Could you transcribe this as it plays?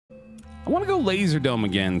I want to go Laser Dome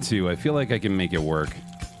again, too. I feel like I can make it work.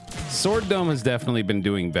 Sword Dome has definitely been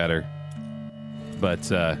doing better.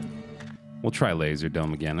 But we'll try Laser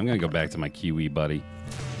Dome again. I'm going to go back to my Kiwi buddy.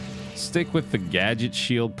 Stick with the Gadget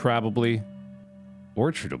Shield, probably.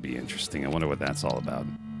 Orchard will be interesting. I wonder what that's all about.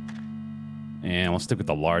 And we'll stick with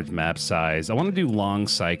the large map size. I want to do long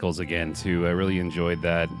cycles again, too. I really enjoyed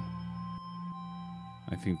that.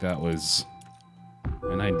 I think that was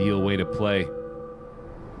an ideal way to play.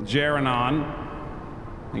 Jaranon,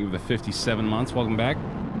 thank you for the 57 months. Welcome back.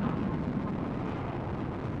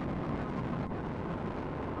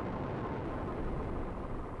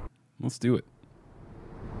 Let's do it.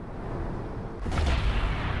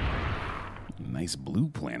 Nice blue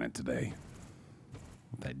planet today.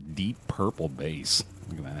 With that deep purple base.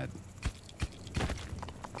 Look at that.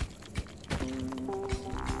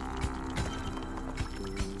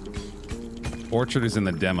 Orchard is in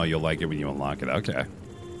the demo. You'll like it when you unlock it. Okay.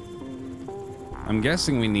 I'm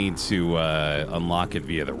guessing we need to unlock it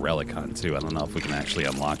via the relic hunt, too. I don't know if we can actually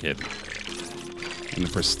unlock it in the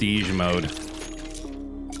prestige mode.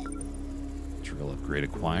 Drill upgrade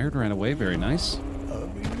acquired right away. Very nice.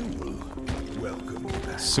 Welcome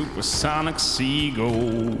back. Supersonic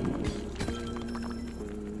Seagull. I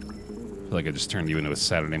feel like I just turned you into a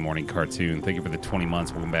Saturday morning cartoon. Thank you for the 20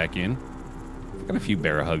 months. Welcome back in. I've got a few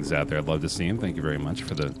bear hugs out there. I'd love to see them. Thank you very much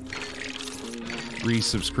for the 3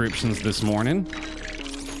 subscriptions this morning.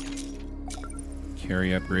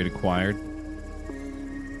 Carry upgrade acquired.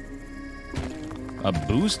 A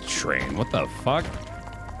boost train? What the fuck?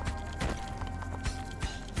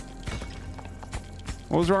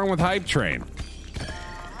 What was wrong with Hype Train?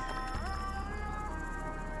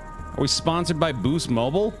 Are we sponsored by Boost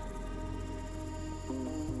Mobile?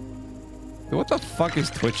 What the fuck is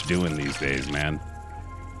Twitch doing these days, man?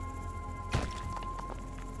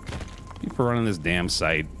 For running this damn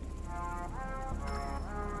site.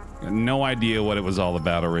 Got no idea what it was all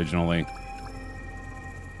about originally.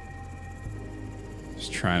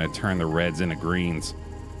 Just trying to turn the reds into greens.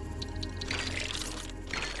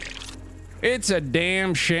 It's a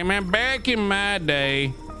damn shame, man. Back in my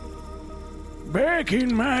day,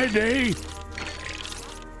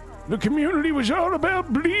 the community was all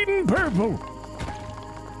about bleeding purple.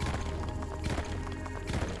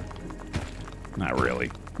 Not really.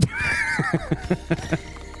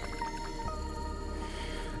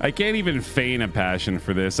 I can't even feign a passion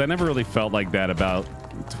for this. I never really felt like that about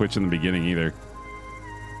Twitch in the beginning either.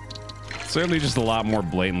 Certainly just a lot more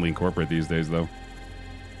blatantly corporate these days, though.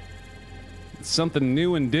 It's something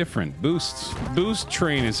new and different. Boost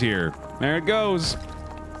train is here. There it goes.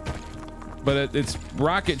 But it's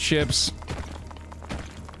rocket ships.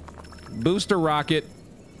 Booster rocket.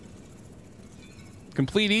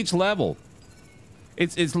 Complete each level.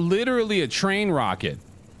 It's literally a train rocket.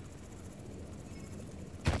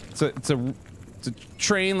 It's a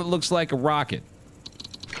train that looks like a rocket.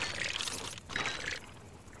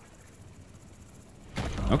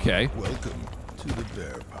 Okay. Welcome to the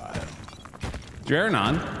bear pile.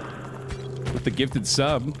 Jaranon with the gifted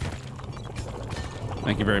sub.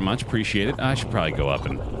 Thank you very much. Appreciate it. I should probably go up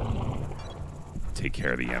and take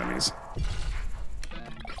care of the enemies.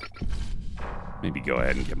 Maybe go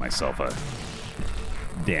ahead and get myself a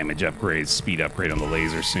damage upgrade, speed upgrade on the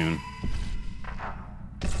laser soon.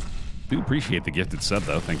 Do appreciate the gifted sub,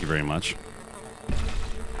 though. Thank you very much.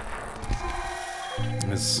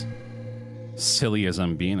 As silly as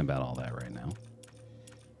I'm being about all that right now.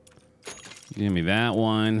 Give me that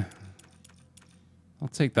one. I'll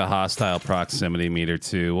take the hostile proximity meter,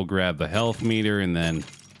 too. We'll grab the health meter and then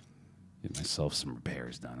get myself some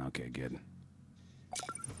repairs done. Okay, good.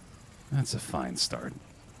 That's a fine start.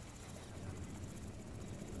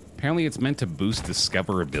 Apparently it's meant to boost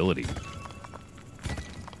discoverability.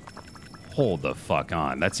 Hold the fuck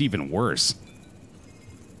on. That's even worse.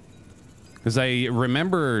 Because I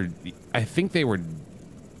remember, I think they were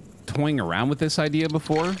toying around with this idea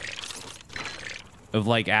before. Of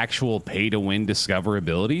like actual pay-to-win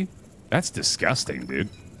discoverability. That's disgusting, dude.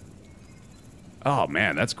 Oh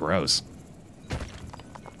man, that's gross.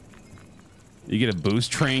 You get a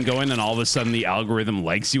boost train going and all of a sudden the algorithm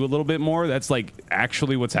likes you a little bit more. That's like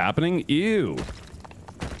actually what's happening. Ew.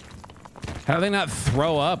 How do they not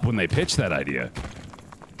throw up when they pitch that idea?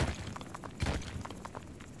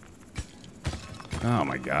 Oh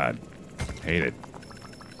my god. Hate it.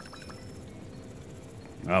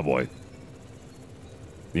 Oh boy.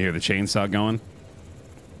 You hear the chainsaw going?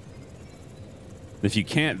 If you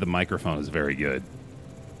can't, the microphone is very good.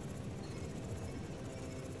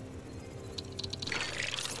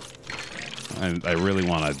 And I really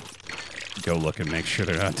want to go look and make sure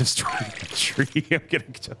they're not destroying the tree.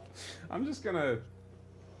 I'm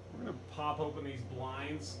gonna pop open these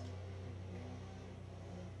blinds.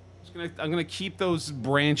 I'm gonna keep those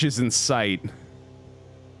branches in sight.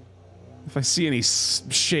 If I see any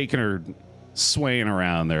shaking or swaying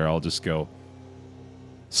around there, I'll just go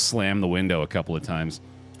slam the window a couple of times.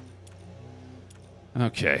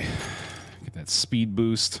 Okay, get that speed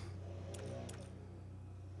boost.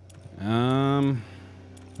 Don't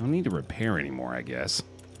need to repair anymore, I guess.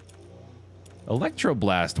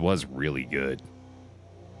 Electroblast was really good.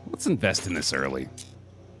 Let's invest in this early.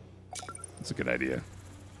 That's a good idea.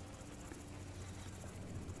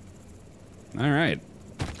 All right.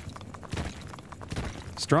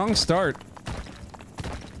 Strong start.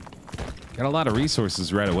 Got a lot of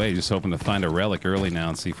resources right away. Just hoping to find a relic early now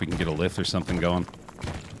and see if we can get a lift or something going.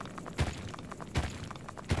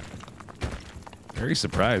 Very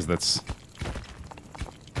surprised that's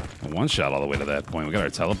a one-shot all the way to that point. We got our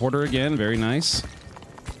teleporter again. Very nice.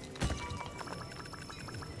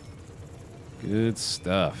 Good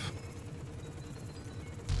stuff.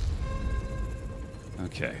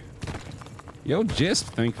 Okay. Yo, Jisp,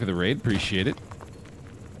 thank you for the raid. Appreciate it.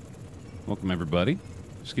 Welcome, everybody.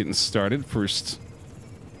 Just getting started. First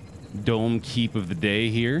dome keep of the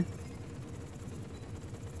day here.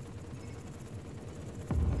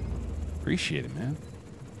 Appreciate it, man.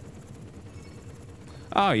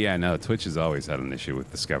 Oh, yeah, no. Twitch has always had an issue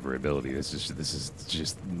with discoverability. This is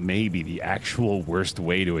just maybe the actual worst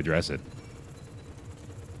way to address it.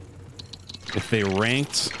 If they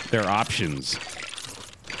ranked their options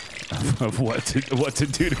of what to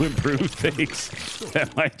do to improve things,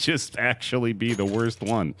 that might just actually be the worst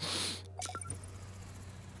one.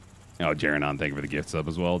 Oh, Jaranon, thank you for the gift sub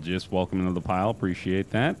as well. Just welcome into the pile.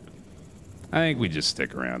 Appreciate that. I think we just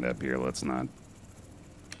stick around up here. Let's not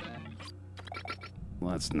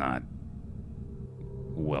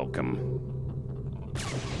welcome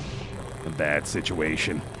a bad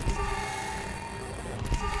situation.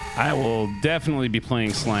 I will definitely be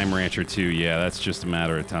playing Slime Rancher 2. Yeah, that's just a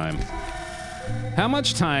matter of time. How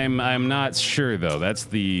much time? I'm not sure though. That's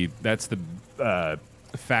the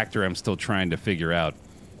factor I'm still trying to figure out.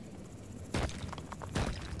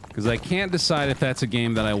 Because I can't decide if that's a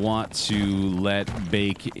game that I want to let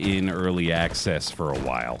bake in early access for a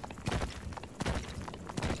while.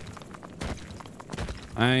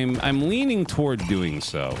 I'm leaning toward doing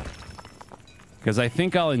so. Because I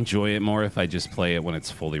think I'll enjoy it more if I just play it when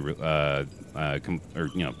it's fully, just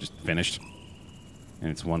finished. In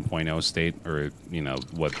its 1.0 state, or, you know,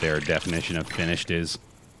 what their definition of finished is.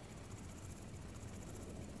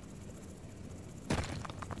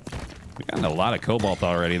 We've gotten a lot of cobalt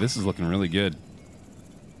already. This is looking really good.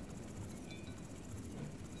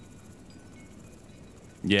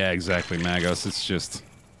 Yeah, exactly, Magos. It's just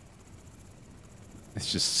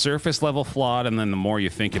surface level flawed, and then the more you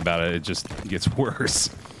think about it, it just gets worse.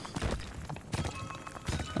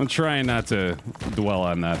 I'm trying not to dwell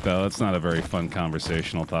on that, though. It's not a very fun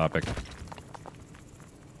conversational topic.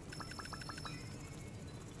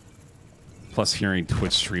 Plus, hearing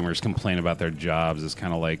Twitch streamers complain about their jobs is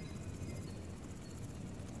kind of like,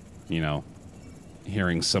 you know,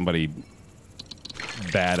 hearing somebody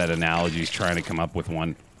bad at analogies trying to come up with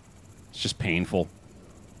one. It's just painful.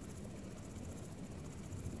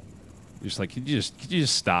 You're just like, could you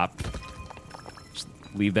just stop? Just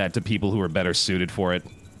leave that to people who are better suited for it.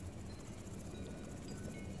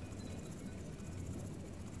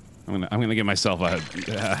 I'm gonna give myself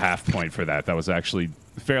a half point for that. That was actually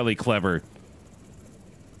fairly clever.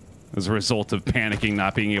 As a result of panicking,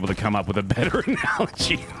 not being able to come up with a better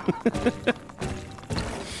analogy.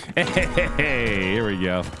 Hey, here we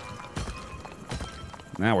go.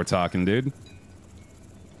 Now we're talking, dude.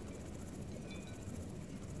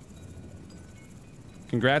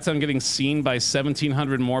 Congrats on getting seen by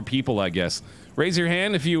 1,700 more people, I guess. Raise your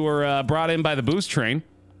hand if you were brought in by the boost train.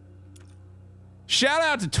 Shout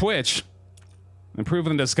out to Twitch.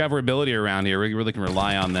 Improving the discoverability around here. We really can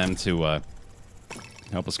rely on them to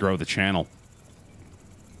help us grow the channel.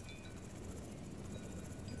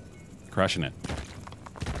 Crushing it.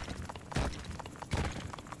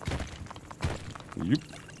 Yep.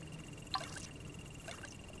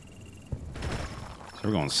 So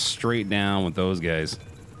we're going straight down with those guys.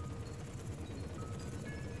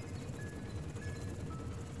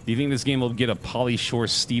 Do you think this game will get a Pauly Shore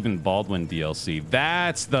Stephen Baldwin DLC?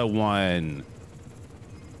 That's the one.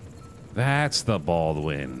 That's the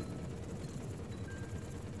Baldwin.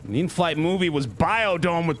 The in-flight movie was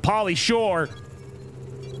Biodome with Pauly Shore.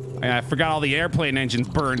 I forgot all the airplane engines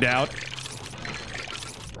burned out.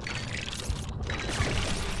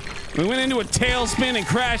 We went into a tailspin and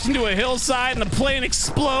crashed into a hillside, and the plane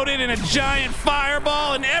exploded in a giant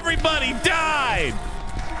fireball, and everybody died!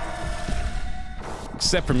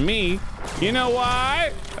 Except for me. You know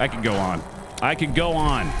why? I could go on. I could go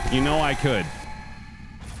on. You know I could.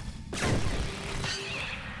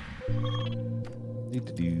 Need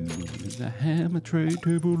to do is I have my tray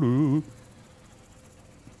table up.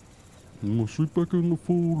 I'm gonna sit back in the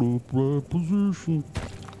full upright position.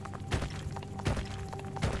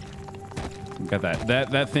 Got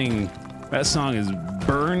that thing, that song is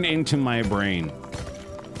burned into my brain.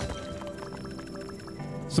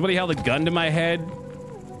 Somebody held a gun to my head,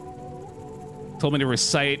 told me to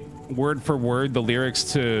recite word for word the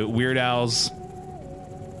lyrics to Weird Al's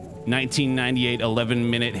 1998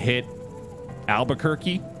 11-minute hit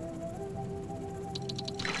Albuquerque.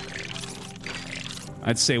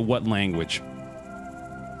 I'd say what language?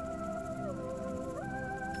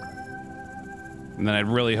 And then I'd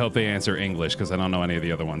really hope they answer English, because I don't know any of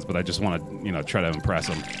the other ones, but I just want to, you know, try to impress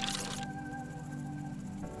them.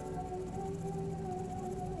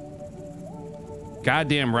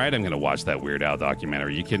 Goddamn right I'm going to watch that Weird Al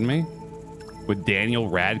documentary. Are you kidding me? With Daniel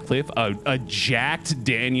Radcliffe? A jacked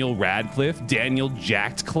Daniel Radcliffe? Daniel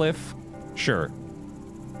Jacked Cliff? Sure.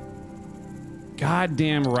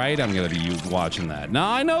 Goddamn right I'm going to be watching that. No,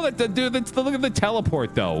 I know that the dude, look at the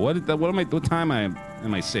teleport, though. What time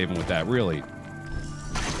am I saving with that, really?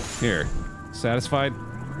 Here. Satisfied?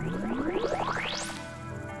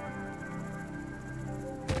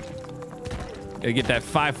 Gotta get that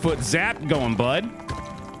 5-foot zap going, bud.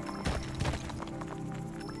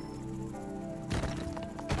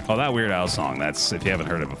 Oh, that Weird Al song. That's, if you haven't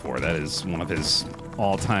heard it before, that is one of his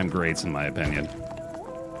all-time greats, in my opinion.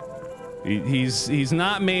 He's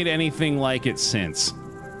not made anything like it since.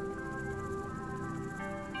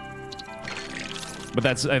 But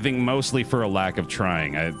that's, I think, mostly for a lack of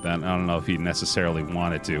trying. I don't know if he necessarily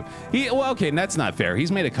wanted to. Well, okay, that's not fair.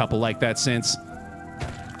 He's made a couple like that since.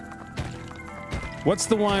 What's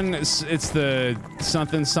the one? It's the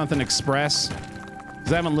something Express.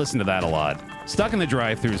 Because I haven't listened to that a lot. Stuck in the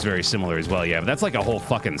Drive-Thru is very similar as well, yeah, but that's like a whole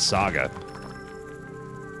fucking saga.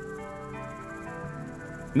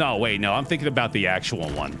 No, wait, no, I'm thinking about the actual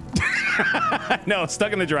one. No,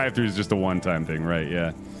 Stuck in the Drive-Thru is just a one-time thing, right,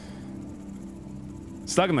 yeah.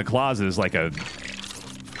 Stuck in the Closet is like a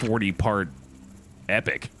 40-part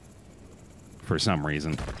epic for some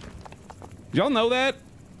reason. Did y'all know that?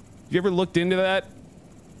 You ever looked into that?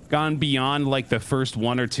 Gone beyond like the first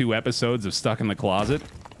 1 or 2 episodes of Stuck in the Closet?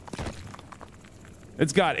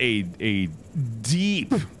 It's got a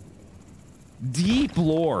deep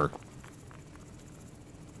lore,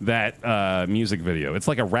 that music video. It's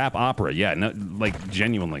like a rap opera, yeah, no, like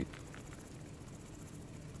genuinely.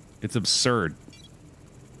 It's absurd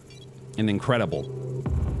and incredible.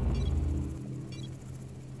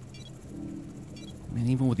 Man,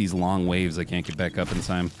 even with these long waves, I can't get back up in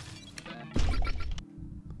time.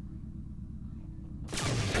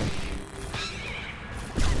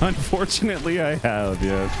 Unfortunately, I have,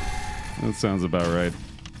 yeah. That sounds about right.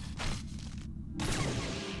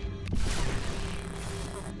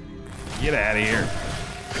 Get out of here.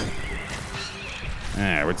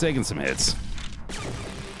 Alright, we're taking some hits.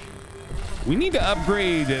 We need to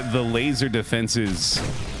upgrade the laser defenses.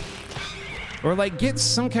 Or, like, get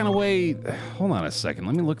some kind of way... Hold on a second.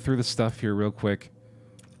 Let me look through the stuff here real quick.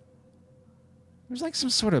 There's, like, some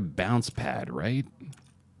sort of bounce pad, right?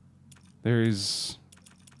 There's...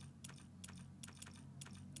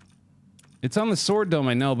 It's on the sword dome,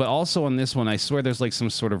 I know, but also on this one, I swear there's, like, some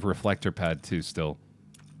sort of reflector pad, too, still.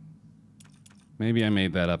 Maybe I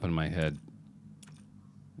made that up in my head.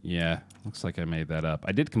 Yeah, looks like I made that up.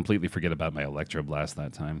 I did completely forget about my Electroblast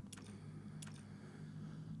that time.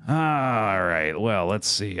 All right, well, let's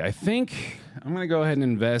see. I think I'm going to go ahead and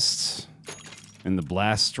invest in the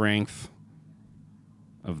blast strength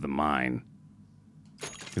of the mine.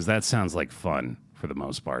 Because that sounds like fun, for the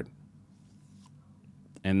most part.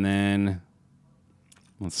 And then,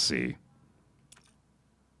 let's see.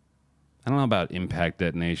 I don't know about impact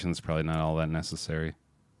detonations. Probably not all that necessary.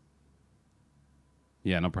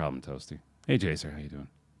 Yeah, no problem, Toasty. Hey, Jacer, how you doing?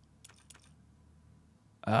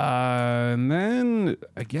 And then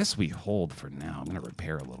I guess we hold for now. I'm gonna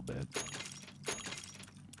repair a little bit.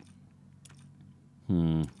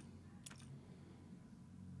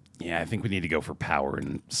 Yeah, I think we need to go for power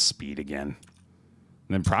and speed again. And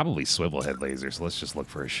then probably swivel head lasers. So let's just look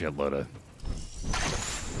for a shitload of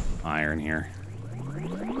iron here.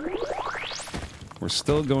 We're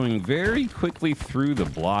still going very quickly through the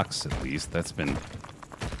blocks, at least. That's been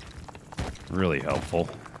really helpful.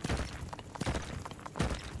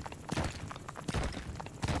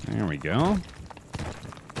 There we go.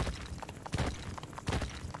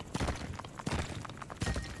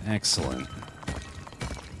 Excellent.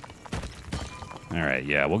 All right,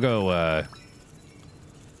 yeah, we'll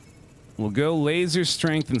go laser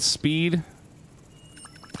strength and speed.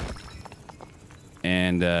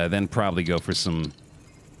 And then probably go for some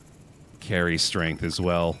carry strength as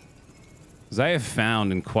well. Because I have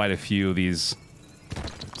found in quite a few of these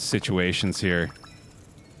situations here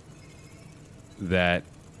that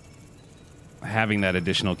having that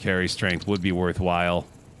additional carry strength would be worthwhile.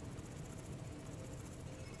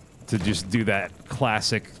 To just do that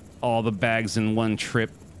classic all the bags in one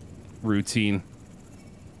trip routine.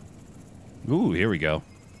 Ooh, here we go.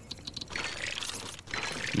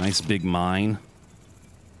 Nice big mine.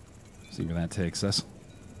 See where that takes us.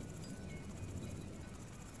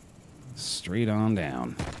 Straight on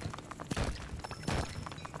down.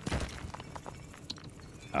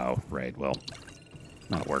 Oh, right, well,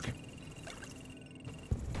 that'll work.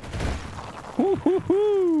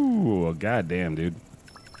 Woo-hoo-hoo! God damn, dude.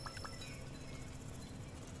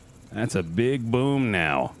 That's a big boom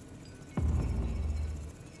now.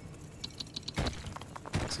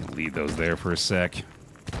 Just gonna leave those there for a sec.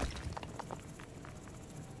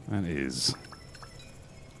 That is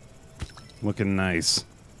looking nice.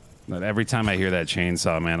 But every time I hear that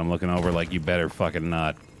chainsaw, man, I'm looking over like, you better fucking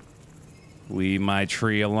not. Leave my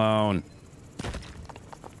tree alone.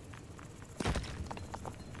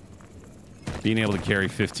 Being able to carry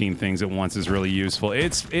 15 things at once is really useful.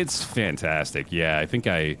 It's fantastic. Yeah, I think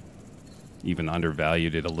I even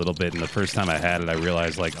undervalued it a little bit, and the first time I had it, I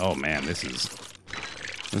realized, like, oh man, this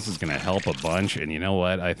is gonna help a bunch. And you know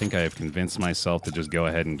what? I think I have convinced myself to just go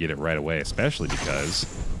ahead and get it right away, especially because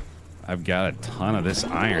I've got a ton of this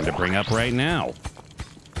iron to bring up right now.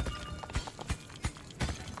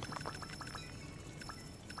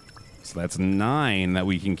 So that's 9 that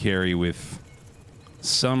we can carry with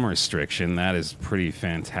some restriction. That is pretty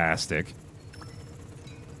fantastic.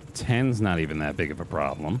 10's not even that big of a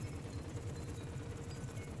problem.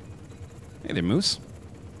 Hey there, Moose.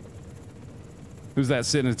 Who's that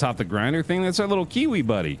sitting atop the grinder thing? That's our little Kiwi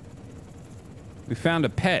buddy. We found a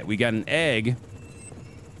pet. We got an egg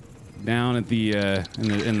down at the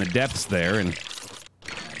in the depths there, and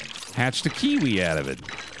hatched a Kiwi out of it.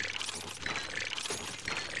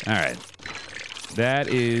 All right, that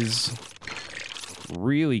is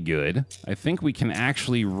really good. I think we can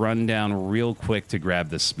actually run down real quick to grab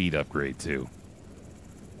the speed upgrade too.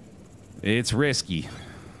 It's risky.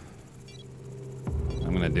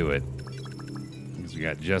 I'm gonna do it because we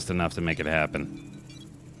got just enough to make it happen.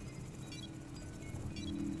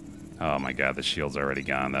 Oh my god, the shield's already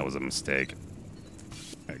gone. That was a mistake.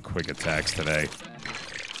 Got quick attacks today.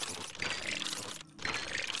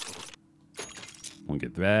 We'll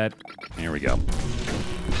get that. Here we go.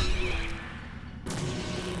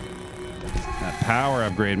 That power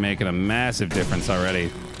upgrade making a massive difference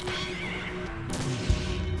already.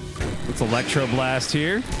 Let's Electro Blast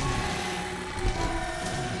here.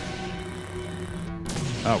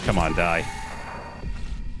 Oh, come on, die.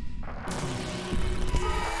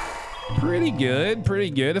 Pretty good,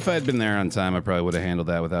 pretty good. If I had been there on time, I probably would have handled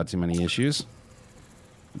that without too many issues.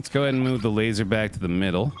 Let's go ahead and move the laser back to the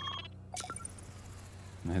middle.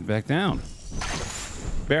 And head back down.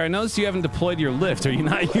 Baer, I noticed you haven't deployed your lift. Are you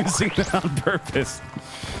not using it on purpose?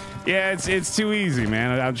 Yeah, it's too easy,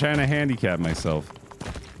 man. I'm trying to handicap myself.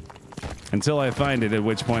 Until I find it, at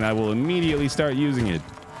which point I will immediately start using it.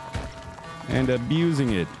 And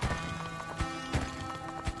abusing it.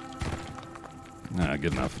 Ah,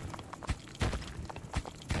 good enough.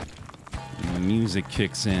 And the music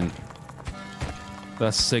kicks in,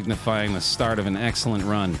 thus signifying the start of an excellent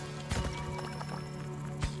run.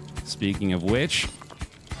 Speaking of which,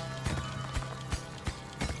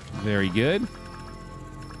 very good.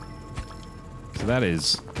 So that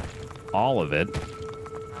is all of it.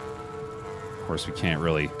 Of course, we can't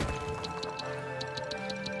really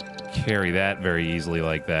carry that very easily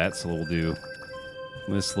like that, so we'll do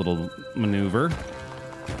this little maneuver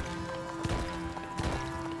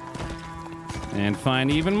and find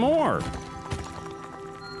even more.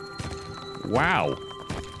 Wow.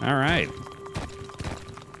 All right.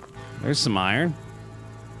 There's some iron.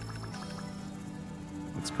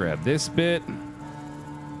 Let's grab this bit.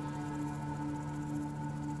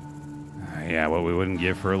 Yeah, what we wouldn't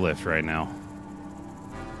give for a lift right now.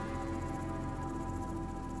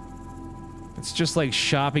 It's just like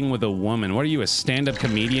shopping with a woman. What are you, a stand-up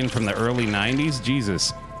comedian from the early 90s?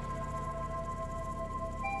 Jesus.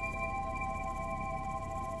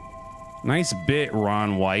 Nice bit,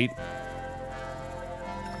 Ron White.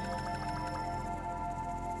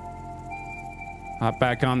 Hop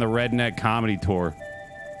back on the redneck comedy tour.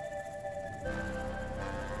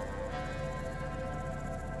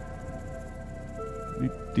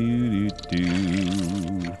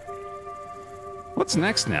 What's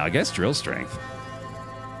next now? I guess drill strength.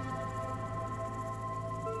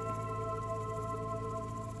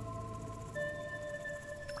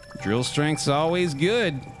 Drill strength's always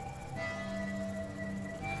good.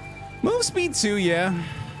 Move speed too, yeah.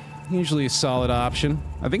 Usually a solid option.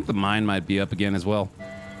 I think the mine might be up again as well.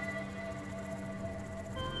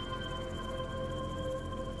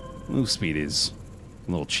 Move speed is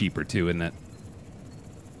a little cheaper too, isn't it?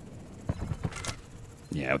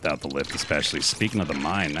 Yeah, without the lift especially. Speaking of the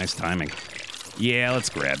mine, nice timing. Yeah, let's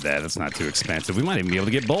grab that. That's not too expensive. We might even be able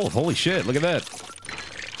to get both. Holy shit, look at that.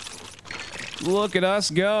 Look at us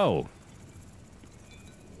go.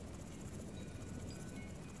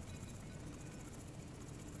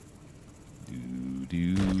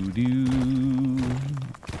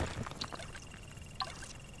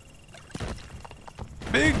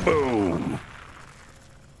 Big boom.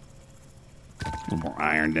 A little more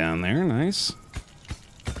iron down there. Nice.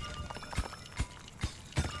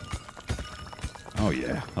 Oh,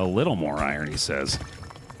 yeah. A little more iron, he says.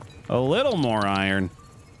 A little more iron.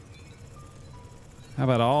 How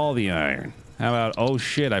about all the iron? How about, oh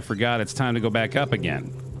shit, I forgot it's time to go back up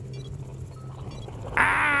again.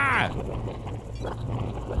 Ah!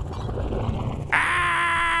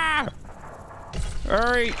 Ah!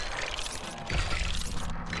 Hurry!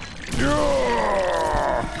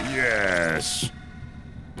 Yeah! Yes!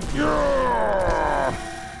 Yeah!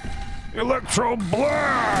 Electro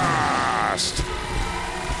blast!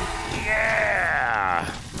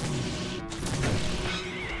 Yeah!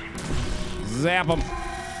 Zap them.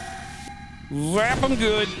 Zap them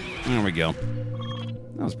good. There we go.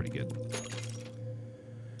 That was pretty good.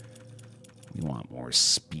 We want more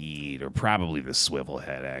speed, or probably the swivel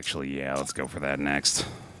head, actually. Yeah, let's go for that next.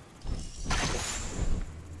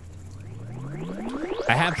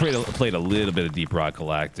 I have played a little bit of Deep Rock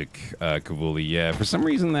Galactic, Kavuli. Yeah, for some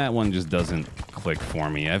reason that one just doesn't click for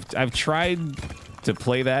me. I've tried to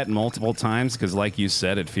play that multiple times because, like you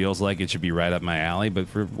said, it feels like it should be right up my alley, but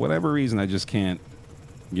for whatever reason, I just can't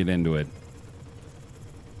get into it.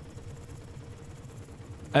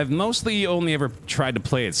 I've mostly only ever tried to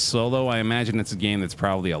play it solo. I imagine it's a game that's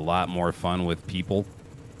probably a lot more fun with people.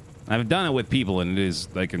 I've done it with people, and it is,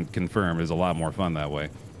 I can confirm, is a lot more fun that way.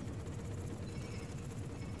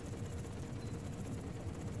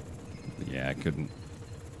 Yeah, I couldn't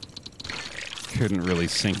really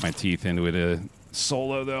sink my teeth into it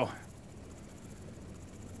solo, though.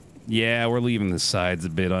 Yeah, we're leaving the sides a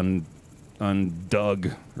bit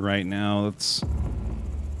undug right now. Let's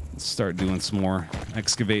start doing some more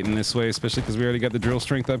excavating this way, especially because we already got the drill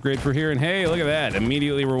strength upgrade for here. And hey, look at that.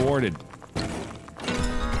 Immediately rewarded.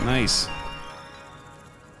 Nice.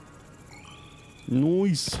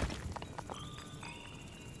 Nice.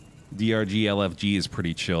 DRG LFG is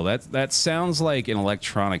pretty chill. That sounds like an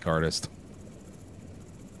electronic artist.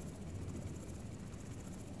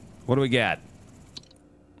 What do we got?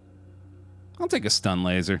 I'll take a stun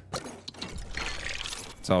laser.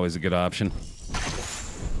 It's always a good option.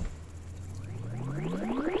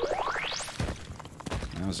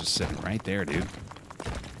 I was just sitting right there, dude.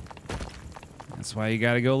 That's why you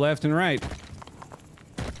gotta go left and right.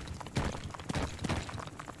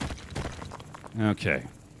 Okay.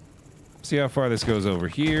 See how far this goes over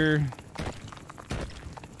here.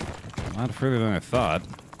 A lot further than I thought.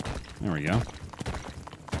 There we go.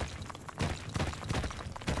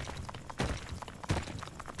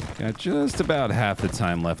 Got just about half the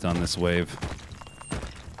time left on this wave.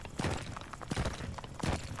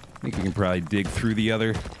 I think we can probably dig through the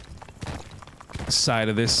other side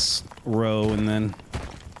of this row and then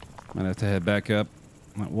might have to head back up.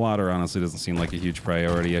 That water honestly doesn't seem like a huge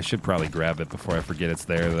priority. I should probably grab it before I forget it's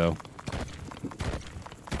there, though.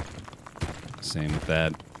 Same with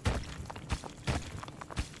that.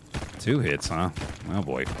 2 hits, huh? Oh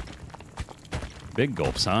boy. Big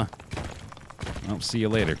gulps, huh? I'll see you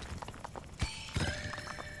later.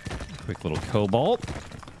 Quick little cobalt.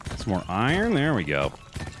 Some more iron. There we go.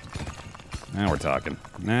 Now we're talking.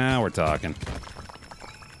 Now we're talking.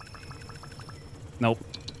 Nope.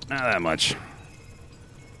 Not that much.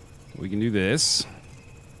 We can do this.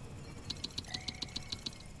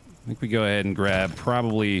 I think we go ahead and grab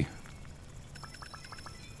probably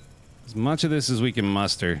as much of this as we can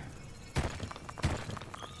muster,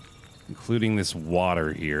 including this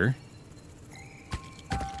water here.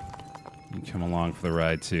 You come along for the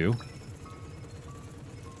ride too.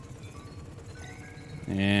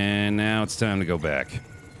 And now it's time to go back.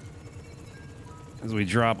 As we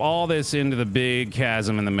drop all this into the big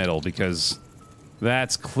chasm in the middle, because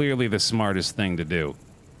that's clearly the smartest thing to do.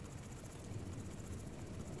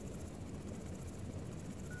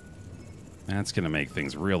 That's going to make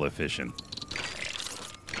things real efficient.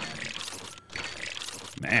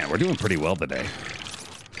 Man, we're doing pretty well today.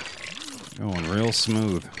 Going real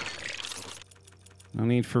smooth. No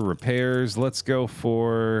need for repairs. Let's go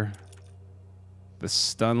for the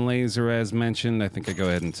stun laser as mentioned. I think I go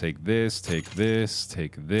ahead and take this, take this,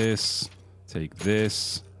 take this, take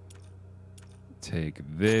this, take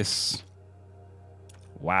this.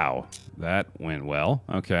 Wow, that went well.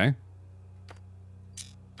 Okay.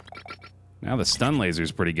 Now the stun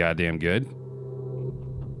laser's pretty goddamn good.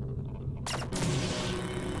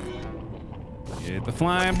 Get the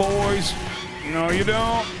flying, boys. No, you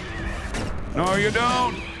don't. No, you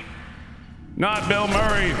don't. Not Bill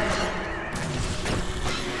Murray.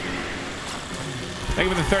 Thank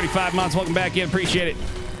you for the 35 months. Welcome back in. Appreciate it.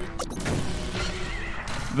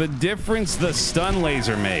 The difference the stun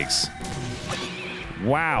laser makes.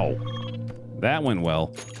 Wow. That went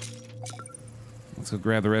well. Let's go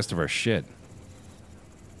grab the rest of our shit.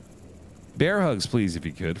 Bear hugs, please, if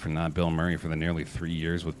you could, for not Bill Murray for the nearly 3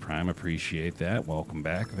 years with Prime. Appreciate that. Welcome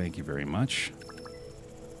back. Thank you very much.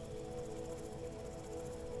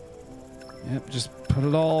 Yep, just put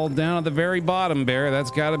it all down at the very bottom, Bear. That's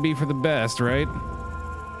got to be for the best, right?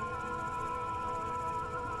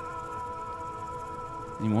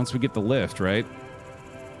 And once we get the lift, right?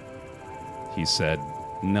 He said,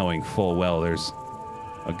 knowing full well there's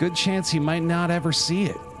a good chance he might not ever see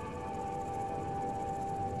it.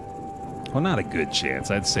 Well, not a good chance.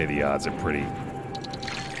 I'd say the odds are pretty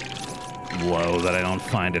low that I don't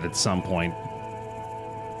find it at some point.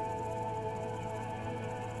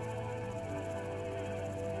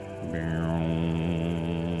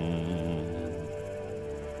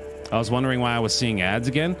 I was wondering why I was seeing ads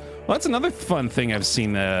again. Well, that's another fun thing I've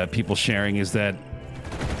seen people sharing is that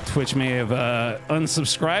Twitch may have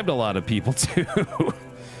unsubscribed a lot of people too,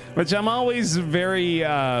 which I'm always very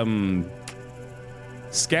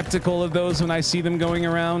skeptical of those when I see them going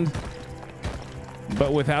around.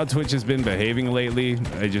 But with how Twitch has been behaving lately,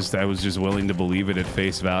 I was just willing to believe it at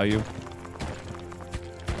face value.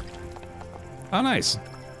 Oh, nice.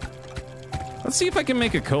 Let's see if I can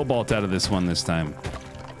make a cobalt out of this one this time.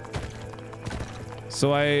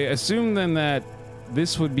 So I assume then that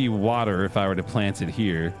this would be water if I were to plant it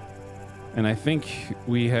here. And I think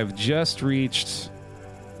we have just reached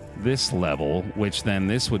this level, which then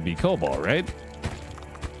this would be cobalt, right?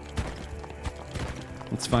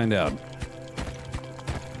 Let's find out.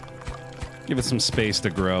 Give it some space to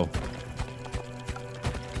grow.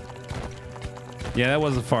 Yeah, that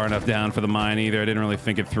wasn't far enough down for the mine either. I didn't really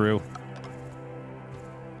think it through.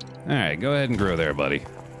 All right, go ahead and grow there, buddy.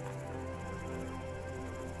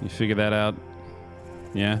 You figure that out?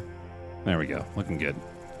 Yeah? There we go. Looking good.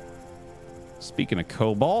 Speaking of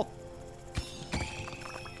cobalt,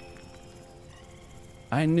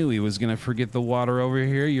 I knew he was going to forget the water over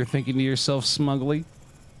here. You're thinking to yourself smugly.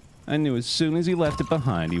 I knew as soon as he left it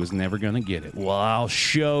behind, he was never going to get it. Well, I'll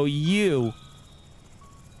show you.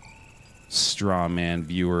 Straw man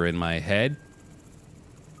viewer in my head.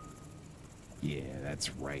 Yeah, that's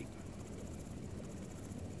right.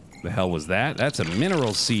 The hell was that? That's a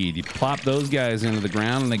mineral seed. You plop those guys into the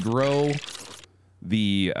ground and they grow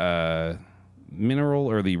the mineral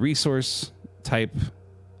or the resource type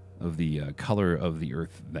of the color of the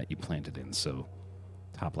earth that you planted in. So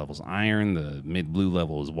top level's iron, the mid blue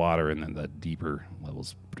level is water, and then the deeper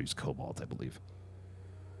levels produce cobalt, I believe.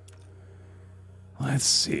 Let's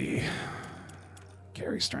see.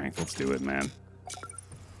 Carry strength. Let's do it, man.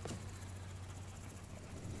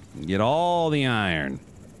 Get all the iron.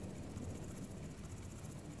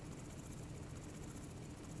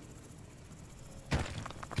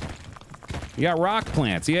 You got rock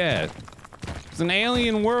plants, yeah. It's an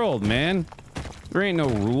alien world, man. There ain't no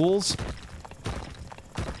rules.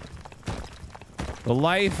 The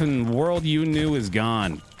life and world you knew is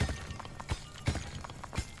gone.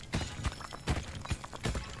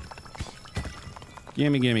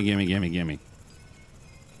 Gimme, gimme, gimme, gimme, gimme.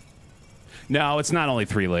 No, it's not only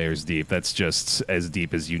 3 layers deep. That's just as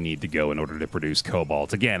deep as you need to go in order to produce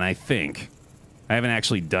cobalt. Again, I think. I haven't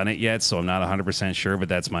actually done it yet, so I'm not 100% sure, but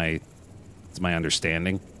that's my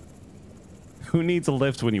understanding. Who needs a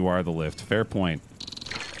lift when you are the lift? Fair point.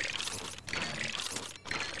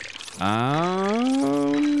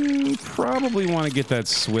 Probably want to get that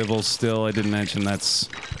swivel still. I did mention that's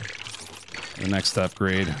the next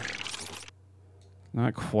upgrade.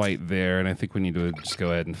 Not quite there, and I think we need to just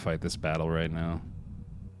go ahead and fight this battle right now.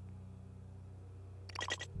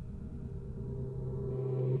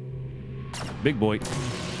 Big boy.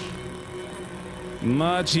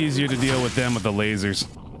 Much easier to deal with them with the lasers.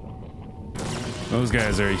 Those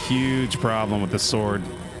guys are a huge problem with the sword.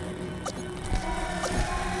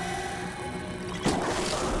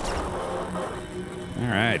 All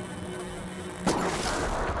right.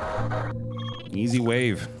 Easy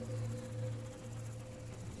wave.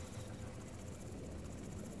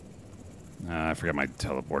 I forgot my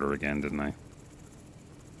teleporter again, didn't I?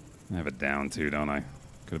 I have it down too, don't I?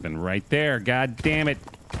 Could have been right there. God damn it.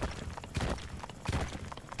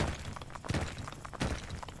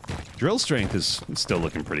 Drill strength is still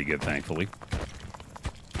looking pretty good, thankfully.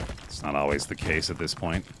 It's not always the case at this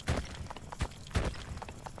point.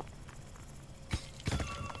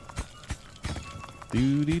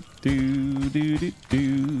 Do-do-do-do-do-do.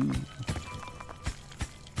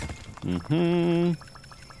 Mm-hmm.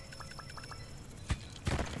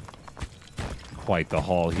 Quite the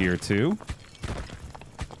haul here, too.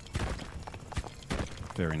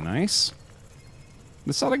 Very nice.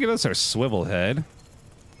 This ought to get us our swivel head.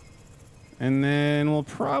 And then we'll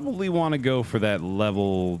probably want to go for that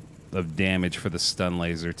level of damage for the stun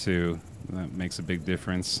laser, too. That makes a big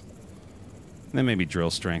difference. And then maybe drill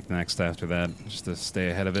strength next after that, just to stay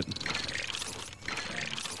ahead of it.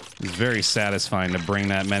 It's very satisfying to bring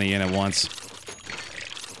that many in at once.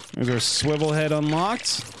 There's our swivel head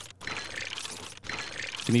unlocked.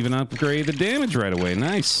 Can even upgrade the damage right away.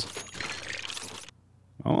 Nice.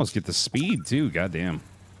 Almost get the speed, too. Goddamn.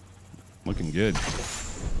 Looking good.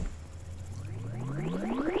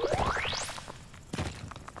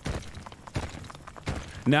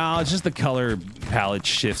 No, it's just the color palette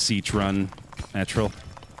shifts each run, natural.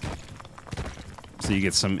 So you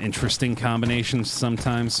get some interesting combinations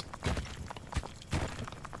sometimes.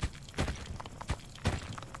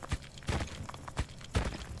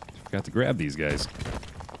 Forgot to grab these guys.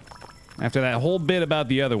 After that whole bit about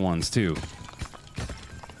the other ones, too.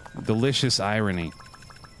 Delicious irony.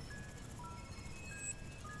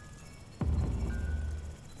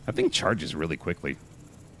 That thing charges really quickly.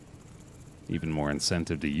 Even more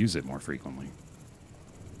incentive to use it more frequently.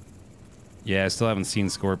 Yeah, I still haven't seen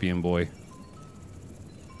Scorpion Boy.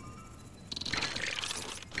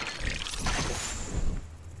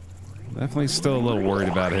 Definitely still a little worried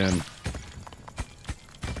about him.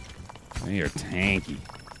 They are tanky.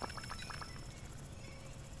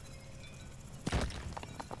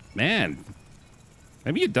 Man,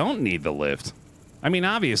 maybe you don't need the lift. I mean,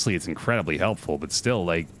 obviously it's incredibly helpful, but still,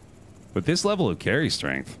 like, with this level of carry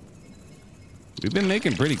strength, we've been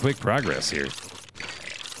making pretty quick progress here.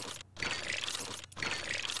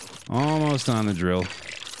 Almost on the drill.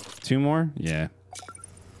 2 more? Yeah.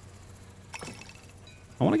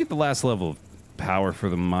 I want to get the last level of power for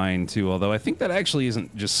the mine, too, although I think that actually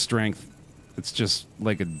isn't just strength. It's just,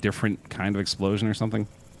 like, a different kind of explosion or something.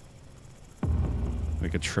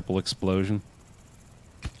 Like a triple explosion.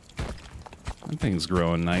 That thing's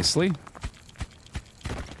growing nicely.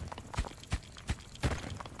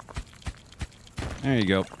 There you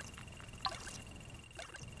go.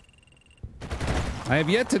 I have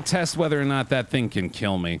yet to test whether or not that thing can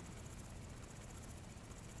kill me.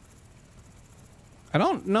 I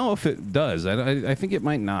don't know if it does. I think it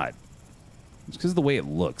might not. It's because of the way it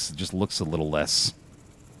looks. It just looks a little less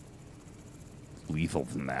lethal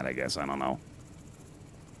than that, I guess. I don't know.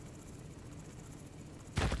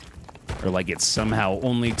 Or like it somehow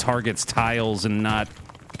only targets tiles and not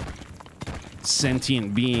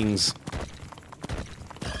sentient beings.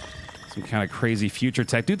 Some kind of crazy future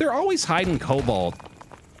tech. Dude, they're always hiding cobalt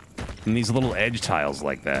in these little edge tiles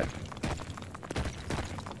like that.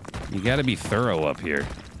 You gotta be thorough up here.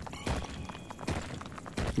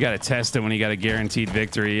 You gotta test it when you got a guaranteed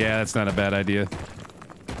victory. Yeah, that's not a bad idea.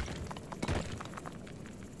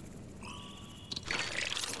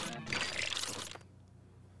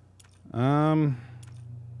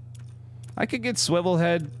 I could get swivel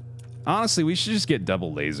head. Honestly, we should just get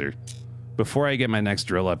double laser. Before I get my next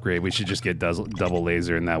drill upgrade, we should just get double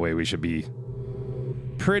laser, and that way we should be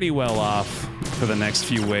pretty well off for the next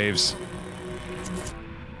few waves.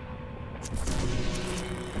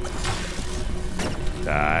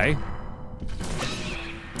 Die.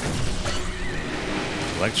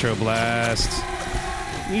 Electroblast.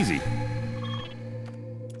 Easy.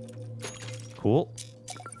 Cool.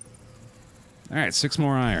 Alright, 6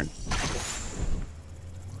 more iron.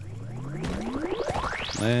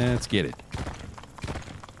 Let's get it.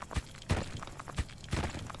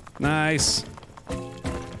 Nice.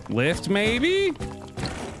 Lift, maybe?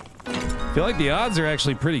 I feel like the odds are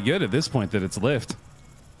actually pretty good at this point that it's lift.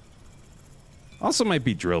 Also might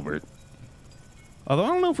be Drillbert. Although I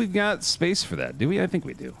don't know if we've got space for that. Do we? I think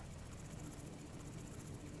we do.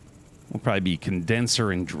 will probably be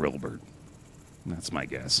condenser and drillbert. That's my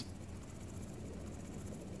guess.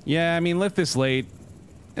 Yeah, I mean, lift this late.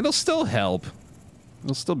 It'll still help.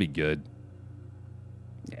 It'll still be good.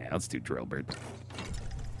 Yeah, let's do drillbert.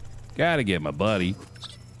 Gotta get my buddy.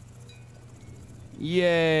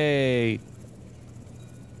 Yay!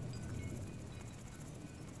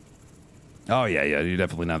 Oh, yeah, you're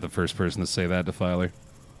definitely not the first person to say that, Defiler.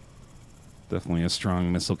 Definitely a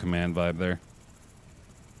strong missile command vibe there.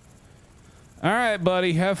 All right,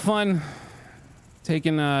 buddy, have fun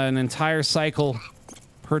taking an entire cycle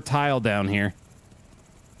per tile down here.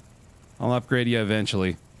 I'll upgrade you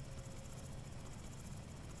eventually.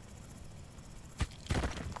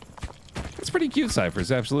 It's pretty cute,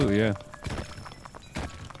 Cyphers, absolutely, yeah.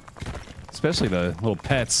 Especially the little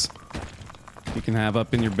pets you can have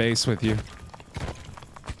up in your base with you.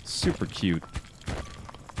 Super cute.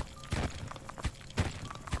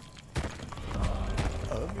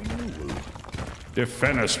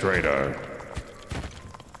 Defenestrator.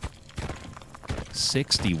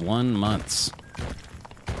 61 months.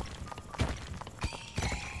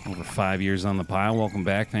 Over 5 years on the pile. Welcome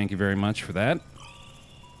back. Thank you very much for that.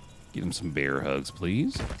 Give him some bear hugs,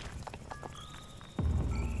 please.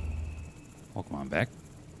 Welcome on back.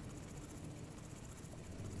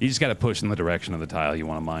 You just got to push in the direction of the tile you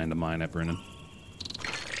want to mine at, Brennan.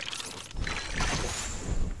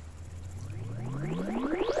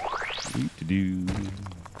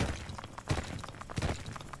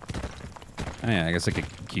 Oh, yeah, I guess I could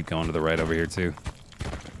keep going to the right over here, too.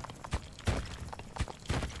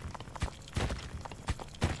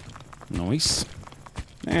 Nice.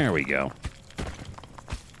 There we go.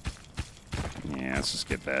 Yeah, let's just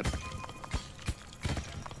get that.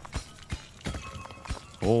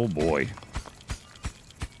 Oh, boy.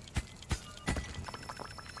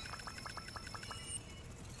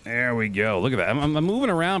 There we go. Look at that. I'm moving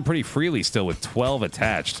around pretty freely still with 12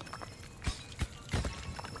 attached.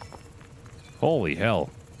 Holy hell.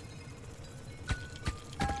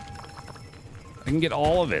 I can get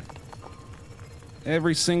all of it.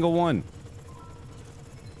 Every single one.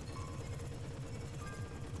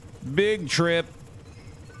 Big trip.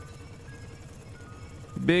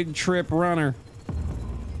 Big trip runner.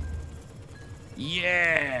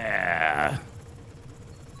 Yeah.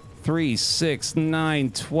 3, 6,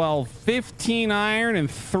 9, 12, 15 iron and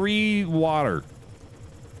 3 water.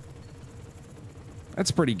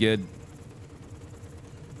 That's pretty good.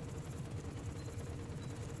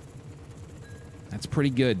 That's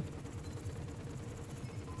pretty good.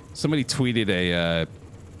 Somebody tweeted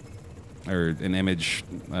an image.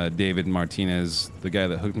 David Martinez, the guy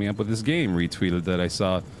that hooked me up with this game, retweeted that I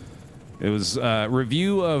saw. It was a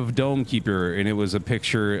review of Dome Keeper, and it was a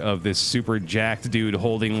picture of this super jacked dude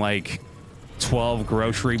holding like 12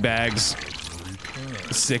 grocery bags,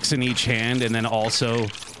 6 in each hand, and then also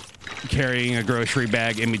carrying a grocery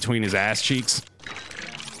bag in between his ass cheeks.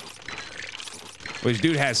 Which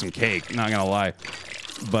dude has some cake, not gonna lie.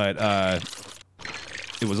 But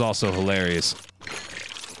it was also hilarious.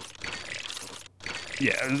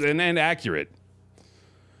 Yeah, and accurate.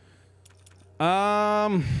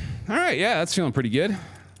 All right, yeah, that's feeling pretty good.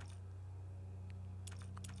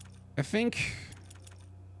 I think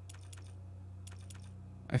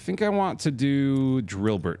I want to do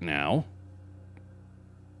Drillbert now.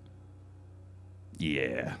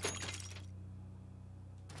 Yeah.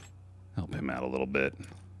 Help him out a little bit. And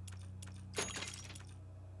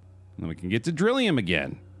then we can get to Drillium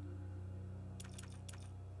again.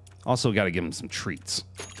 Also got to give him some treats.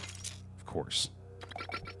 Of course.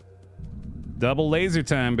 Double laser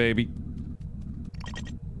time, baby.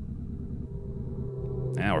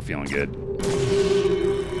 Now we're feeling good.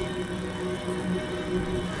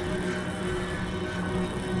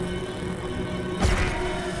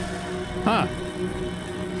 Huh.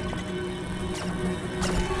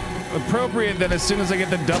 Appropriate that as soon as I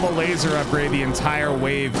get the double laser upgrade, the entire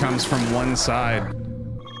wave comes from one side.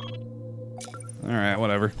 All right,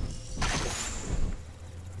 whatever.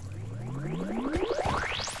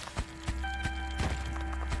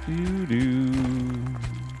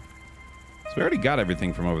 So we already got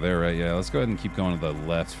everything from over there, right? Yeah, let's go ahead and keep going to the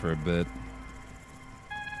left for a bit.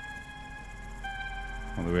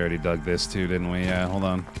 Although we already dug this too, didn't we? Yeah, hold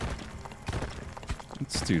on.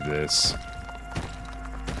 Let's do this.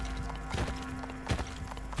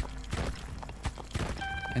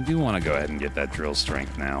 I do want to go ahead and get that drill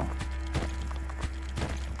strength now.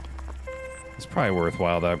 It's probably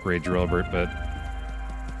worthwhile to upgrade Drillbert, but...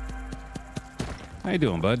 How you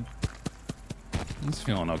doing, bud? He's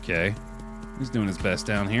feeling okay. He's doing his best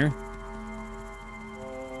down here.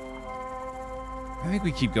 I think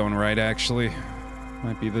we keep going right, actually.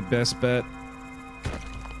 Might be the best bet.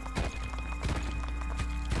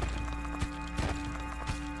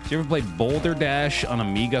 Did you ever play Boulder Dash on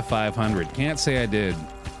Amiga 500? Can't say I did.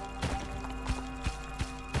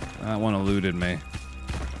 That one eluded me.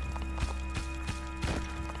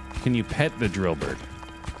 Can you pet the drillbird?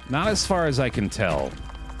 Not as far as I can tell.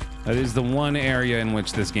 That is the one area in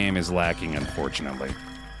which this game is lacking, unfortunately.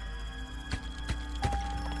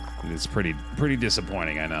 It's pretty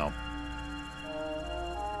disappointing, I know.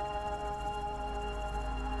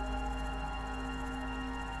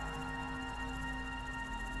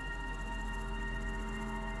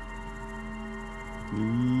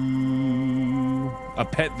 A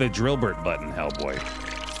pet the drillbird button, Hellboy.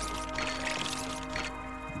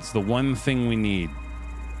 It's the one thing we need.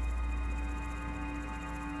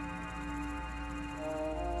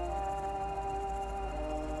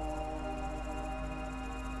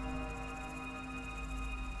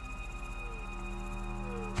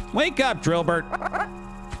 Wake up, Drillbert.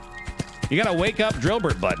 You got a wake up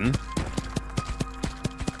Drillbert button.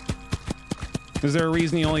 Is there a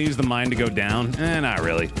reason you only use the mine to go down? Not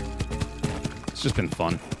really. It's just been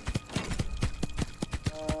fun.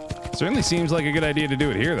 Certainly seems like a good idea to do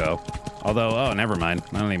it here, though. Although, oh, never mind.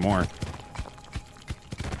 Not anymore.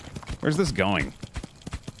 Where's this going?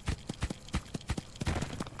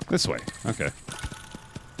 This way. Okay.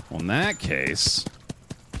 Well, in that case...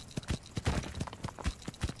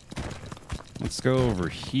 let's go over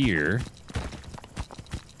here.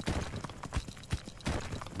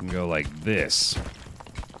 And go like this.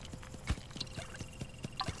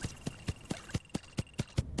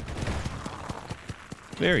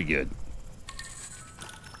 Very good.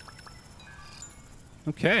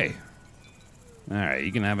 Okay. Alright,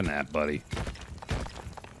 you can have a nap, buddy.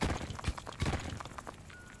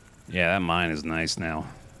 Yeah, that mine is nice now.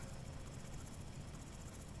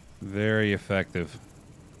 Very effective.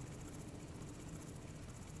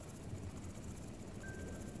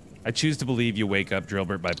 I choose to believe you wake up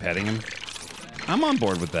Drillbert by petting him. I'm on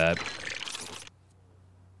board with that.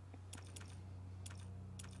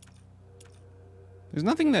 There's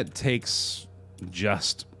nothing that takes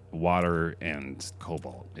just water and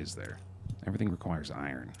cobalt, is there? Everything requires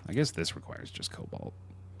iron. I guess this requires just cobalt.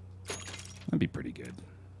 That'd be pretty good.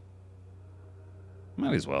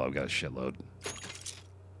 Might as well, I've got a shitload.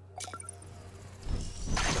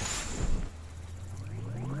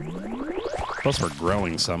 Plus we're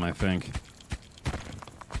growing some, I think.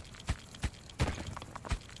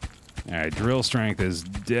 Alright, drill strength is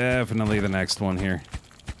definitely the next one here.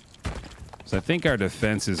 So I think our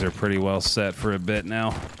defenses are pretty well set for a bit now.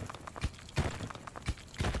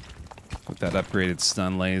 With that upgraded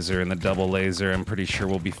stun laser and the double laser, I'm pretty sure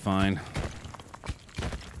we'll be fine.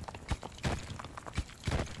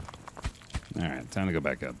 Alright, time to go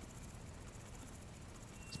back up.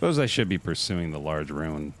 Suppose I should be pursuing the large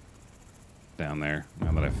ruin down there,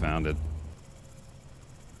 now that I found it.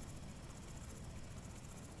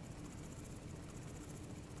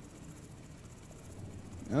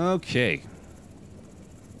 Okay.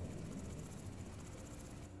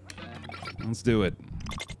 Let's do it.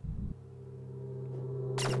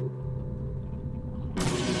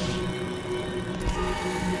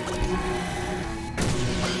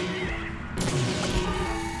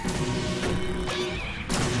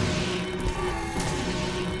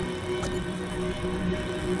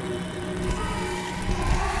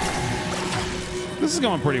 This is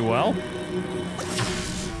going pretty well.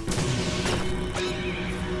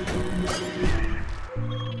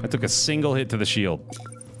 I took a single hit to the shield.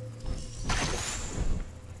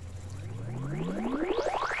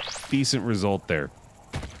 Decent result there.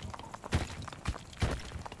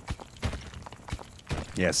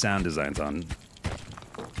 Yeah, sound design's on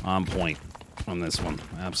point on this one.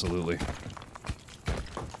 Absolutely.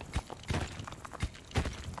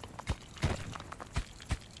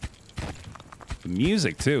 The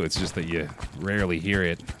music, too. It's just that you rarely hear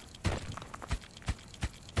it.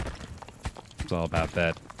 It's all about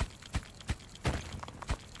that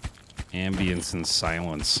ambience and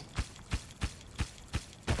silence.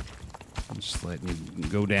 Just letting you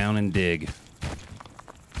go down and dig.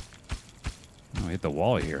 Oh, hit the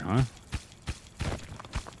wall here, huh?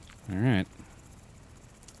 All right.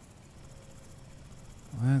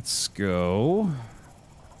 Let's go.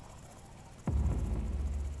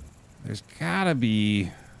 There's gotta be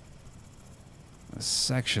a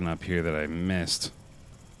section up here that I missed.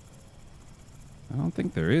 I don't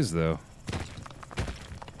think there is, though.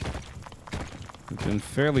 It's been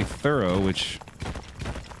fairly thorough, which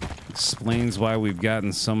explains why we've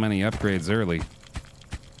gotten so many upgrades early.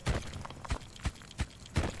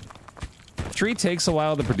 tree takes a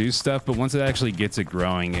while to produce stuff, but once it actually gets it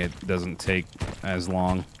growing, it doesn't take as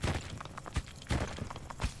long.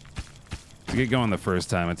 To get going the first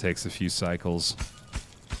time, it takes a few cycles.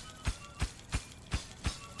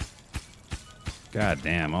 God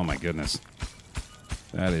damn, oh my goodness.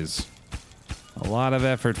 That is a lot of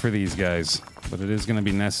effort for these guys, but it is going to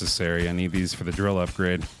be necessary. I need these for the drill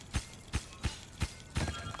upgrade.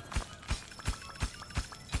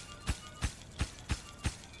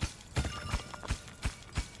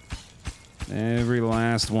 Every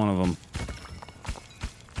last one of them.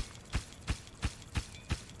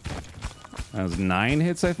 That was 9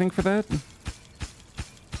 hits, I think, for that.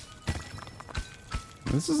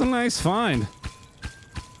 This is a nice find.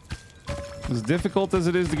 As difficult as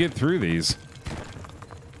it is to get through these.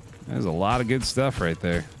 There's a lot of good stuff right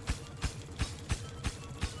there.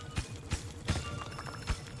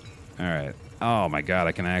 Alright. Oh my god,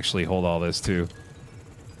 I can actually hold all this too.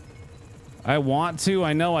 I want to,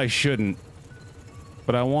 I know I shouldn't.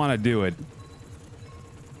 But I want to do it.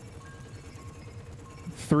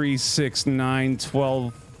 3, 6, 9,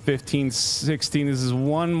 12, 15, 16. This is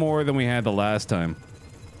one more than we had the last time.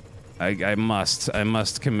 I must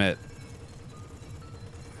commit.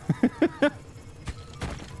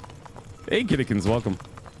 Hey, Kiddikins, welcome.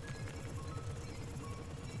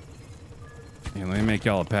 Yeah, let me make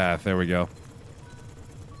y'all a path. There we go.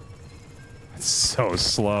 It's so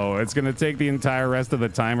slow. It's gonna take the entire rest of the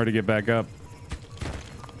timer to get back up.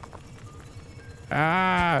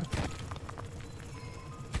 Ah!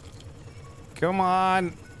 Come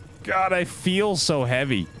on. God, I feel so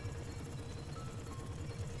heavy.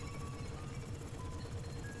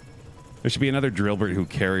 There should be another drillbert who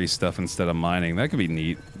carries stuff instead of mining. That could be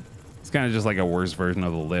neat. It's kind of just like a worse version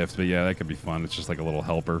of the lift, but yeah, that could be fun. It's just like a little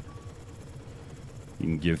helper you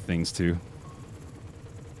can give things to.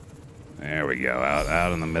 There we go,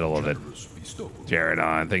 out in the middle of it. Jared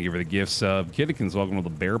on, thank you for the gift sub. Kiddikins, welcome to the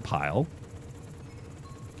bear pile.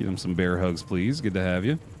 Give him some bear hugs, please. Good to have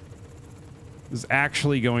you. This is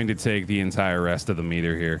actually going to take the entire rest of the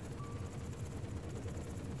meter here.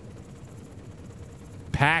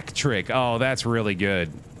 Pack trick. Oh, that's really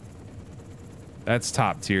good. That's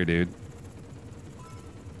top tier, dude.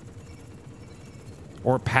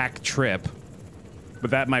 Or pack trip. But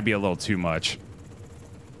that might be a little too much.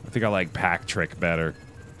 I think I like pack trick better.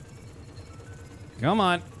 Come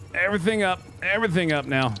on. Everything up. Everything up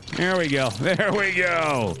now. There we go. There we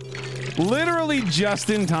go. Literally just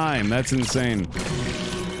in time. That's insane.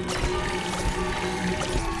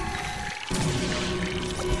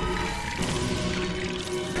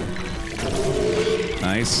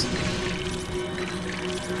 Nice.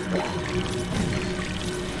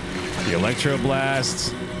 The Electro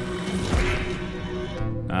Blast.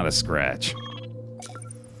 Not a scratch.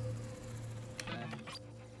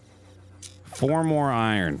 4 more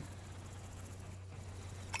iron.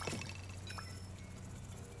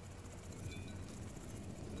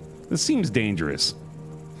 This seems dangerous.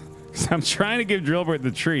 I'm trying to give Drillbert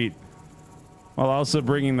the treat while also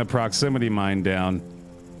bringing the proximity mine down.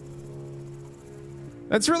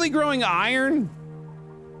 That's really growing iron?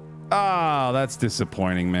 Oh, that's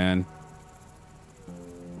disappointing, man.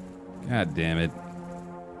 God damn it.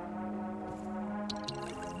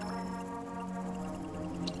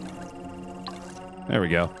 There we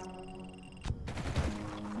go.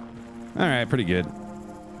 All right, pretty good.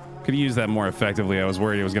 Could have used that more effectively. I was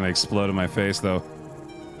worried it was going to explode in my face, though.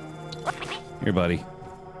 Here, buddy.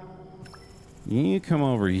 You come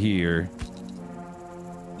over here.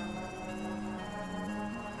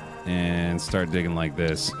 And start digging like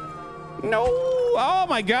this. No! Oh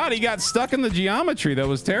my god, he got stuck in the geometry. That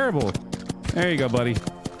was terrible. There you go, buddy.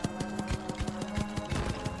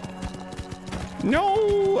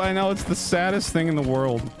 No! I know, it's the saddest thing in the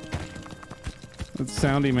world. That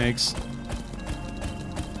sound he makes.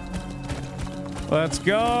 Let's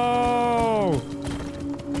go!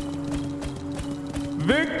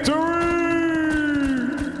 Victory!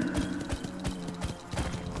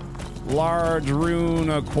 Large rune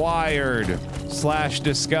acquired /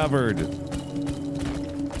 discovered.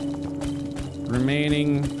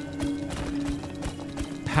 Remaining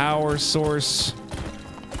power source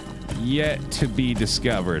yet to be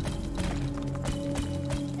discovered.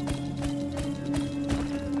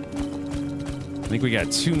 I think we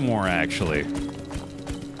got 2 more actually.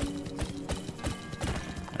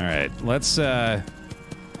 All right, let's I'm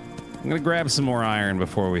gonna grab some more iron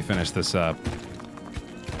before we finish this up.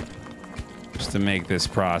 Just to make this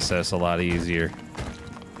process a lot easier.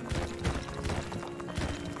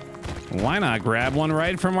 Why not grab one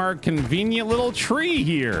right from our convenient little tree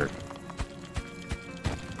here?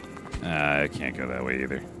 I can't go that way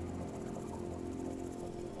either.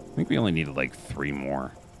 I think we only needed like 3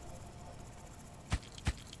 more.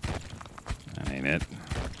 That ain't it.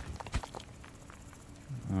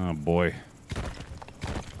 Oh boy.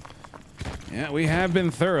 Yeah, we have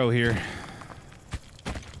been thorough here.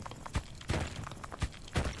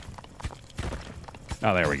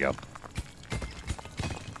 Oh, there we go.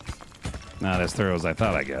 Not as thorough as I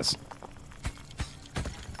thought, I guess.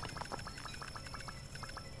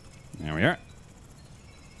 There we are.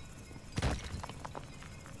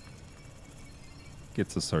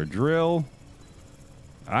 Gets us our drill.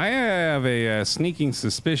 I have a sneaking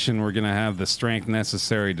suspicion we're going to have the strength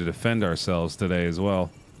necessary to defend ourselves today as well.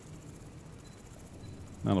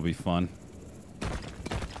 That'll be fun.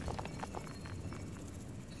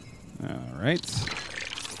 All right.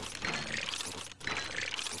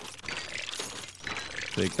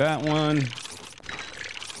 Take that one.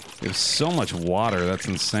 We have so much water, that's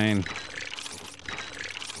insane.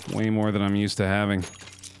 Way more than I'm used to having.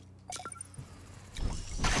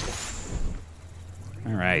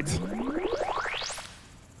 All right.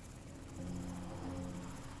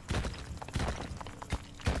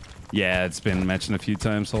 Yeah, it's been mentioned a few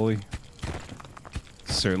times, Holy.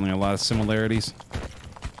 Certainly a lot of similarities.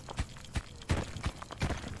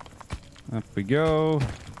 Up we go.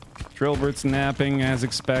 Drillbert's napping as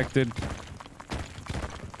expected.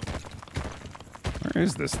 Where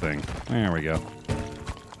is this thing? There we go.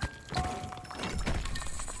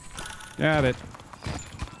 Got it.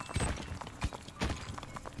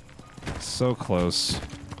 So close.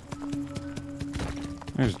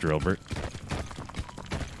 There's Drillbert.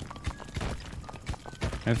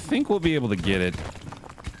 I think we'll be able to get it.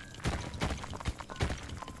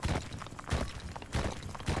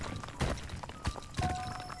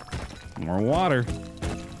 More water.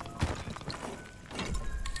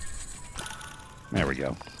 There we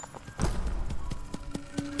go.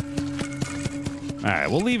 Alright,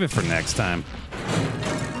 we'll leave it for next time.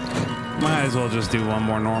 Might as well just do one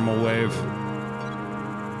more normal wave.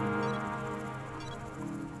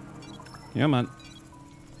 Come on.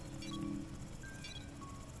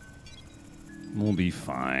 We'll be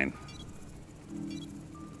fine.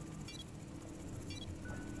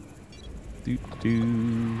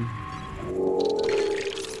 Doo-doo.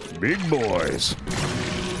 Big boys.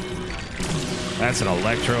 That's an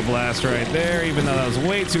electro blast right there, even though that was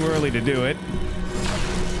way too early to do it.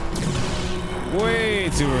 Way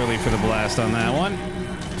too early for the blast on that one.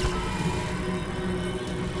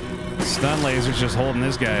 Stun laser's just holding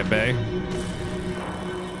this guy at bay.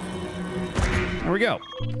 There we go.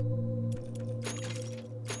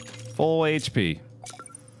 Full HP.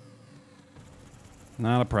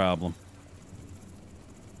 Not a problem.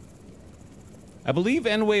 I believe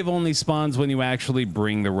End Wave only spawns when you actually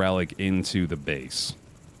bring the relic into the base.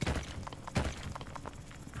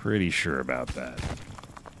 Pretty sure about that.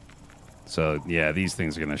 So, yeah, these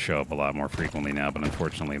things are going to show up a lot more frequently now, but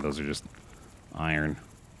unfortunately, those are just iron.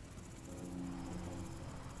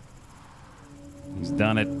 He's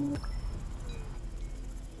done it.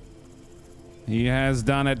 He has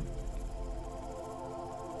done it.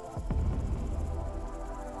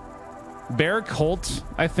 Baer Cult,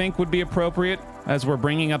 I think, would be appropriate as we're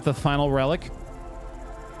bringing up the final relic.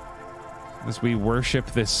 As we worship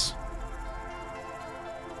this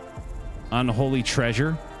unholy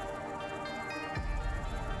treasure.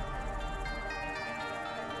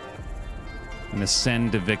 And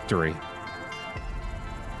ascend to victory.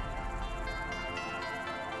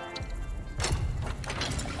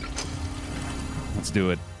 Let's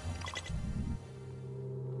do it.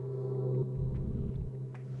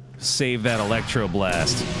 Save that electro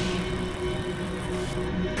blast.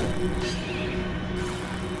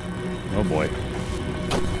 Oh boy.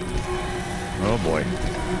 Oh boy.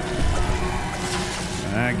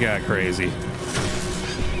 That got crazy.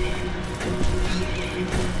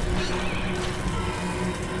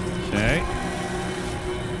 Okay.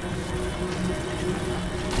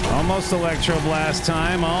 Almost electro blast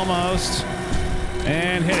time, almost.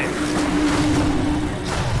 And hit it.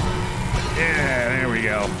 Yeah, there we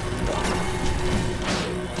go.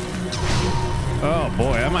 Oh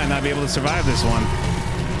boy, I might not be able to survive this one.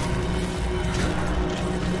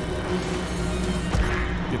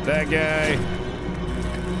 Get that guy.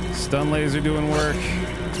 Stun laser doing work.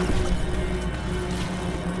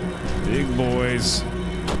 Big boys.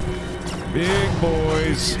 Big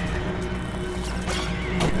boys.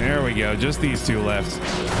 There we go. Just these two left.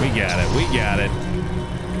 We got it. We got it.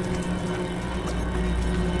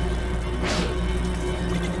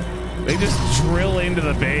 They just drill into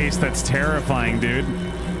the base. That's terrifying, dude.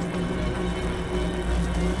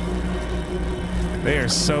 They are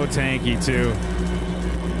so tanky, too.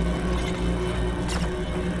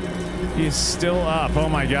 He's still up. Oh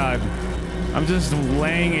my god. I'm just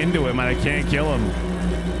laying into him and I can't kill him.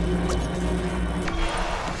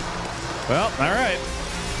 Well, all right.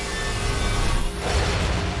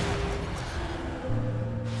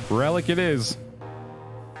 Relic it is.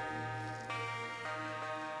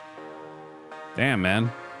 Damn,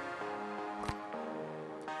 man.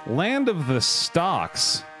 Land of the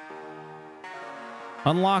Stocks.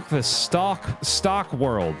 Unlock the stock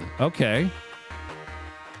world. Okay.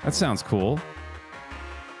 That sounds cool.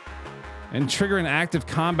 And trigger an active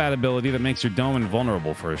combat ability that makes your dome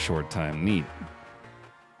invulnerable for a short time. Neat.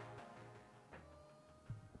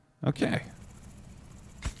 Okay.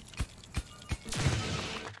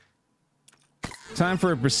 Time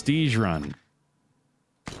for a prestige run.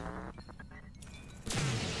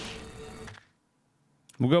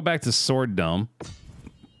 We'll go back to Sword Dome.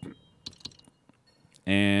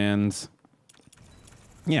 And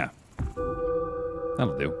yeah,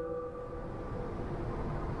 that'll do.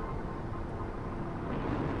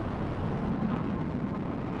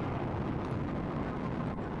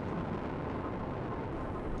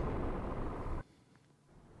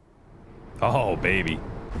 Oh, baby.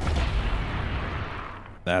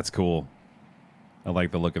 That's cool. I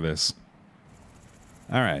like the look of this.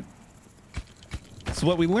 All right. So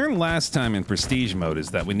what we learned last time in Prestige mode is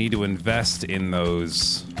that we need to invest in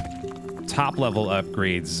those top-level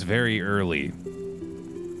upgrades very early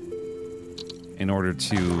in order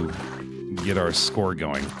to get our score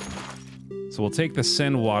going. So we'll take the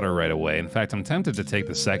Send Water right away. In fact, I'm tempted to take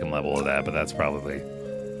the second level of that, but that's probably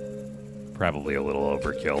a little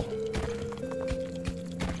overkill.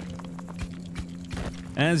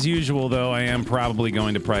 As usual, though, I am probably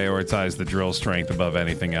going to prioritize the drill strength above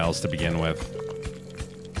anything else to begin with.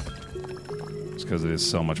 Just because it is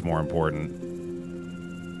so much more important.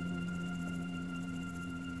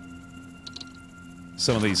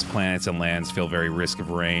 Some of these planets and lands feel very Risk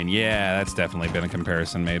of Rain. Yeah, that's definitely been a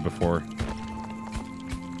comparison made before.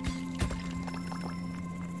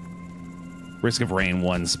 Risk of Rain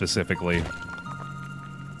 1 specifically.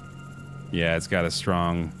 Yeah, it's got a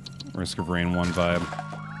strong Risk of Rain 1 vibe.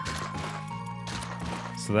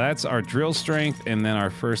 So that's our drill strength, and then our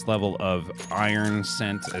first level of iron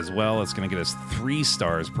scent as well. It's going to get us 3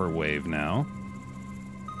 stars per wave now.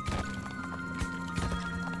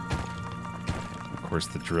 Of course,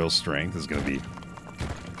 the drill strength is going to be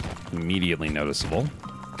immediately noticeable.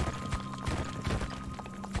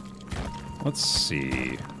 Let's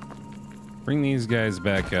see. Bring these guys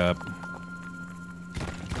back up.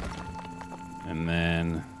 And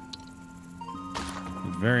then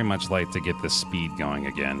I'd very much like to get the speed going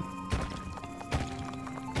again.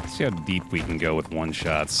 See how deep we can go with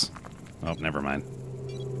one-shots. Oh, never mind.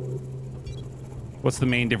 What's the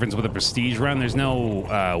main difference with a prestige run? There's no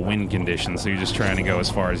wind conditions, so you're just trying to go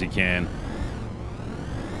as far as you can.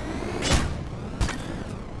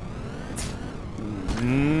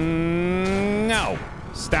 No.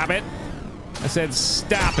 Stop it. I said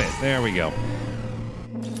stop it. There we go.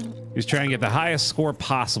 He's trying to get the highest score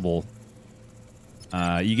possible.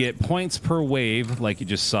 You get points per wave, like you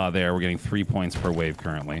just saw there. We're getting 3 points per wave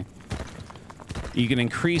currently. You can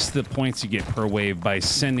increase the points you get per wave by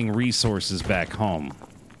sending resources back home.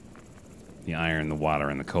 The iron, the water,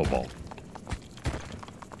 and the cobalt.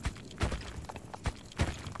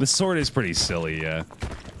 The sword is pretty silly, yeah.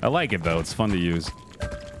 I like it, though. It's fun to use.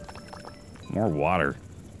 More water.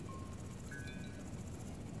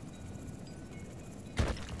 I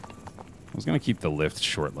was going to keep the lift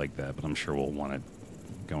short like that, but I'm sure we'll want it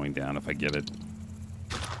going down if I get it.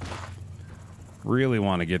 Really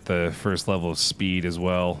want to get the first level of speed as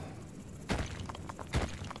well.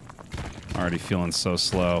 Already feeling so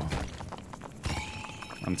slow.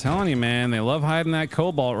 I'm telling you, man, they love hiding that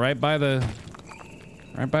cobalt right by the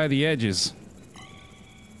edges.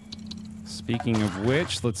 Speaking of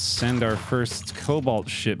which, let's send our first cobalt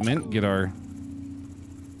shipment, get our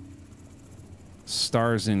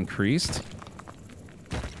stars increased.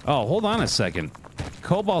 Oh, hold on a second.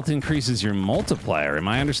 Cobalt increases your multiplier. Am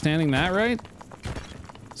I understanding that right?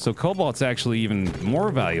 So cobalt's actually even more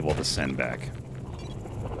valuable to send back.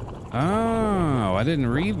 Oh, I didn't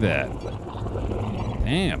read that.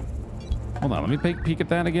 Damn. Hold on, let me take a peek at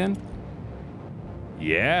that again.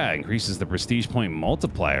 Yeah, increases the prestige point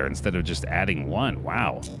multiplier instead of just adding 1.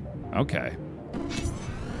 Wow. Okay.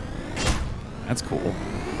 That's cool.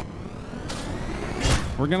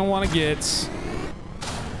 We're gonna want to get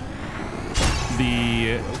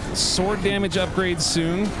the sword damage upgrade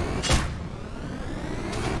soon,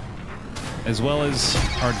 as well as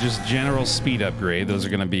our just general speed upgrade. Those are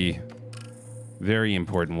going to be very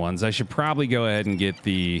important ones. I should probably go ahead and get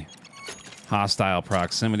the Hostile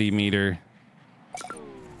proximity meter.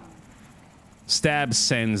 Stab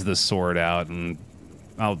sends the sword out, and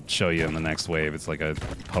I'll show you in the next wave. It's like a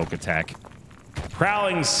poke attack.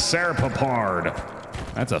 Prowling Serpapard.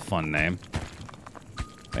 That's a fun name.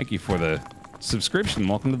 Thank you for the subscription.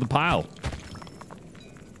 Welcome to the pile.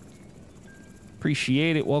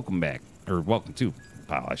 Appreciate it. Welcome back. Or welcome to the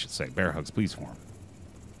pile, I should say. Bear hugs, please form.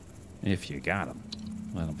 If you got them,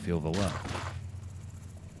 let them feel the love.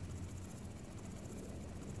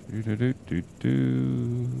 I've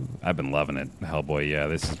been loving it, Hellboy. Yeah,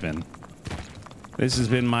 this has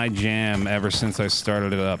been my jam ever since I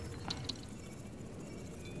started it up.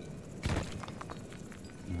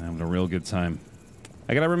 I'm having a real good time.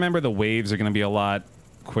 I gotta remember the waves are gonna be a lot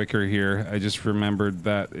quicker here. I just remembered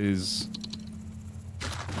that is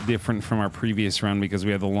different from our previous run because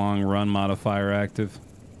we had the long run modifier active.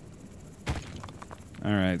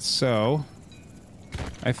 Alright, so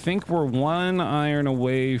I think we're 1 iron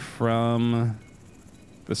away from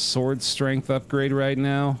the sword strength upgrade right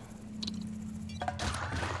now.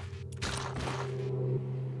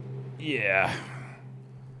 Yeah.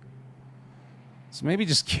 So maybe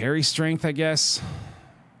just carry strength, I guess.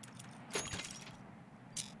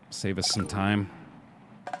 Save us some time.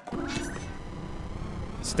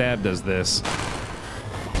 Stab does this.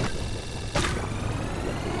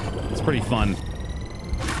 It's pretty fun.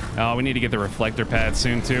 Oh, we need to get the reflector pad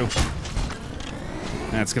soon, too.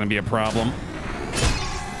 That's gonna be a problem.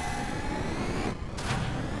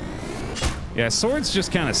 Yeah, sword's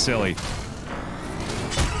just kind of silly.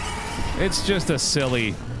 It's just a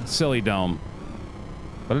silly dome.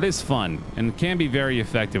 But it is fun, and can be very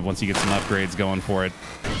effective once you get some upgrades going for it.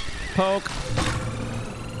 Poke.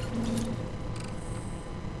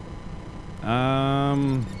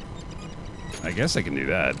 I guess I can do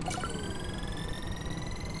that.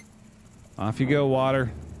 Off you go,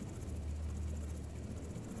 water.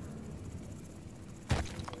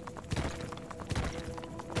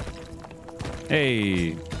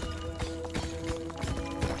 Hey.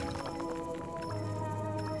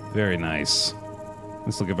 Very nice.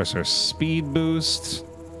 Let's look at our speed boost.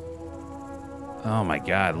 Oh my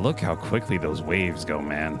god, look how quickly those waves go,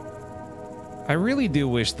 man. I really do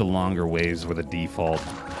wish the longer waves were the default.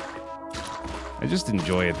 I just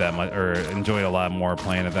enjoy it that much, or enjoy it a lot more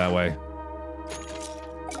playing it that way.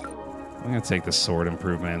 I'm gonna take the sword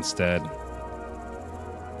improvement instead.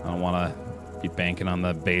 I don't want to be banking on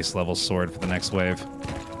the base level sword for the next wave.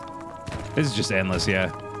 This is just endless, yeah.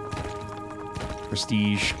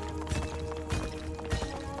 Prestige.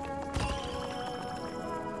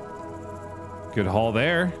 Good haul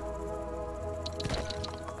there.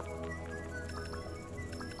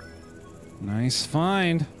 Nice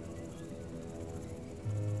find.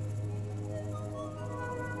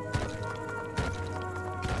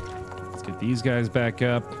 Let's get these guys back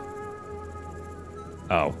up.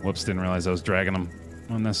 Oh, whoops, didn't realize I was dragging them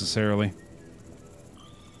unnecessarily.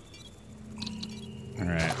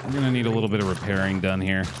 Alright, we're gonna need a little bit of repairing done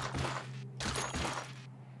here.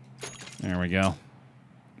 There we go.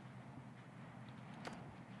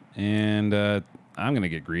 And I'm gonna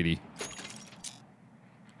get greedy.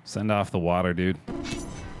 Send off the water, dude.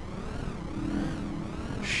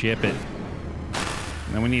 Ship it.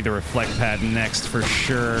 And then we need the reflect pad next for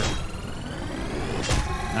sure.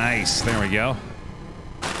 Nice, there we go.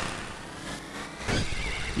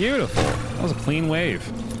 Beautiful. That was a clean wave.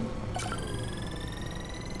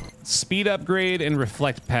 Speed upgrade and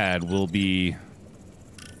reflect pad will be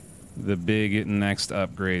the big next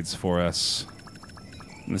upgrades for us.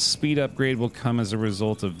 And the speed upgrade will come as a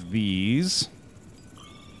result of these.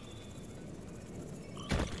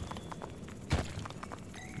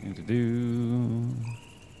 Need to do.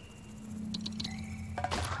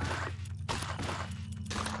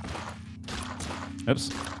 Oops.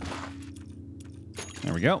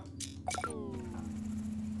 There we go.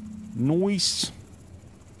 Nice.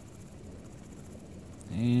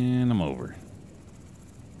 And I'm over.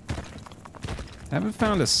 Haven't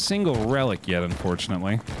found a single relic yet,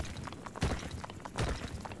 unfortunately.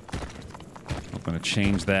 I'm going to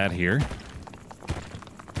change that here.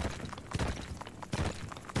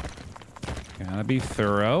 Gotta be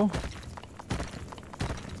thorough.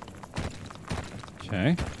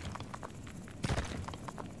 Okay.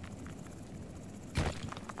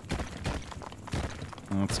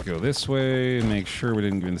 Let's go this way and make sure we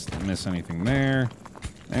didn't miss anything there.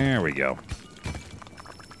 There we go.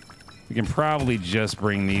 We can probably just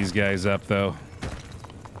bring these guys up, though.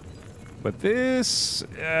 But this,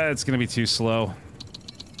 it's going to be too slow.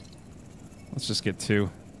 Let's just get 2.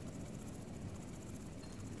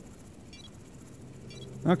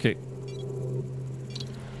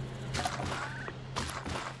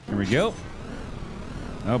 we go.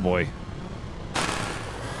 Oh boy.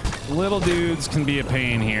 Little dudes can be a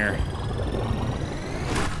pain here.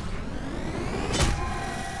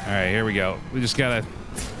 All right, here we go. We just gotta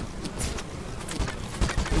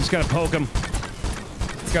poke them.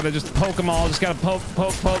 Gotta just poke them all. Just gotta poke.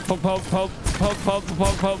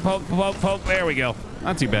 There we go.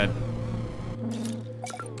 Not too bad.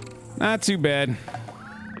 Not too bad.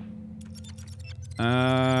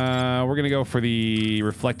 We're gonna go for the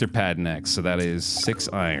reflector pad next. So that is 6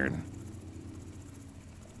 iron.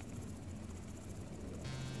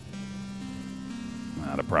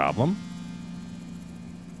 Not a problem.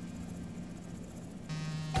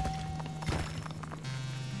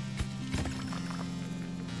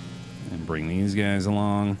 And bring these guys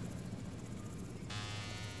along.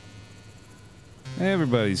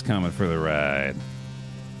 Everybody's coming for the ride.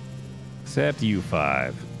 Except you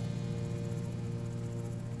 5.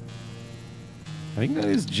 I think that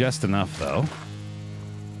is just enough, though.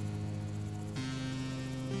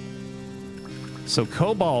 So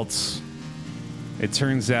cobalt, it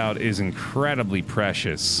turns out, is incredibly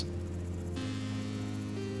precious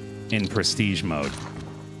in prestige mode.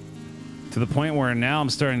 To the point where now I'm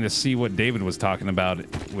starting to see what David was talking about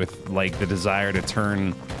with, like, the desire to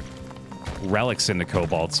turn relics into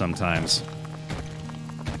cobalt sometimes.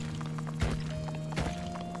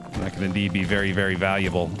 That can indeed be very, very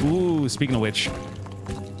valuable. Ooh, speaking of which,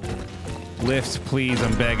 lift, please,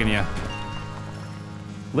 I'm begging you.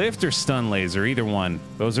 Lift or stun laser, either one.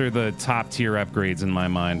 Those are the top tier upgrades in my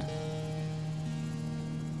mind.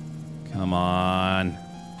 Come on.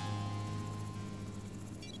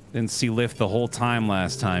 Didn't see lift the whole time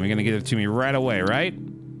last time. You're gonna give it to me right away, right?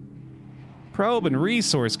 Probe and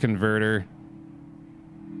resource converter.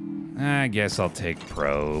 I guess I'll take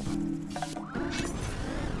probe.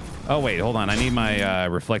 Oh, wait, hold on. I need my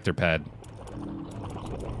reflector pad.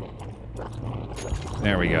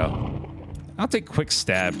 There we go. I'll take quick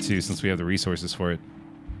stab, too, since we have the resources for it.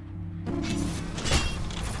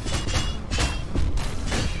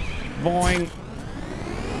 Boing.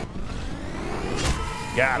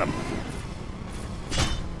 Got him.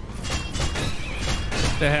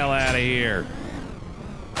 Get the hell out of here.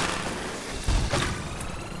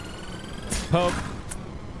 Poke.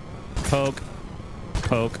 Poke.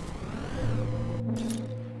 Poke.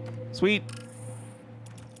 Sweet.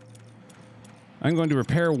 I'm going to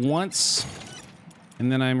repair once,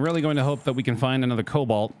 and then I'm really going to hope that we can find another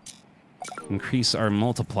cobalt. Increase our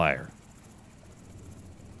multiplier.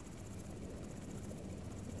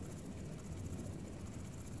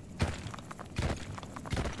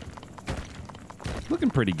 Looking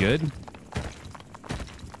pretty good.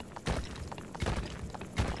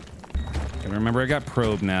 Gotta remember I got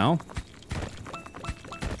probe now.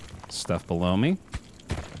 Stuff below me.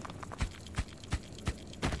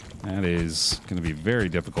 That is going to be very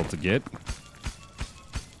difficult to get.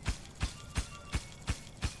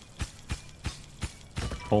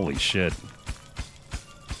 Holy shit.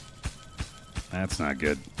 That's not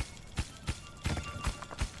good.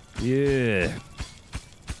 Yeah.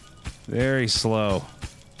 Very slow.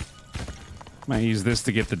 Might use this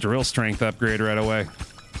to get the drill strength upgrade right away.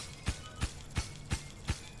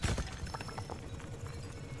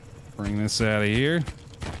 Bring this out of here.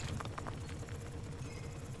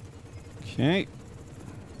 Okay.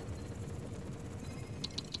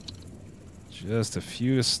 Just a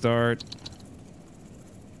few to start.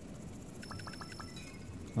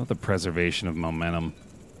 Not the preservation of momentum.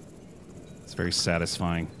 It's very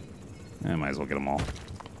satisfying. I might as well get them all.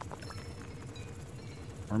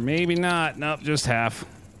 Or maybe not. Nope, just half.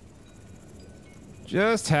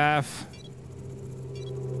 Just half.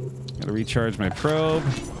 Gotta recharge my probe.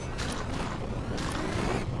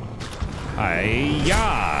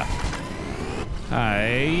 Hi-ya!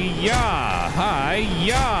 Hi-ya!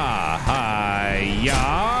 Hi-ya! Hi-ya!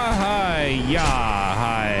 Hi-ya!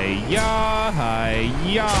 Hi-ya!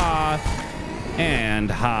 Hi-ya!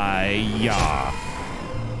 And hi-ya.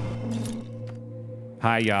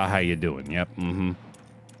 Hi-ya, how you doing? Yep, mm-hmm.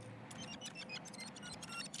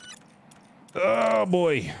 Oh,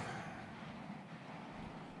 boy.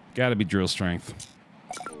 Gotta be drill strength.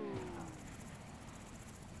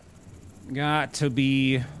 Got to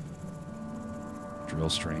be drill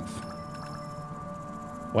strength.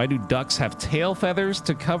 Why do ducks have tail feathers?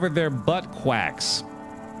 To cover their butt quacks.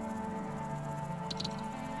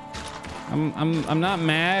 I'm not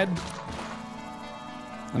mad.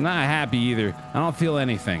 I'm not happy either. I don't feel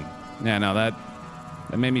anything. Yeah, no, that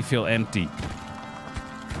made me feel empty.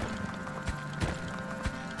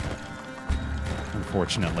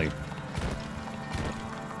 Unfortunately.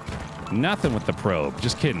 Nothing with the probe.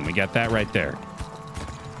 Just kidding. We got that right there.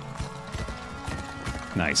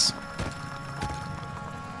 Nice.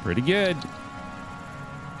 Pretty good.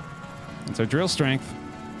 That's our drill strength.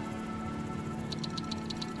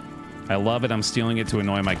 I love it. I'm stealing it to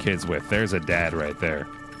annoy my kids with. There's a dad right there.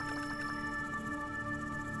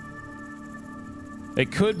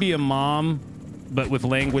 It could be a mom, but with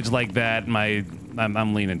language like that,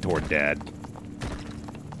 I'm leaning toward dad.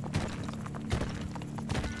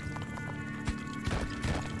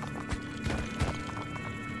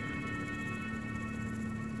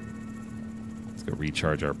 Let's go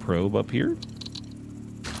recharge our probe up here.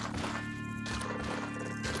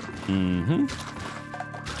 Mm-hmm.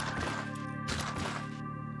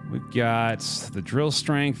 We've got the drill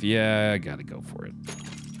strength. Yeah, I gotta go for it.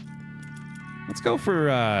 Let's go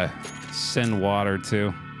for send water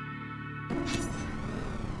too.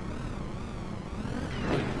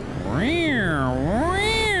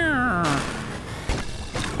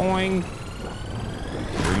 Boing.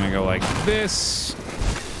 We're gonna go like this.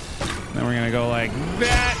 Then we're gonna go like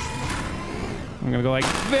that. I'm gonna go like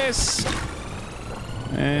this.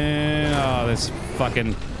 And oh, this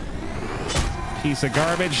fucking piece of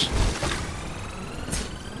garbage.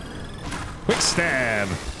 Quick stab.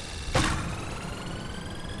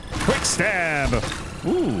 Quick stab.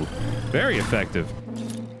 Ooh, very effective.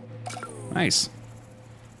 Nice.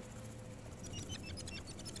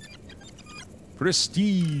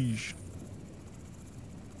 Prestige.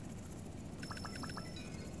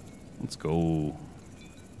 Let's go.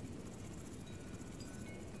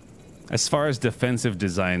 As far as defensive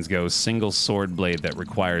designs go, single sword blade that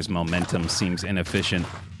requires momentum seems inefficient.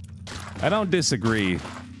 I don't disagree,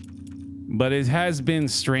 but it has been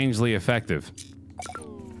strangely effective.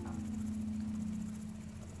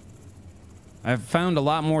 I've found a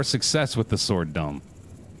lot more success with the sword dome.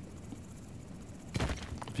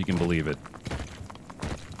 If you can believe it.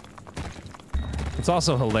 It's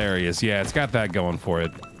also hilarious. Yeah, it's got that going for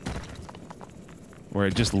it. Where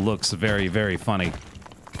it just looks very, very funny.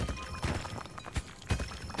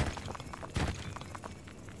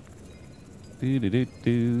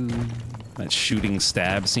 Do-do-do-do. That shooting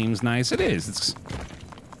stab seems nice. It is. It's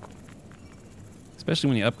especially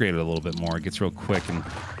when you upgrade it a little bit more. It gets real quick and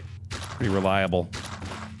pretty reliable.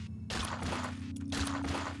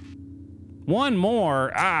 One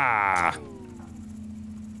more. Ah.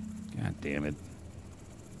 God damn it.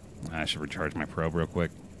 I should recharge my probe real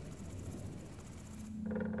quick.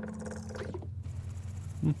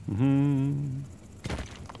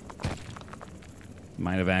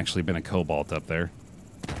 Might have actually been a cobalt up there.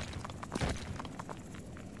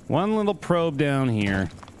 One little probe down here.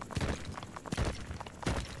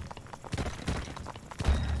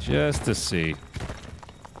 Just to see.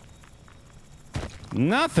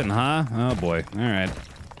 Nothing, huh? Oh boy. All right.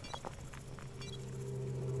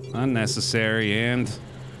 Unnecessary and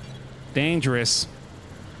dangerous.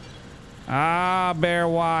 Ah, Baer,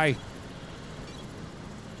 why?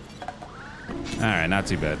 All right, not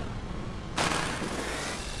too bad.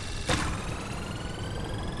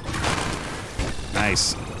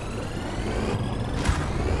 Nice.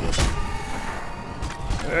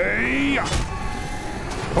 Hey!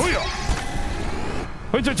 Hoya!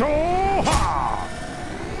 Ho-cha-cho-ha!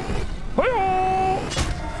 Hoya!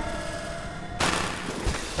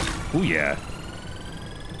 Ooh yeah.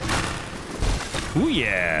 Ooh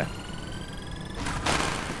yeah.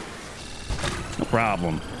 No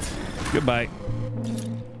problem. Goodbye.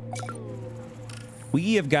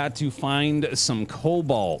 We have got to find some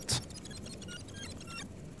cobalt.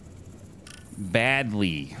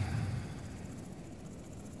 Badly.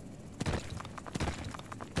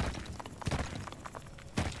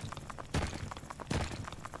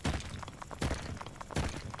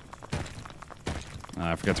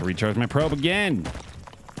 I forgot to recharge my probe again.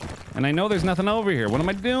 And I know there's nothing over here. What am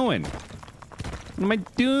I doing? What am I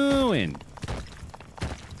doing?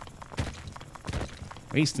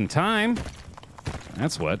 Wasting time.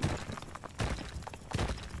 That's what.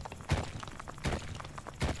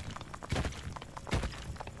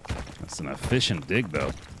 That's an efficient dig,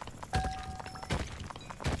 though.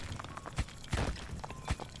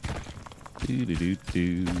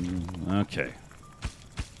 Do-do-do-do. Okay.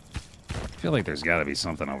 I feel like there's got to be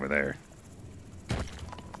something over there.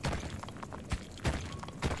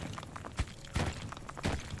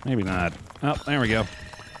 Maybe not. Oh, there we go.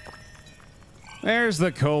 There's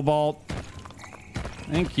the cobalt.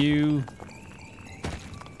 Thank you.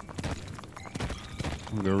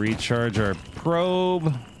 We'll go recharge our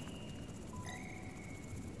probe.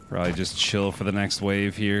 Probably just chill for the next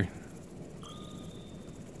wave here.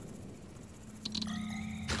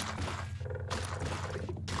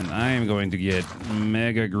 And I am going to get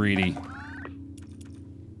mega greedy.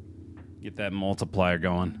 Get that multiplier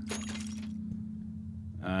going.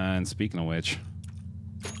 And speaking of which,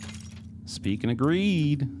 speaking of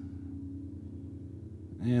greed,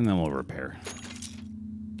 and then we'll repair.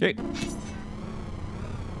 Okay.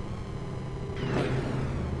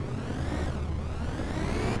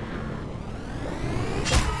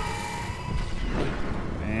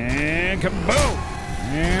 And kaboom!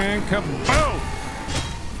 And kaboom!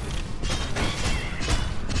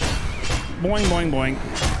 Boing, boing, boing.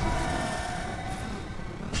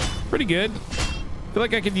 Pretty good. Feel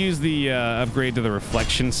like I could use the upgrade to the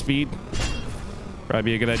reflection speed. Probably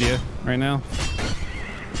be a good idea right now.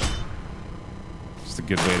 Just a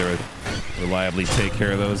good way to reliably take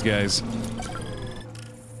care of those guys.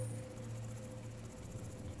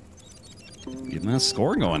 Getting that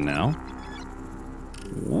score going now.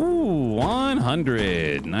 Ooh,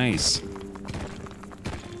 100. Nice.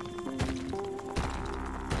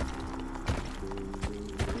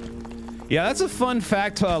 Yeah, that's a fun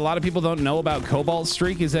fact a lot of people don't know about Cobalt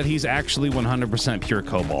Streak is that he's actually 100% pure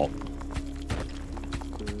Cobalt.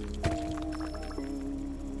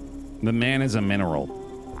 The man is a mineral.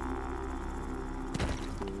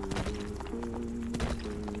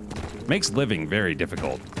 Makes living very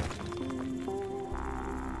difficult.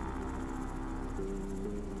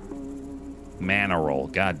 Maneral.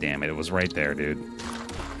 God damn it, it was right there, dude.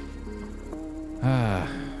 Ah,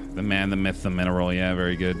 the man, the myth, the mineral. Yeah,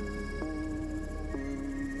 very good.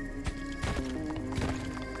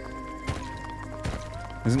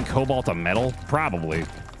 Isn't cobalt a metal? Probably.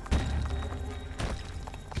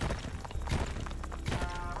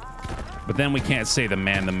 But then we can't say the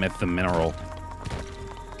man, the myth, the mineral.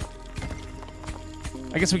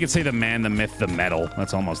 I guess we could say the man, the myth, the metal.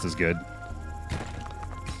 That's almost as good.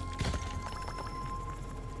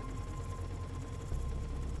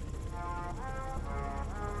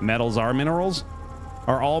 Metals are minerals?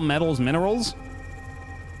 Are all metals minerals?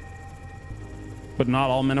 But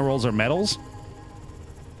not all minerals are metals?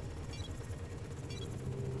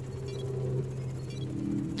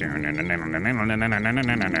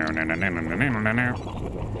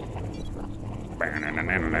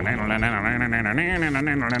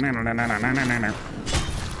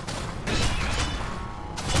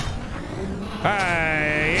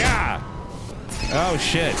 Hi-ya! Oh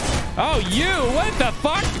shit. Oh, you! What the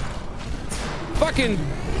fuck? Fucking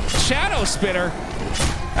shadow spitter.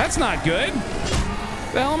 That's not good.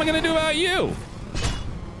 What the hell am I gonna do about you?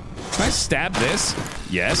 Can I stab this?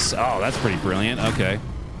 Yes. Oh, that's pretty brilliant. Okay.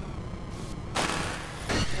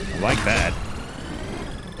 I like that.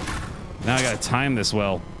 Now I gotta time this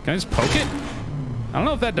well. Can I just poke it? I don't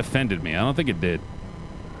know if that defended me. I don't think it did.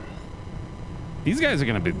 These guys are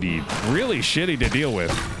gonna be really shitty to deal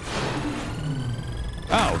with.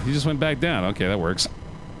 Oh, he just went back down. Okay, that works.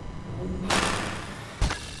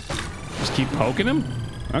 Just keep poking him?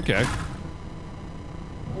 Okay.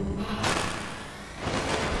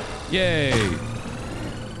 Yay.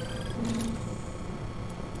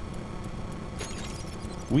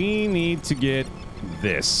 We need to get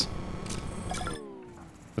this.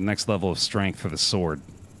 The next level of strength for the sword.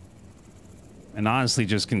 And honestly,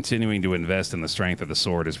 just continuing to invest in the strength of the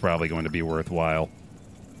sword is probably going to be worthwhile.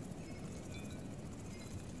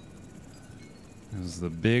 Because the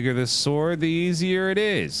bigger the sword, the easier it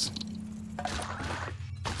is.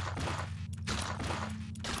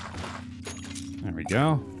 There we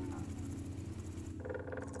go.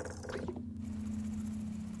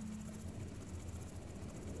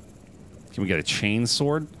 Can we get a chain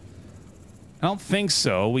sword? I don't think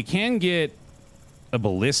so. We can get a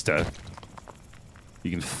ballista.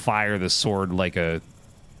 You can fire the sword like a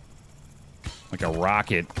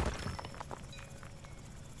rocket.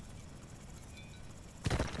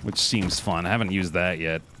 Which seems fun. I haven't used that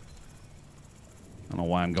yet. I don't know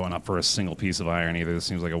why I'm going up for a single piece of iron either. This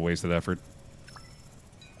seems like a wasted effort.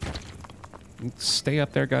 Stay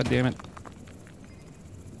up there, goddammit.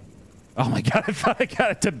 Oh my god, I thought I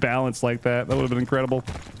got it to balance like that. That would have been incredible.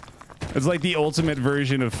 It's like the ultimate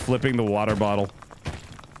version of flipping the water bottle.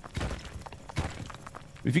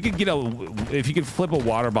 If you could flip a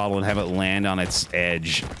water bottle and have it land on its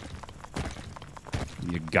edge,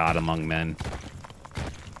 you're god among men.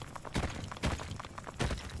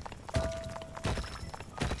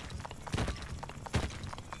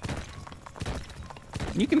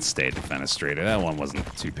 You can stay defenestrated. That one wasn't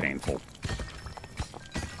too painful.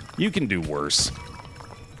 You can do worse.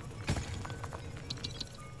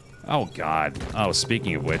 Oh, God. Oh,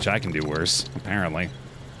 speaking of which, I can do worse, apparently.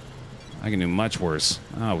 I can do much worse.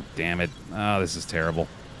 Oh, damn it. Oh, this is terrible.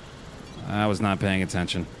 I was not paying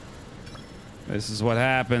attention. This is what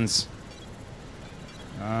happens.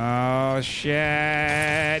 Oh,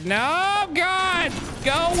 shit. No, God!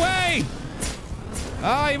 Go away! Oh,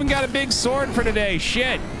 I even got a big sword for today.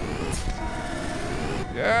 Shit.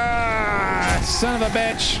 Ah, son of a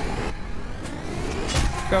bitch.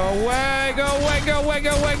 Go away, go away, go away,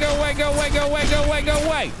 go away, go away, go away, go away, go away, go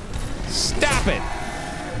away. Stop it.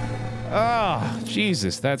 Oh,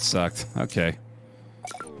 Jesus, that sucked. Okay.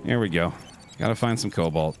 Here we go. Gotta find some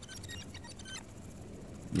cobalt.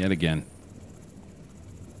 Yet again.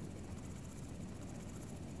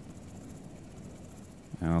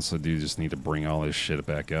 I also do just need to bring all this shit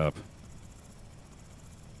back up.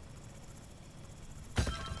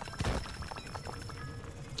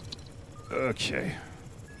 Okay.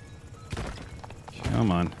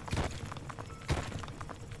 Come on.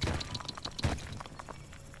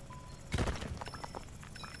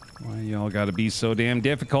 Why y'all gotta be so damn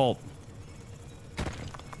difficult?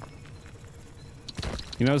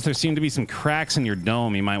 You notice there seem to be some cracks in your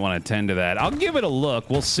dome. You might want to tend to that. I'll give it a look.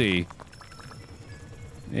 We'll see.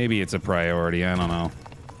 Maybe it's a priority. I don't know.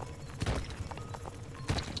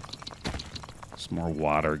 Some more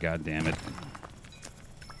water. God damn it.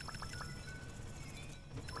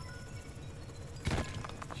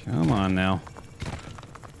 Come on now.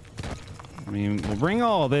 I mean, we'll bring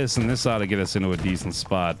all of this, and this ought to get us into a decent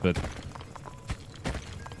spot, but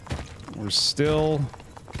we're still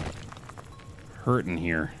hurting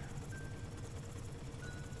here.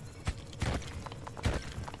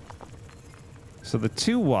 So the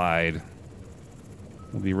 2 wide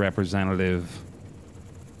will be representative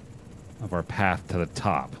of our path to the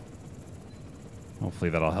top. Hopefully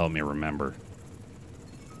that'll help me remember.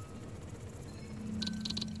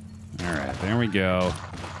 All right, there we go.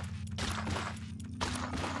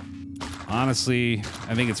 Honestly,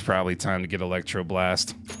 I think it's probably time to get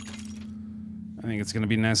Electroblast. I think it's going to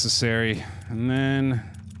be necessary. And then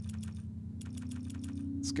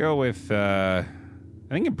let's go with, I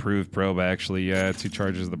think improved probe, actually. Yeah, 2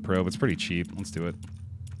 charges of the probe. It's pretty cheap. Let's do it.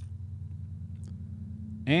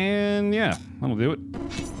 And yeah, that'll do it.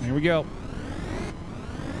 Here we go.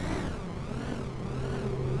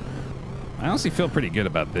 I honestly feel pretty good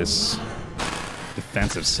about this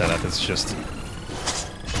defensive setup. It's just...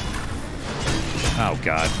 Oh,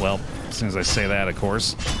 God. Well, as soon as I say that, of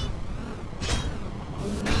course.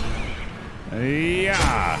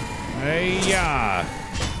 Yeah. Yeah.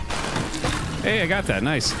 Hey, I got that.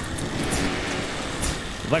 Nice.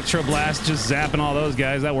 Electroblast just zapping all those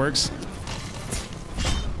guys. That works.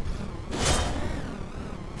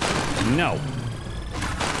 No.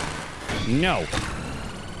 No.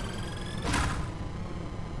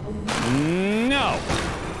 No.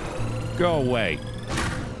 Go away.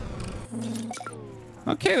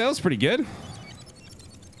 Okay, that was pretty good.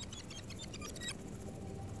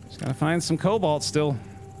 Just gotta find some cobalt still.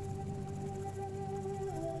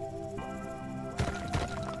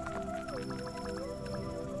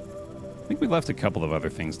 I think we left a couple of other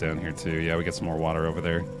things down here too. Yeah, we got some more water over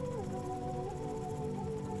there.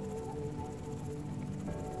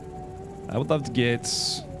 I would love to get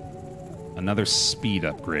another speed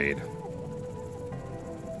upgrade.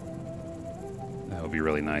 That would be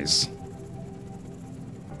really nice.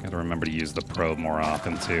 Gotta remember to use the probe more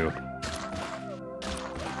often, too.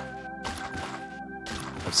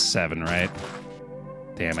 Of 7, right?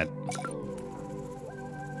 Damn it.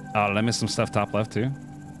 Oh, did I miss some stuff top left, too?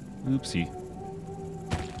 Oopsie.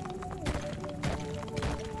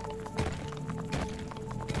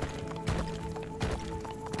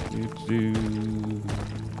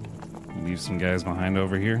 Leave some guys behind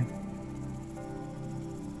over here.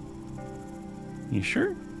 You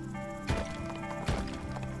sure?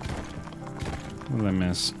 What did I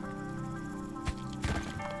miss?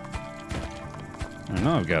 I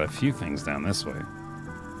know I've got a few things down this way.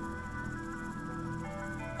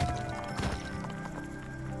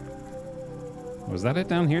 Was that it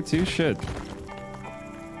down here too? Shit.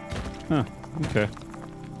 Huh, okay.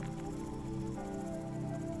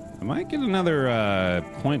 I might get another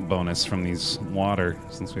point bonus from these water,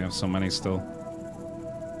 since we have so many still.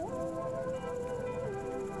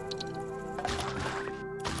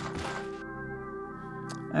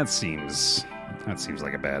 That seems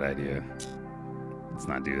like a bad idea. Let's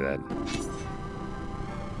not do that.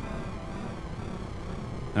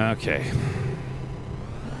 Okay.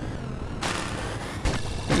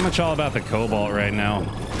 Pretty much all about the cobalt right now.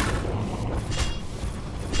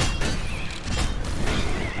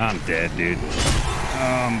 I'm dead, dude.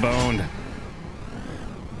 Oh, I'm boned.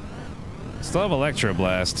 Still have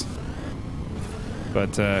Electroblast.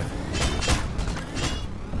 But, I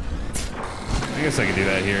guess I could do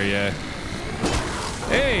that here, yeah.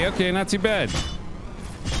 Hey, okay, not too bad.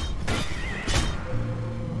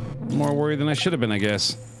 More worried than I should have been, I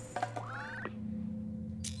guess.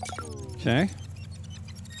 Okay.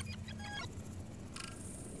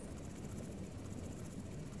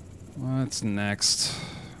 What's next?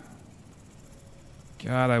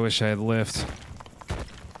 God, I wish I had lift.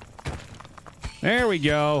 There we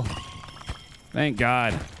go. Thank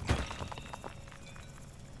God.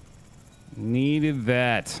 Needed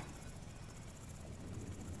that.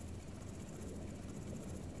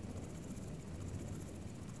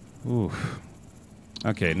 Oof.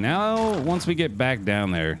 Okay, now once we get back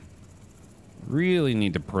down there, really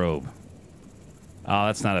need to probe. Oh,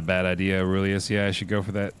 that's not a bad idea, Aurelius. Yeah, I should go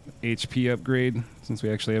for that HP upgrade since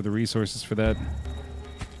we actually have the resources for that.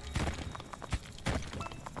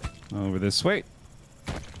 Over this way.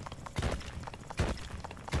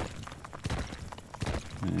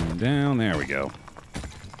 And down, there we go.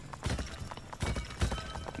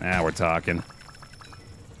 Now we're talking.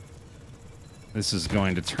 This is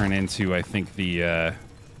going to turn into, I think, the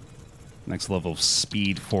next level of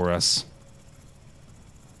speed for us.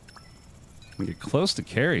 We get close to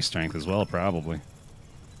carry strength as well, probably.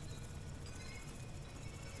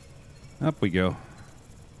 Up we go.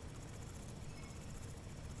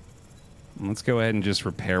 Let's go ahead and just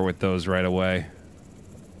repair with those right away.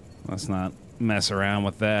 Let's not mess around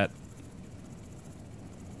with that.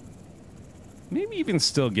 Maybe even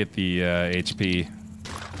still get the HP.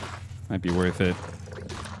 Might be worth it.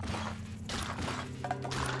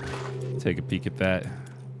 Take a peek at that.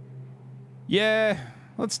 Yeah,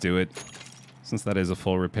 let's do it. Since that is a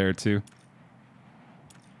full repair too.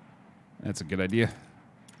 That's a good idea.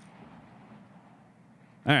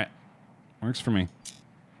 Alright. Works for me.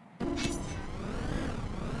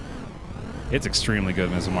 It's extremely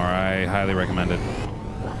good, Ms. Amara. I highly recommend it.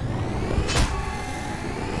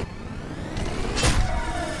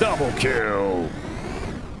 Double kill.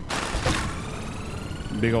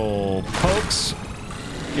 Big old pokes.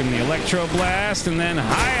 Give him the electro blast, and then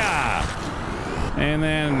hiya! And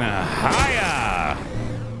then hiya!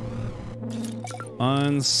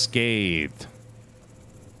 Unscathed.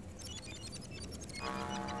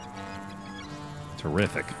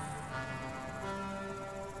 Terrific.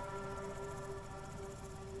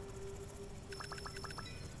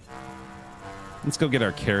 Let's go get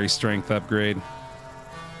our carry strength upgrade.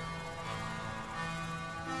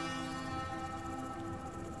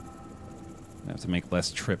 I have to make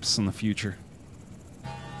less trips in the future.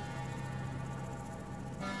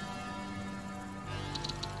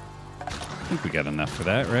 I think we got enough for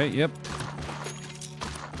that, right? Yep.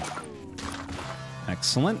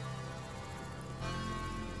 Excellent.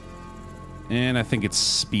 And I think it's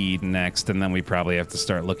speed next, and then we probably have to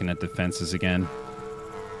start looking at defenses again.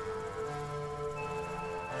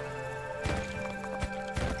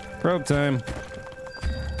 Probe time.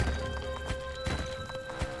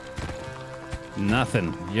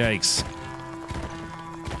 Nothing. Yikes.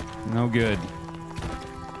 No good.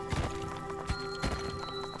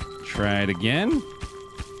 Try it again.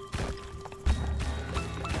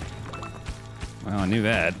 Well, I knew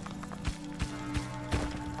that.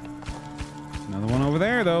 Another one over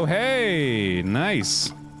there, though. Hey,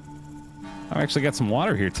 nice. I actually got some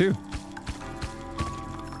water here, too.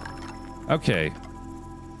 Okay.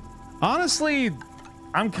 Honestly,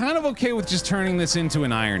 I'm kind of okay with just turning this into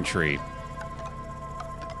an iron tree.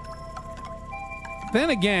 Then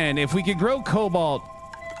again, if we could grow cobalt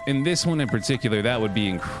in this one in particular, that would be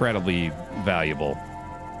incredibly valuable.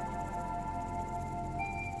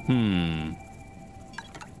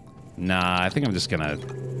 Nah, I think I'm just gonna...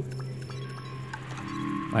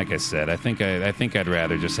 Like I said, I think I'd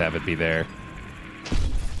rather just have it be there.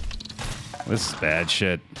 This is bad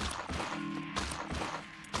shit.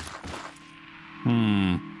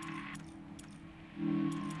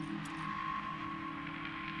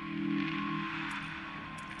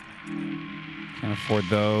 Can't afford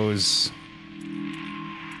those.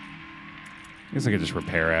 I guess I could just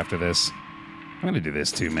repair after this. I'm gonna do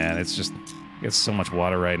this too, man. It's just... It's so much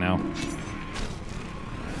water right now.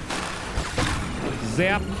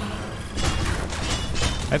 Zap.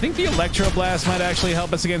 I think the Electro Blast might actually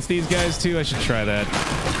help us against these guys too. I should try that.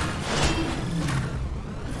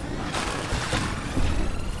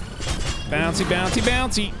 Bouncy, bouncy,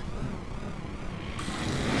 bouncy.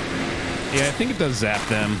 Yeah, I think it does zap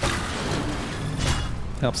them.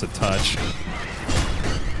 Helps a touch.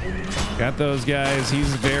 Got those guys.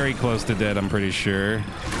 He's very close to dead, I'm pretty sure.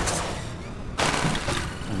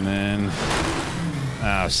 And then...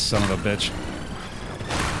 Ah, son of a bitch.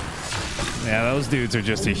 Yeah, those dudes are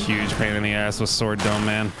just a huge pain in the ass with Sword Dome,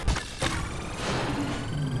 man.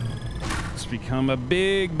 It's become a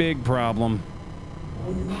big, big problem.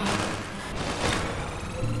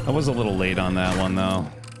 I was a little late on that one, though.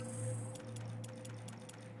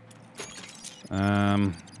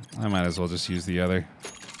 I might as well just use the other.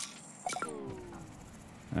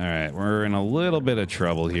 Alright, we're in a little bit of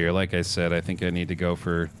trouble here. Like I said, I think I need to go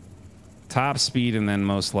for top speed and then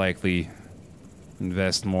most likely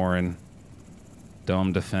invest more in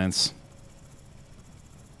dome defense.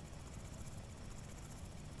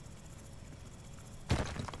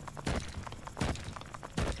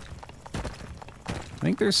 I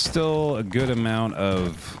think there's still a good amount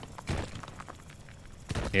of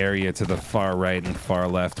area to the far right and far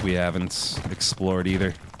left we haven't explored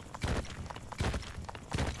either.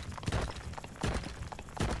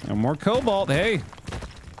 And more cobalt, hey!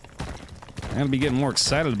 I'm gonna be getting more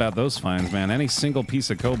excited about those finds, man. Any single piece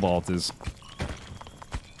of cobalt is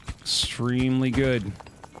extremely good.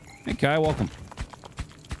 Hey, Kai, welcome.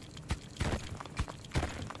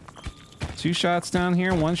 2 shots down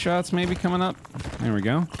here, 1 shot's maybe coming up. There we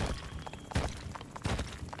go.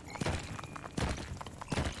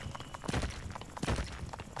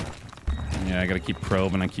 Yeah, I gotta keep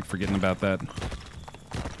probing. I keep forgetting about that.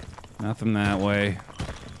 Nothing that way.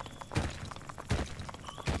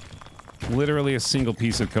 Literally a single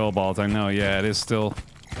piece of cobalt. I know, yeah, it is still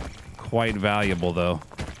quite valuable, though.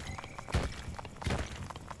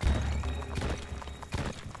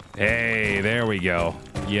 Hey, there we go.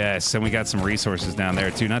 Yes, and we got some resources down there,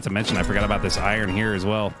 too. Not to mention, I forgot about this iron here as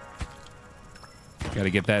well. Gotta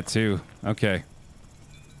get that, too. Okay.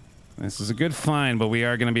 This is a good find, but we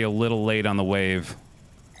are going to be a little late on the wave.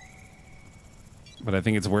 But I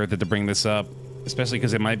think it's worth it to bring this up, especially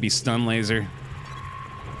because it might be stun laser.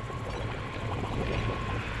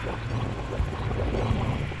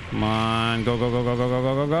 Come on, go, go, go, go, go, go,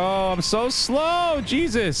 go, go, go. I'm so slow,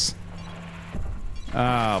 Jesus.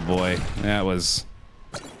 Oh, boy. That was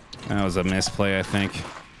a misplay, I think.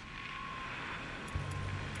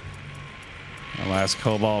 Our last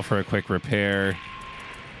cobalt for a quick repair.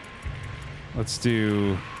 Let's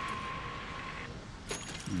do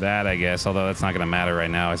that, I guess, although that's not going to matter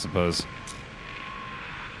right now, I suppose.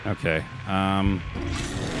 Okay.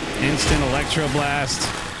 Instant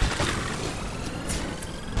Electroblast.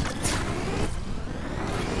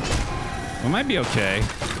 We might be okay.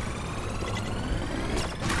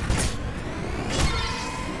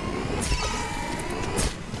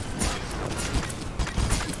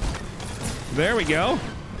 There we go.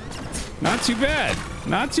 Not too bad.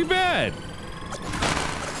 Not too bad.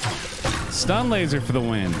 Stun laser for the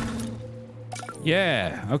win.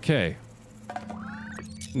 Yeah, okay.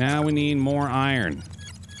 Now we need more iron.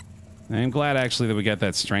 I'm glad actually that we got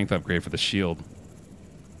that strength upgrade for the shield.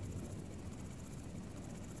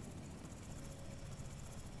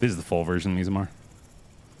 This is the full version, Mizamar.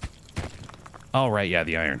 Oh, right, yeah,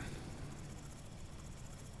 the iron.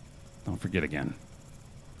 Don't forget again.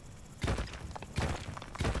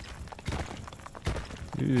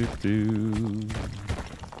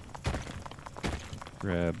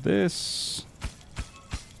 Grab this.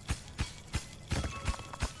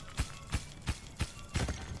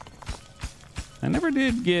 I never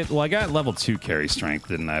did get... Well, I got level 2 carry strength,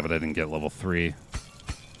 didn't I? But I didn't get level 3.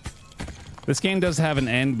 This game does have an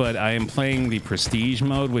end, but I am playing the prestige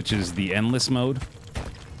mode, which is the endless mode.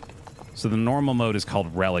 So the normal mode is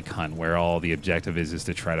called Relic Hunt, where all the objective is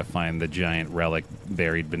to try to find the giant relic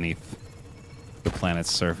buried beneath the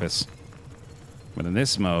planet's surface. But in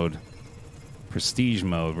this mode, prestige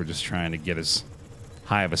mode, we're just trying to get as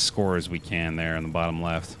high of a score as we can there on the bottom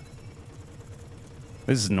left.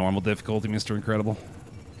 This is normal difficulty, Mr. Incredible.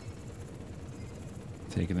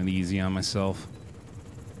 Taking it easy on myself.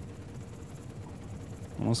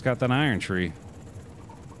 Almost got that iron tree.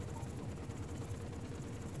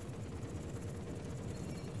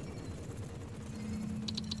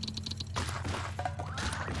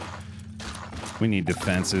 We need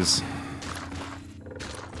defenses.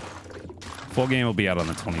 Full game will be out on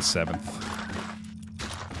the 27th.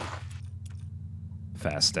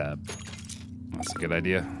 Fast stab. That's a good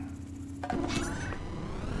idea.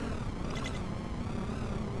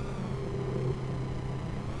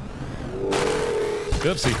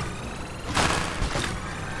 Oopsie.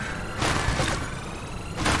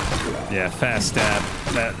 Yeah, fast stab.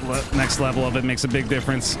 That next level of it makes a big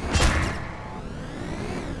difference.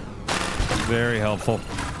 Very helpful.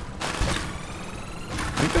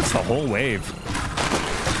 I think that's the whole wave.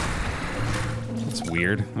 That's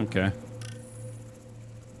weird. Okay.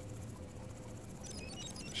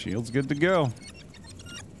 Shield's good to go.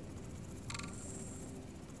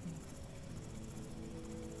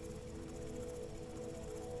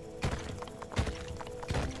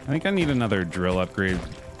 I think I need another drill upgrade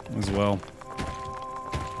as well.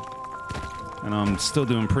 And I'm still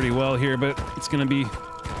doing pretty well here, but it's going to be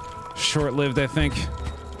short-lived, I think.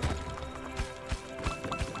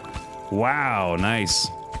 Wow, nice.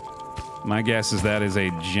 My guess is that is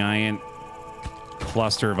a giant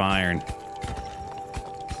cluster of iron.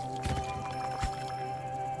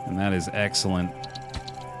 And that is excellent.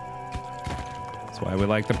 That's why we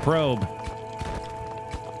like the probe.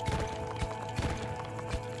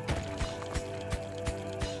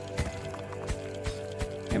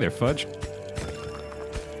 Hey there, Fudge.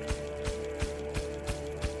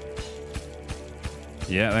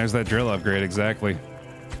 Yeah, there's that drill upgrade, exactly.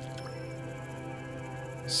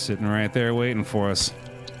 Sitting right there waiting for us.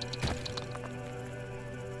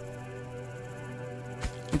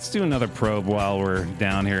 Let's do another probe while we're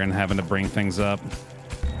down here and having to bring things up.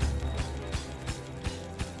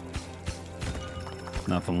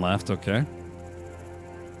 Nothing left, okay.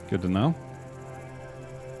 Good to know.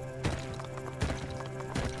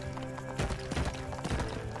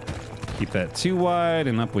 Keep that 2 wide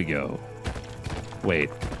and up we go. Wait.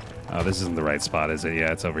 Oh, this isn't the right spot, is it?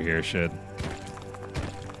 Yeah, it's over here. Shit.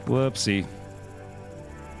 Whoopsie.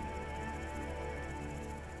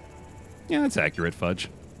 Yeah, that's accurate, Fudge.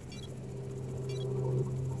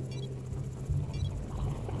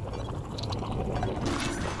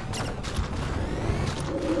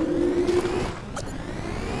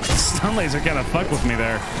 Stun laser kind of fucked with me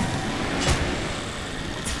there.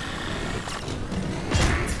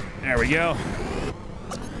 There we go.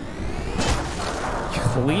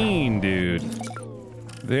 Clean, dude.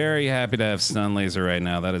 Very happy to have stun laser right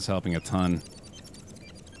now. That is helping a ton.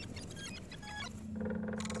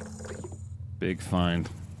 Big find.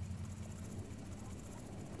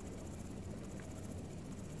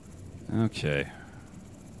 Okay.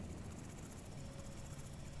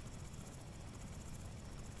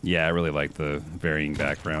 Yeah, I really like the varying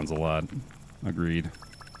backgrounds a lot. Agreed.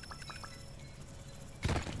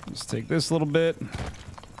 Let's take this little bit.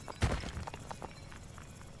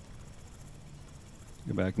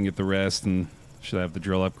 Go back and get the rest, and should have the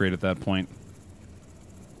drill upgrade at that point.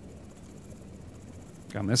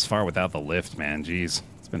 Gone this far without the lift, man. Jeez,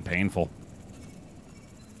 it's been painful.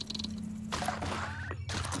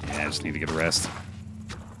 Yeah, I just need to get a rest.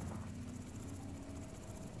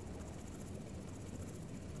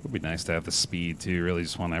 Would be nice to have the speed, too. Really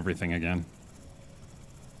just want everything again.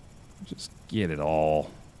 Just get it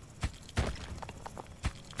all.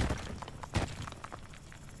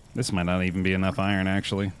 This might not even be enough iron,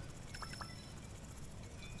 actually.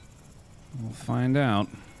 We'll find out.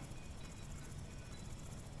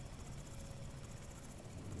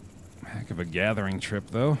 Heck of a gathering trip,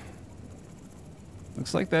 though.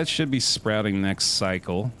 Looks like that should be sprouting next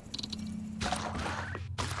cycle.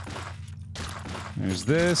 There's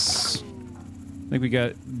this. I think we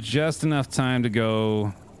got just enough time to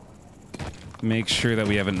go make sure that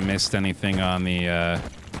we haven't missed anything on the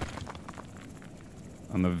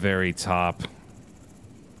very top.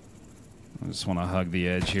 I just want to hug the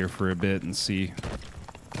edge here for a bit and see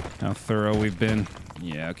how thorough we've been.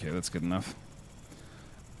 Yeah, okay, that's good enough.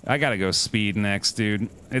 I gotta go speed next, dude.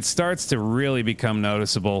 It starts to really become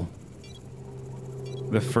noticeable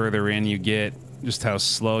the further in you get, just how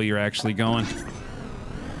slow you're actually going.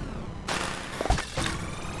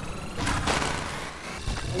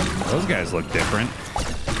 Those guys look different.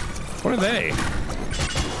 What are they?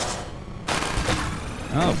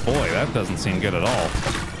 Oh boy, that doesn't seem good at all.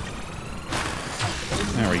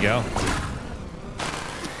 There we go.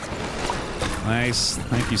 Nice.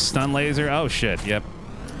 Thank you, stun laser. Oh shit, yep.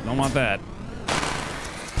 Don't want that.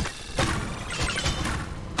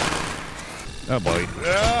 Oh boy.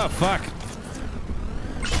 Oh, fuck.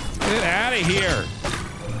 Get out of here.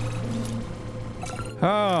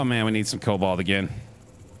 Oh man, we need some cobalt again.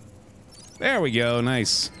 There we go,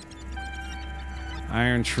 nice.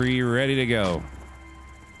 Iron tree ready to go.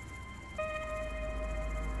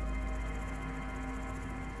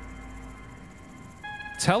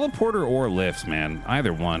 Teleporter or lift, man.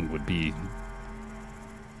 Either one would be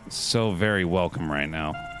so very welcome right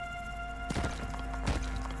now.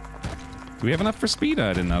 Do we have enough for speed?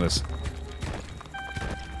 I didn't notice.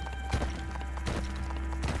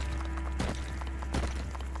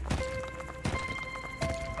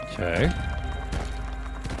 Okay.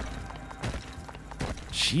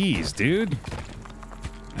 Jeez, dude.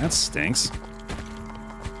 That stinks.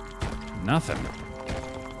 Nothing.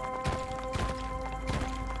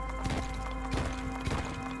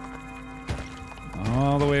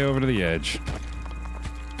 All the way over to the edge.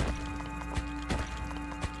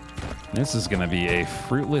 This is going to be a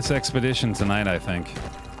fruitless expedition tonight, I think.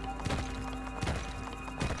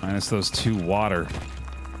 Minus those 2 water.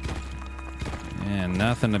 And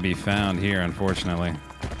nothing to be found here, unfortunately.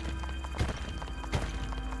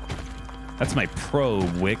 That's my pro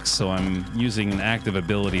wick, so I'm using an active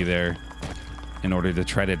ability there in order to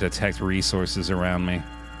try to detect resources around me.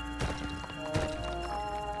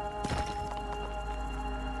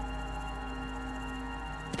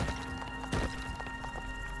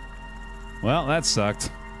 Well, that sucked.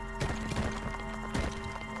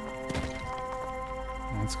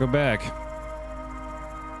 Let's go back.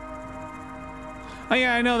 Oh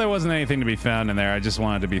yeah, I know there wasn't anything to be found in there. I just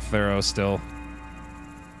wanted to be thorough still.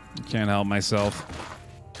 Can't help myself.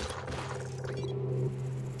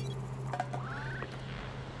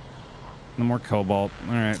 No more cobalt.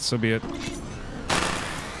 Alright, so be it.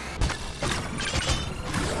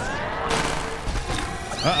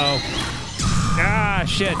 Uh-oh. Ah,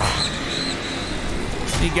 shit.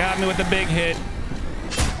 He got me with the big hit.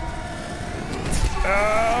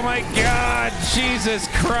 Oh my god! Jesus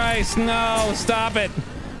Christ, no! Stop it!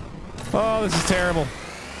 Oh, this is terrible.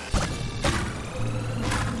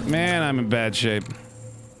 Man, I'm in bad shape.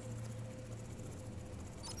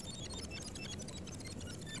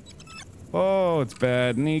 Oh, it's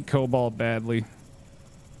bad. Need cobalt badly.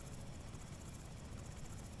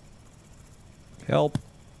 Help.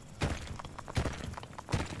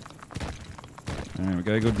 Alright, we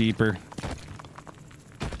gotta go deeper.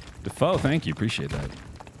 Defoe, thank you. Appreciate that.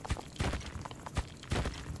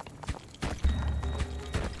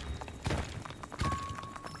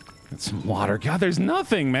 Get some water. God, there's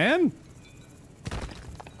nothing, man.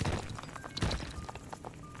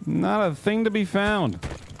 Not a thing to be found.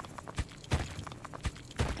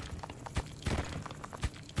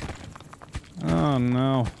 Oh,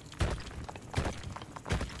 no.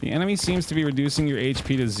 The enemy seems to be reducing your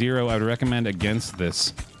HP to 0. I would recommend against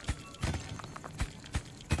this.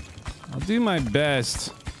 I'll do my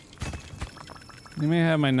best. You may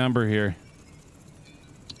have my number here.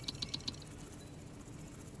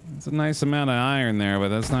 It's a nice amount of iron there, but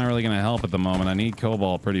that's not really going to help at the moment. I need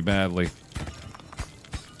cobalt pretty badly.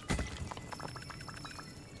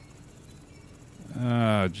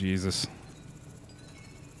 Oh, Jesus.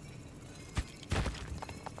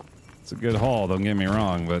 It's a good haul, don't get me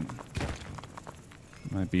wrong, but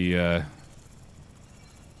might be,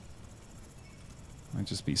 might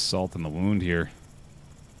just be salt in the wound here.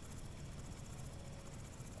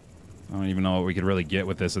 I don't even know what we could really get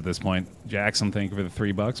with this at this point. Jackson, thank you for the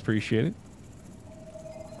 $3. Appreciate it.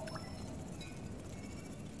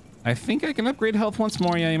 I think I can upgrade health once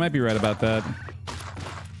more. Yeah, you might be right about that.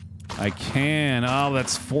 I can. Oh,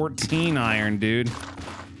 that's 14 iron, dude.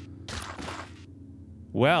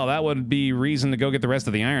 Well, that would be reason to go get the rest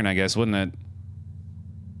of the iron, I guess, wouldn't it?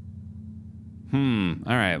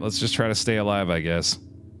 Alright, let's just try to stay alive, I guess.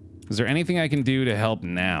 Is there anything I can do to help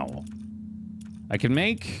now? I can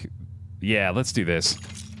make... Yeah, let's do this.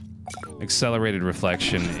 Accelerated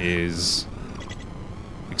reflection is...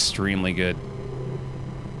 extremely good.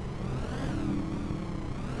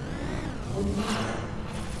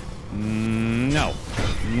 No.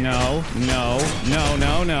 No, no, no,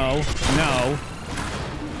 no, no, no.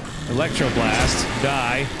 Electroblast.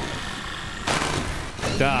 Die.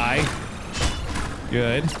 Die.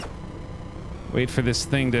 Good. Wait for this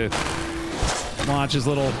thing to launch his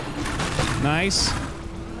little... Nice.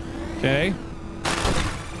 Okay.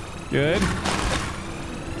 Good.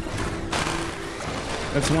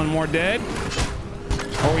 That's one more dead.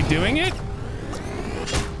 Are we doing it?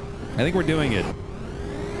 I think we're doing it.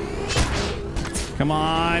 Come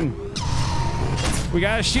on. We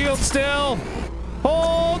got a shield still.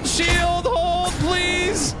 Hold, shield, hold,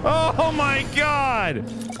 please. Oh my god.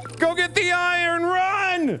 Go get the iron,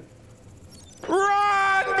 run!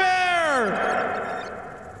 Run, Baer!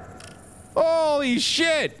 Holy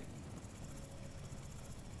shit.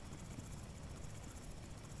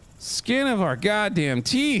 Skin of our goddamn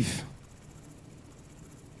teeth.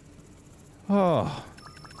 Oh.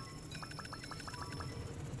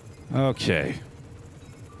 Okay.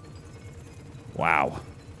 Wow.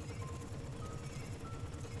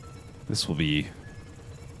 This will be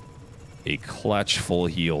a clutch full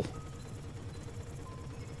heal.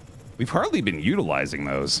 We've hardly been utilizing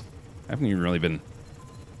those. I haven't even really been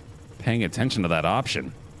paying attention to that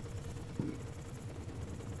option.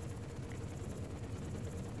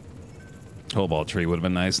 Cobalt tree would have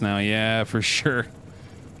been nice now. Yeah, for sure.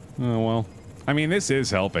 Oh, well. I mean, this is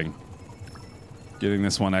helping. Getting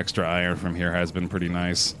this one extra iron from here has been pretty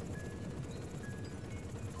nice.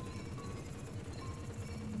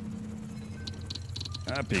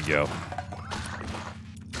 Up you go.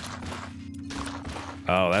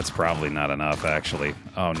 Oh, that's probably not enough, actually.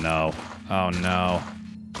 Oh, no. Oh, no.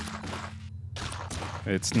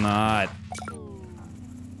 It's not.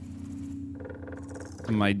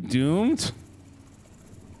 Am I doomed?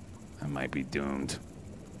 I might be doomed.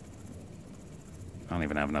 I don't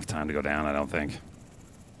even have enough time to go down, I don't think.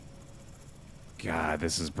 God,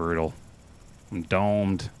 this is brutal. I'm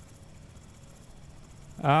domed.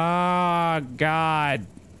 Ah, God.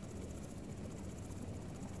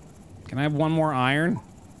 Can I have one more iron?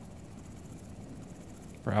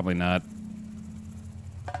 Probably not.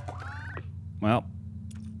 Well.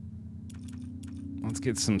 Let's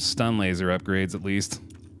get some stun laser upgrades at least.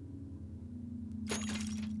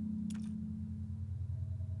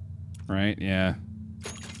 Right, yeah.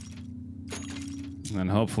 And then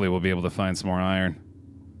hopefully we'll be able to find some more iron.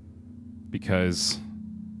 Because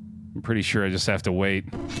I'm pretty sure I just have to wait.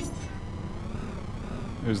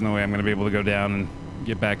 There's no way I'm going to be able to go down and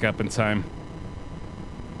get back up in time.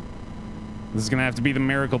 This is going to have to be the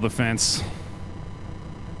miracle defense.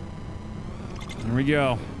 Here we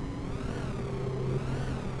go.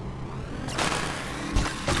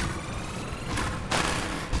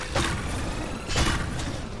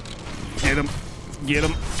 Get him. Get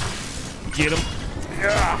him. Get him.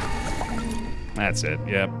 Yeah. That's it.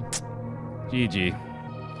 Yep. GG.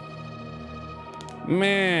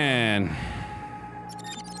 Man.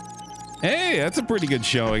 Hey, that's a pretty good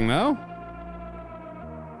showing, though.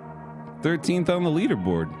 13th on the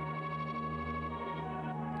leaderboard.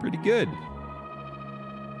 Pretty good.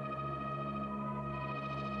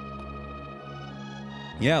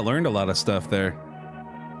 Yeah, learned a lot of stuff there.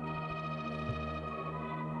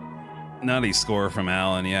 Nutty score from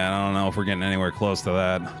Alan. Yeah, I don't know if we're getting anywhere close to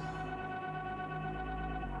that.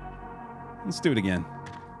 Let's do it again.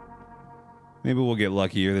 Maybe we'll get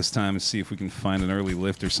luckier this time and see if we can find an early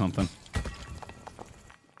lift or something.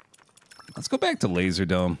 Let's go back to Laser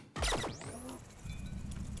Dome.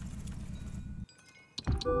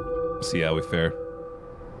 See how we fare.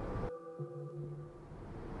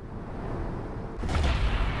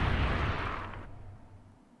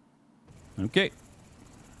 Okay.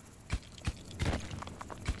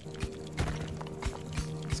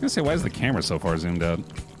 I was gonna say, why is the camera so far zoomed out?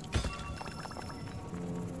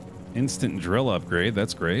 Instant drill upgrade,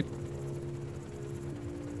 that's great.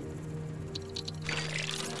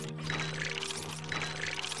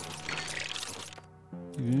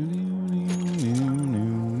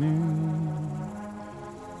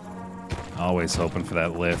 Always hoping for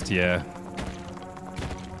that lift, yeah.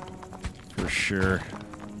 For sure.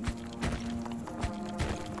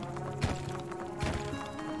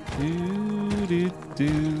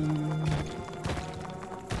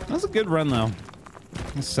 That was a good run, though.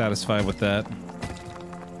 I'm satisfied with that.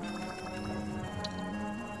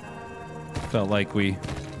 Felt like we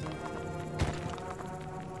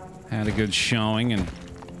had a good showing, and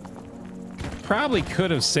probably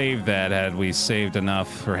could have saved that had we saved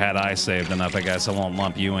enough, or had I saved enough. I guess I won't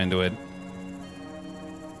lump you into it.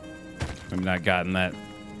 I've not gotten that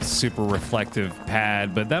super reflective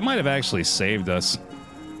pad, but that might have actually saved us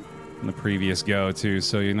in the previous go, too,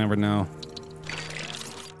 so you never know.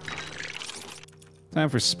 Time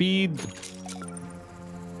for speed.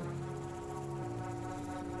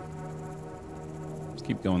 Let's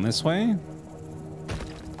keep going this way.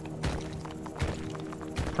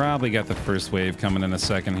 Probably got the first wave coming in a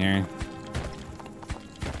second here.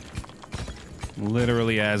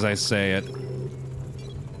 Literally as I say it.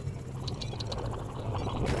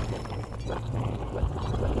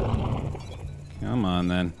 Come on,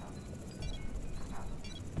 then.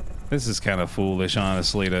 This is kind of foolish,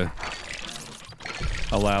 honestly, to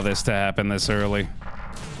allow this to happen this early.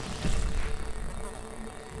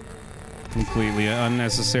 Completely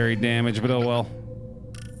unnecessary damage, but oh well.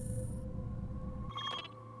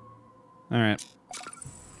 Alright.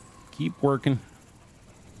 Keep working.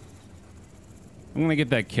 I'm gonna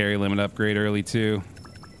get that carry limit upgrade early, too.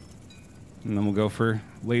 And then we'll go for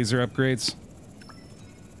laser upgrades.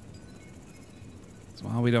 So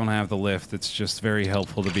while we don't have the lift, it's just very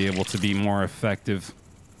helpful to be able to be more effective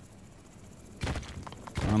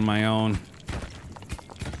on my own.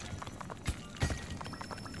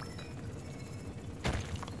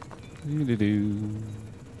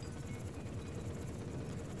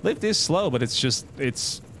 Lift is slow, but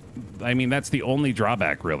I mean, that's the only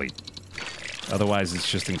drawback, really. Otherwise, it's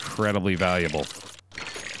just incredibly valuable.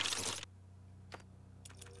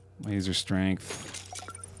 Laser strength.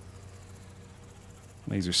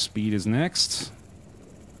 Laser speed is next.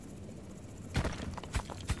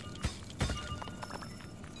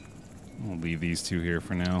 We'll leave these two here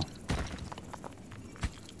for now.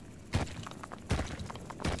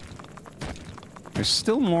 There's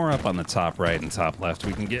still more up on the top right and top left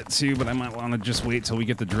we can get to, but I might want to just wait till we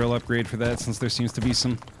get the drill upgrade for that, since there seems to be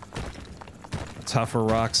some tougher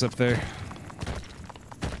rocks up there.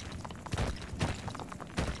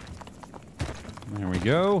 There we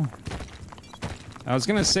go. I was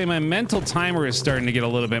gonna say my mental timer is starting to get a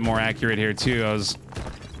little bit more accurate here too. I was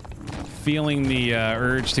feeling the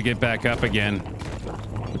urge to get back up again,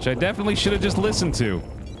 which I definitely should have just listened to.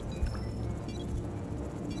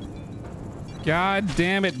 God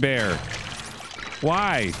damn it, Baer.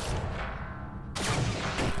 Why?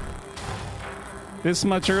 This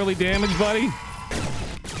much early damage, buddy?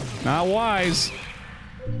 Not wise.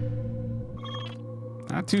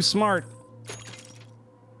 Not too smart.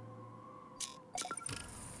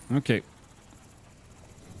 Okay.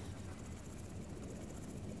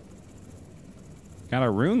 Got a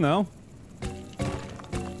rune, though.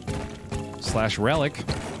 Slash relic.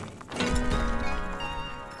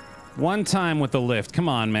 One time with the lift. Come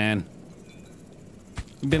on, man.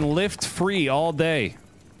 Been lift free all day.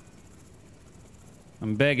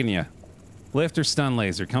 I'm begging you. Lift or stun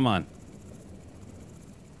laser. Come on.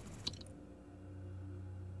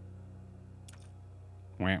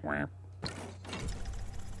 Wah, wah.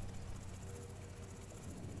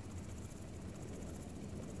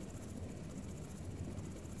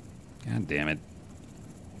 God damn it.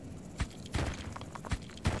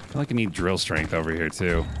 I feel like I need drill strength over here,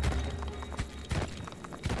 too.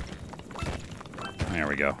 There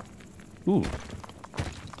we go. Ooh.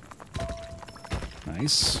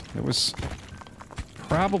 Nice. There was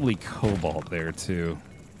probably cobalt there, too.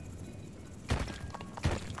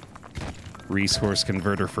 Resource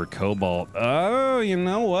converter for cobalt. Oh, you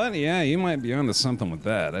know what? Yeah, you might be onto something with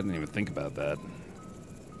that. I didn't even think about that.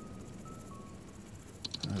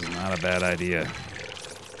 That is not a bad idea.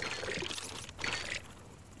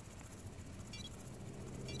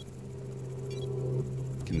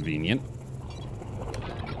 Convenient.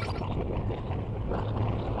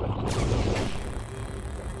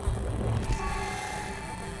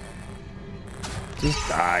 Just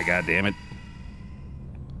die, goddammit.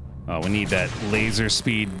 Oh, we need that laser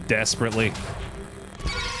speed desperately.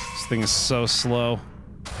 This thing is so slow.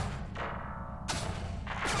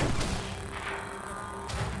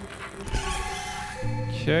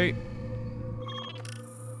 Okay.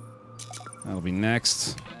 That'll be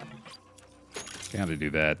next. Gotta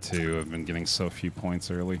do that too. I've been getting so few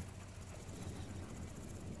points early.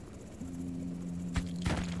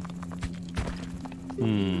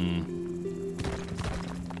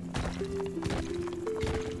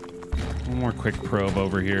 One more quick probe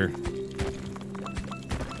over here.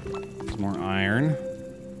 There's more iron.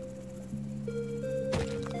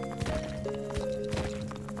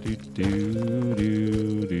 Do, do,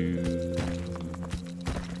 do, do.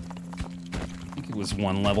 I think it was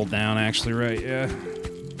one level down, actually, right? Yeah.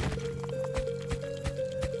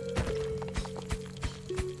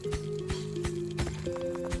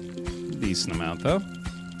 Decent amount, though.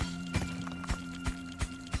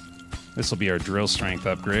 This will be our drill strength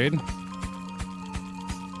upgrade.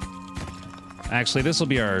 Actually, this will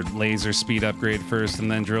be our laser speed upgrade first, and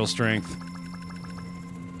then drill strength.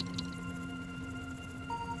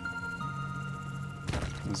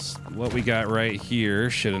 What we got right here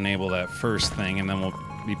should enable that first thing, and then we'll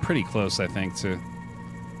be pretty close, I think, to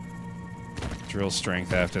drill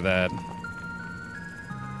strength after that.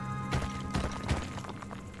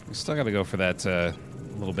 We still got to go for that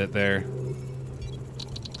little bit there.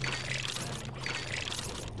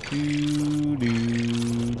 Do,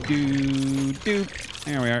 do, do, do.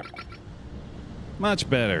 There we are. Much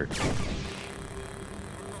better.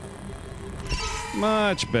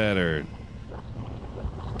 Much better.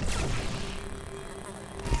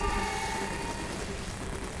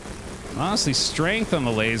 Honestly, strength on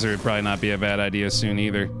the laser would probably not be a bad idea soon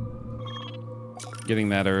either. Getting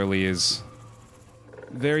that early is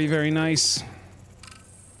very, very nice.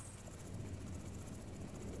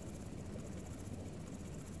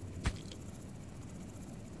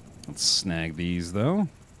 Let's snag these, though.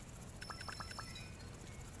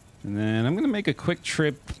 And then I'm going to make a quick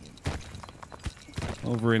trip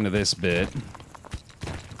over into this bit.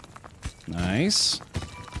 Nice.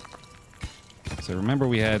 So remember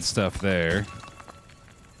we had stuff there.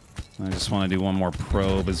 I just want to do one more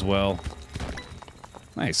probe as well.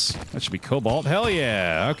 Nice. That should be cobalt. Hell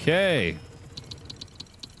yeah. Okay.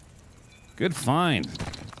 Good find.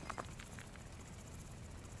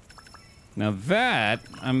 Now that,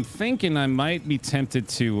 I'm thinking I might be tempted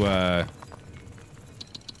to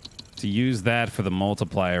use that for the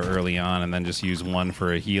multiplier early on and then just use one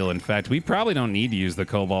for a heal. In fact, we probably don't need to use the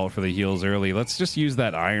cobalt for the heals early. Let's just use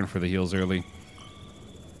that iron for the heals early.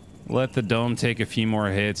 Let the dome take a few more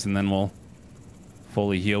hits, and then we'll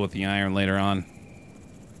fully heal with the iron later on.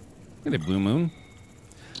 Look at it, Blue Moon.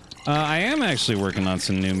 I am actually working on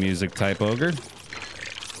some new music type, Ogre.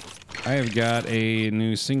 I have got a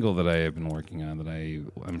new single that I have been working on that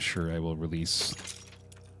I'm sure I will release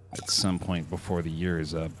at some point before the year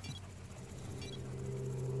is up.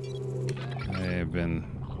 I have been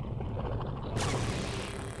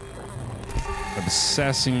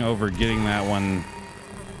obsessing over getting that one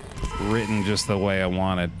written just the way I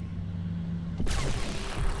wanted.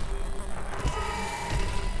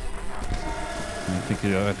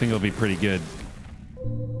 I think it'll be pretty good.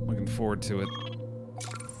 Looking forward to it.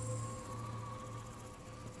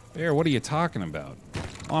 Baer, what are you talking about?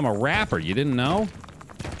 Oh, I'm a rapper. You didn't know?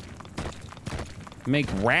 Make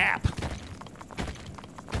rap.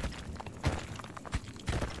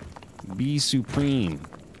 Be Supreme.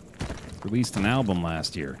 Released an album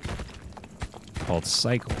last year called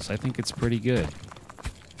Cycles. I think it's pretty good.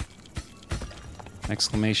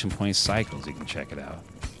 Exclamation point Cycles. You can check it out.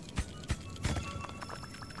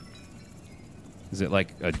 Is it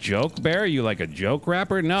like a joke, Baer? Are you like a joke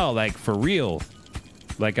rapper? No, like for real.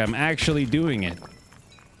 Like I'm actually doing it.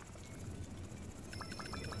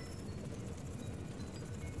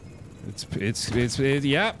 It's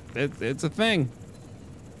a thing.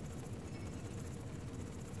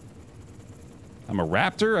 I'm a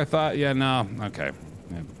raptor? I thought, yeah, no. Okay.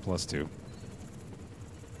 Yeah, +2.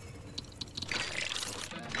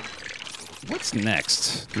 What's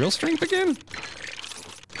next? Drill strength again?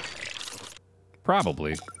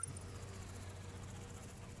 Probably.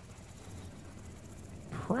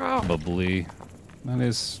 Probably. That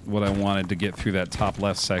is what I wanted to get through that top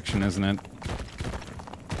left section, isn't it?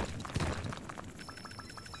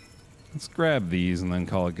 Let's grab these and then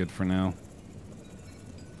call it good for now.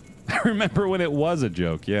 I remember when it was a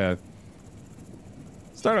joke, yeah.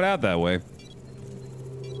 Started out that way.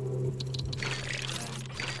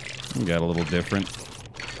 We got a little different.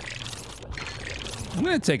 I'm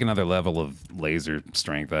going to take another level of laser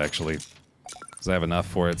strength, actually. Because I have enough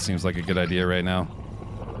for it. Seems like a good idea right now.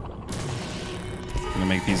 I'm going to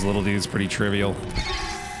make these little dudes pretty trivial.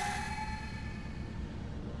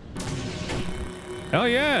 Hell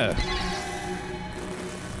yeah!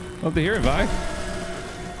 Love to hear it, Vi.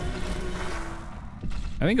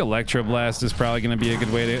 I think Electroblast is probably going to be a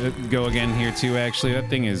good way to go again here, too, actually. That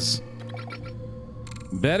thing is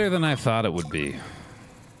better than I thought it would be.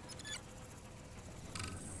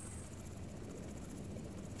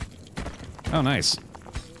 Oh, nice.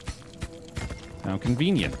 How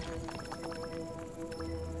convenient.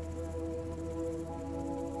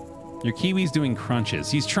 Your Kiwi's doing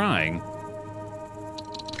crunches. He's trying.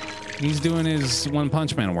 He's doing his One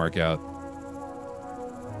Punch Man workout.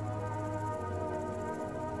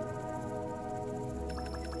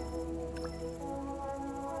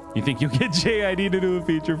 You think you'll get JID to do a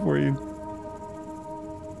feature for you?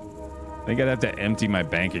 I think I'd have to empty my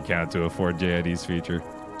bank account to afford JID's feature.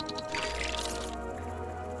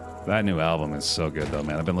 That new album is so good, though,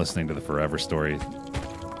 man. I've been listening to the Forever Story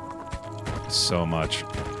so much.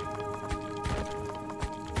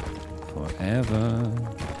 Forever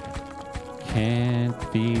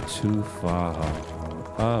can't be too far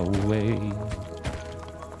away.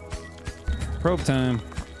 Probe time.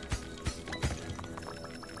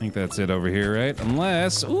 I think that's it over here, right?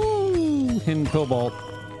 Unless, ooh, hidden cobalt.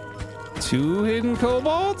 2 hidden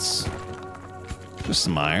cobalts? Just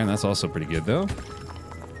some iron. That's also pretty good, though.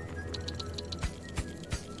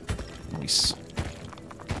 Nice.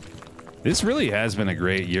 This really has been a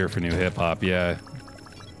great year for new hip-hop, yeah.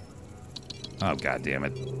 Oh, god damn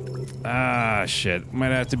it. Ah, shit. Might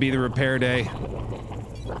have to be the repair day.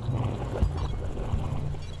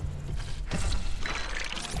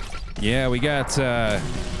 Yeah, we got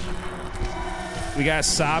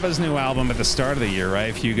Saba's new album at the start of the year,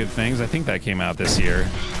 right? A Few Good Things. I think that came out this year.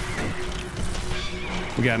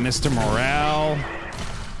 We got Mr. Morale.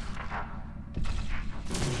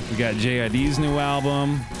 We got JID's new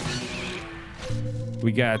album.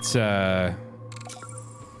 We got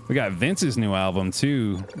Vince's new album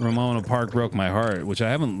too. Ramona Park Broke My Heart, which I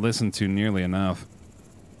haven't listened to nearly enough.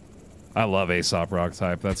 I love Aesop Rock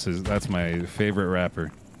Type. That's my favorite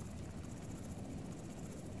rapper.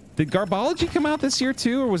 Did Garbology come out this year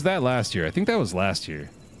too, or was that last year? I think that was last year.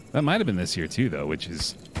 That might have been this year too, though, which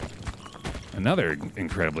is another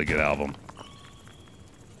incredibly good album.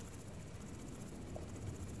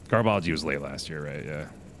 Garbology was late last year, right? Yeah.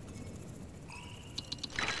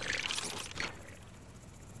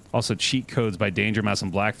 Also, Cheat Codes by Danger Mouse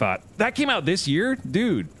and Black Thought. That came out this year?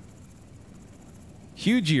 Dude.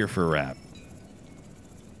 Huge year for rap.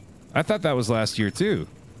 I thought that was last year, too.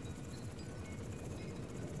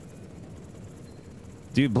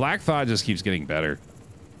 Dude, Black Thought just keeps getting better.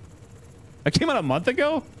 That came out a month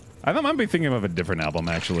ago? I might be thinking of a different album,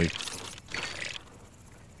 actually.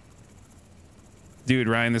 Dude,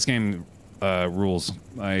 Ryan, this game rules.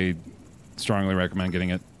 I strongly recommend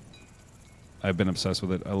getting it. I've been obsessed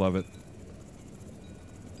with it. I love it.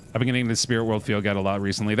 I've been getting the Spirit World Field Guide a lot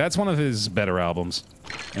recently. That's one of his better albums,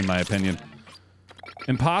 in my opinion.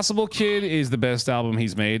 Impossible Kid is the best album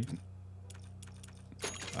he's made,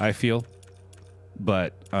 I feel.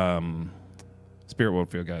 But Spirit World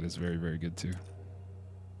Field Guide is very, very good too.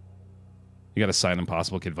 You got a signed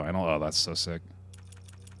Impossible Kid vinyl? Oh, that's so sick.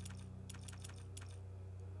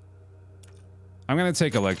 I'm going to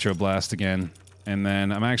take Electro Blast again, and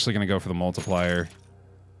then I'm actually going to go for the multiplier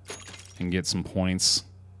and get some points.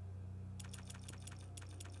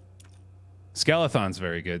 Skeleton's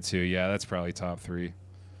very good too. Yeah, that's probably top 3.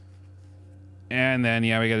 And then,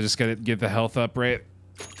 yeah, we got to just get the health up, right?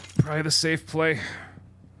 Probably the safe play.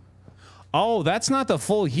 Oh, that's not the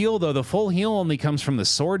full heal, though. The full heal only comes from the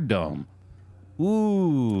Sword Dome.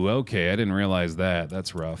 Ooh, okay. I didn't realize that.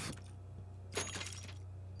 That's rough.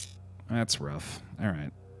 That's rough. All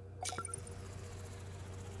right.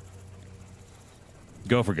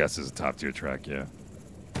 Go for Guts is a top-tier track, yeah.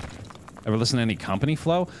 Ever listen to any Company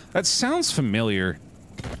Flow? That sounds familiar.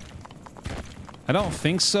 I don't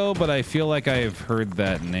think so, but I feel like I've heard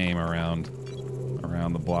that name around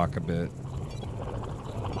the block a bit.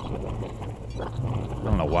 I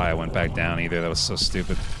don't know why I went back down either. That was so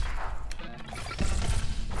stupid.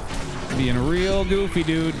 Being real goofy,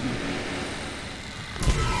 dude.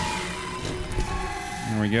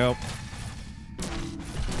 There we go.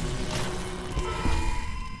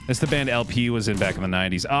 That's the band LP was in back in the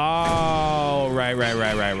 90s. Oh, right,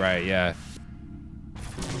 yeah.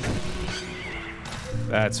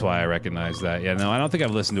 That's why I recognize that. Yeah, no, I don't think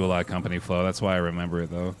I've listened to a lot of Company Flow. That's why I remember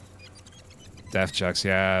it, though. Def Chucks,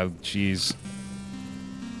 yeah, jeez.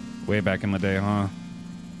 Way back in the day, huh?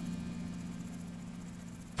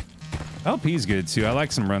 LP's good, too. I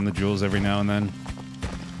like some Run the Jewels every now and then.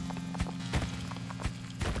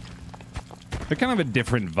 They're kind of a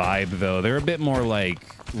different vibe, though. They're a bit more, like,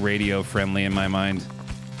 radio-friendly in my mind.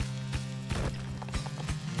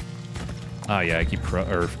 Oh, yeah, I keep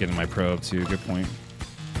forgetting my probe, too. Good point.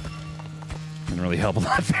 Didn't really help a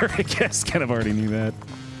lot there, I guess. Kind of already knew that.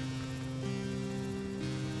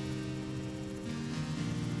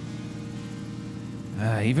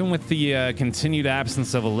 Even with the continued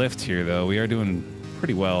absence of a lift here, though, we are doing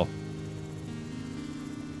pretty well.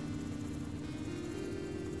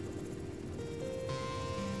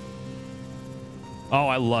 Oh,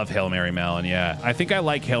 I love Hail Mary Malin, yeah. I think I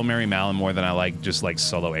like Hail Mary Malin more than I like just like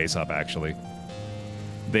solo Aesop, actually.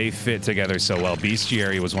 They fit together so well.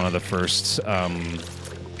 Bestiary was one of the first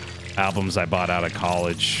albums I bought out of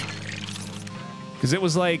college. Because it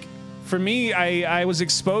was like, for me, I was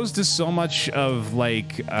exposed to so much of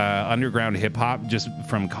like underground hip hop just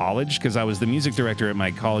from college, because I was the music director at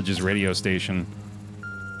my college's radio station.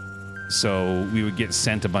 So we would get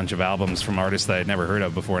sent a bunch of albums from artists that I'd never heard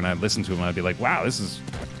of before, and I'd listen to them, and I'd be like, wow, this is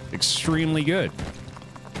extremely good.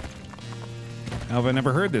 How have I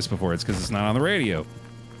never heard this before? It's because it's not on the radio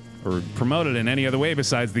or promoted in any other way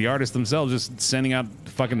besides the artists themselves just sending out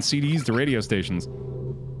fucking CDs to radio stations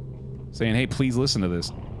saying, hey, please listen to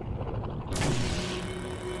this.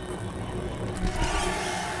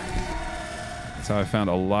 That's how I found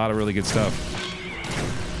a lot of really good stuff.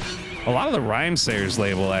 A lot of the Rhymesayers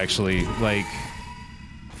label, actually, like,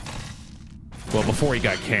 well, before he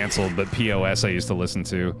got canceled, but POS I used to listen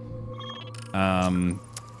to.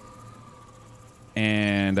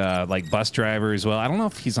 And like Bus Driver as well. I don't know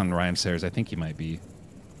if he's on Rhymesayers. I think he might be.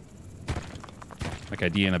 Like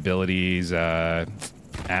Idea and Abilities,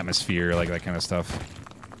 Atmosphere, like that kind of stuff.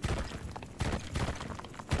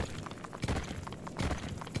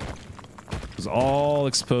 It was all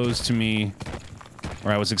exposed to me,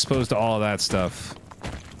 or I was exposed to all of that stuff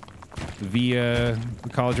via the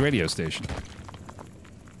college radio station.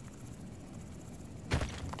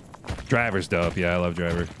 Driver's dope. Yeah, I love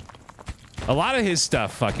Driver. A lot of his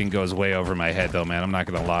stuff fucking goes way over my head, though, man. I'm not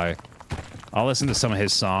gonna lie. I'll listen to some of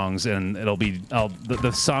his songs, and it'll be...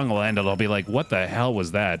 the song will end, and I'll be like, what the hell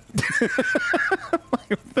was that?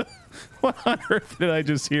 What on earth did I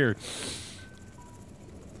just hear?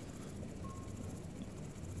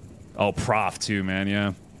 Oh, Prof, too, man,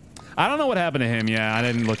 yeah. I don't know what happened to him, yeah. I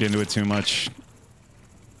didn't look into it too much.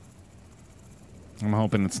 I'm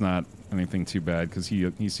hoping it's not anything too bad, because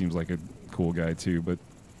he seems like a cool guy, too, but...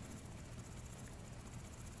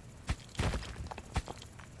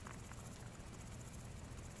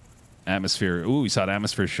 Atmosphere. Ooh, we saw an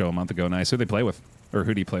Atmosphere show a month ago. Nice. Who they play with? Or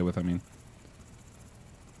who do you play with, I mean?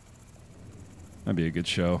 That'd be a good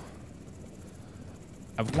show.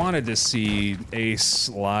 I've wanted to see Ace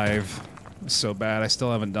live so bad. I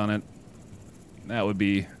still haven't done it. That would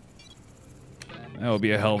be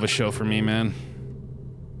a hell of a show for me, man.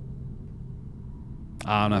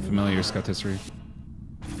 Ah, I'm not familiar with Scott history.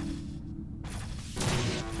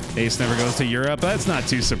 Ace never goes to Europe. That's not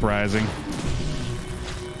too surprising.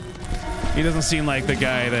 He doesn't seem like the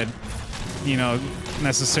guy that, you know,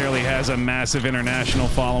 necessarily has a massive international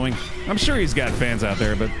following. I'm sure he's got fans out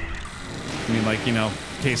there, but I mean, like, you know,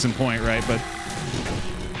 case in point, right? But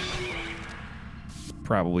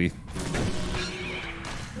probably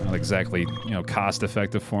not exactly, you know, cost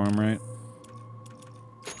effective for him, right?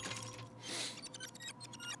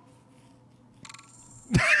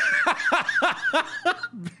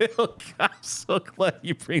 Bill, I'm so glad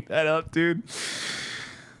you bring that up, dude.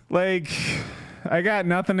 Like, I got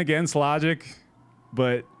nothing against Logic,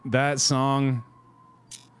 but that song,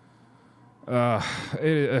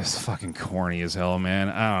 it's fucking corny as hell, man.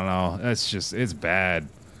 I don't know. That's just, it's bad.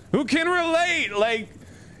 Who can relate? Like,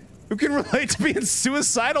 who can relate to being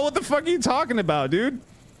suicidal? What the fuck are you talking about, dude?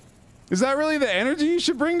 Is that really the energy you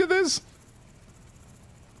should bring to this?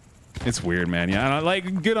 It's weird, man. Yeah, I don't,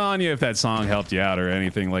 like, good on you if that song helped you out or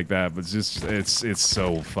anything like that, but it's just, it's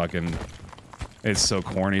so fucking, it's so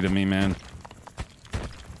corny to me, man.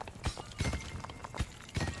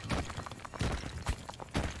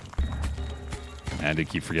 I did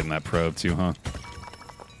keep forgetting that probe too, huh?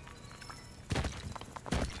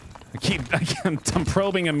 I'm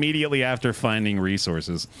probing immediately after finding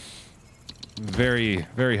resources. Very,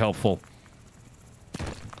 very helpful.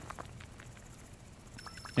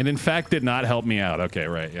 And in fact did not help me out. Okay,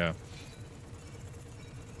 right, yeah.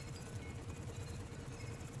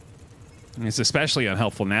 And it's especially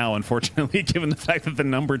unhelpful now, unfortunately, given the fact that the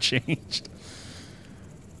number changed.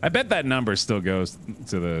 I bet that number still goes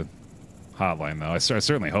to the hotline, though. I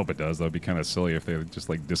certainly hope it does, though. It'd be kind of silly if they just,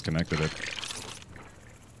 like, disconnected it.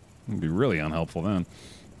 It'd be really unhelpful then.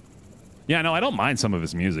 Yeah, no, I don't mind some of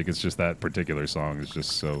his music. It's just that particular song is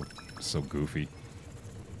just so goofy.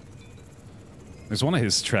 There's one of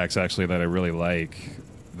his tracks, actually, that I really like,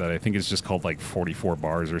 that I think is just called, like, 44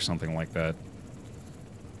 Bars or something like that.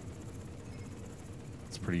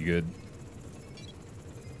 It's pretty good.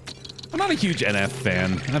 I'm not a huge NF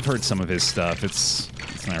fan. I've heard some of his stuff. It's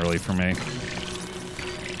not really for me.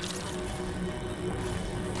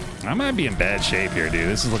 I might be in bad shape here, dude.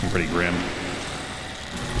 This is looking pretty grim.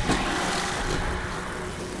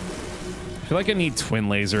 I feel like I need Twin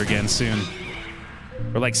Laser again soon.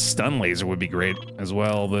 Or like Stun Laser would be great as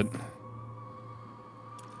well, but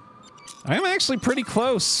I am actually pretty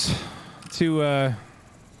close to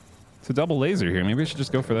Double Laser here. Maybe I should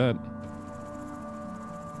just go for that.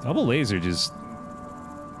 Double Laser just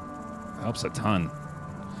helps a ton.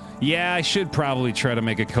 Yeah, I should probably try to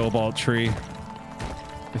make a Cobalt tree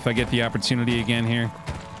if I get the opportunity again here.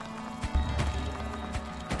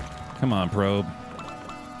 Come on, probe.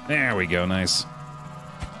 There we go, nice.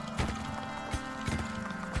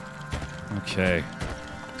 Okay.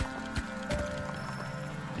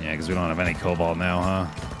 Yeah, because we don't have any Cobalt now, huh?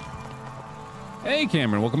 Hey,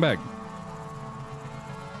 Cameron, welcome back.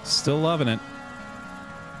 Still loving it.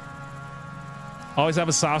 Always have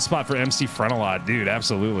a soft spot for MC Frontalot. Dude,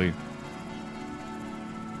 absolutely.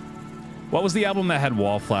 What was the album that had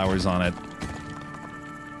Wallflowers on it?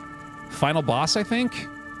 Final Boss, I think?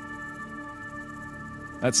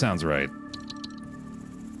 That sounds right.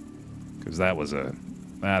 Because that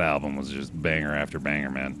album was just banger after banger,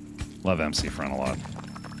 man. Love MC Frontalot.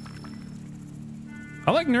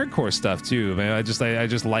 I like nerdcore stuff too, man. I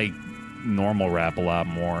just like normal rap a lot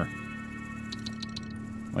more.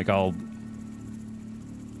 Like I'll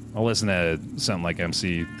listen to something like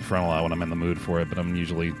MC Frontalot when I'm in the mood for it, but I'm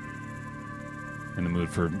usually in the mood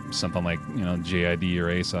for something like, you know, JID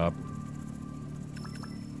or Aesop.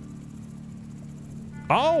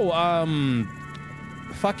 Oh,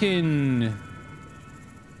 fucking...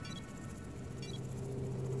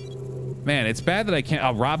 Man, it's bad that I can't...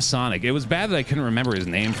 Oh, Rob Sonic. It was bad that I couldn't remember his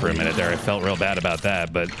name for a minute there. I felt real bad about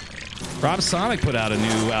that, but Rob Sonic put out a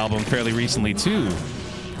new album fairly recently, too.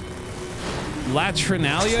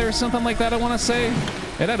 Latrinalia or something like that, I want to say.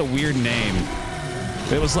 It had a weird name.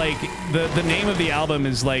 It was like... The name of the album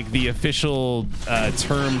is like the official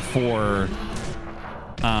term for...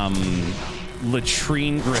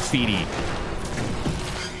 latrine graffiti.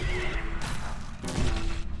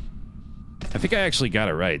 I think I actually got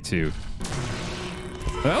it right, too.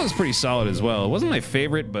 That was pretty solid as well. It wasn't my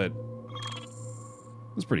favorite, but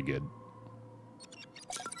it was pretty good.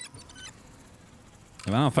 If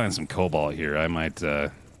I don't find some Cobalt here, I might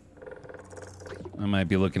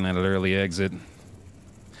be looking at an early exit.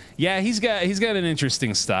 Yeah, he's got an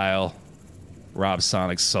interesting style. Rob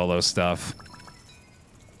Sonic's solo stuff.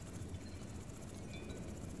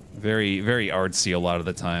 Very, very artsy a lot of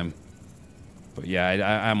the time. But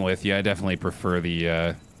yeah, I'm with you. I definitely prefer the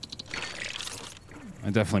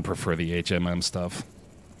HMM stuff.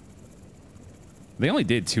 They only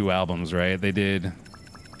did 2 albums, right? They did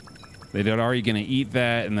Are You Gonna Eat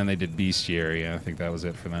That? And then they did Bestiary. I think that was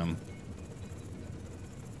it for them.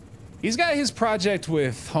 He's got his project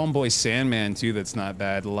with Homeboy Sandman, too, that's not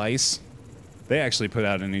bad. Lice. They actually put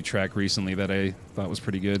out a new track recently that I thought was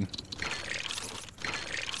pretty good.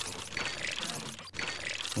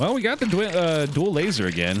 Well, we got the dual laser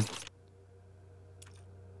again.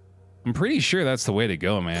 I'm pretty sure that's the way to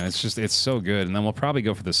go, man. It's just, it's so good. And then we'll probably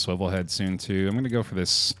go for the swivel head soon, too. I'm going to go for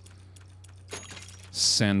this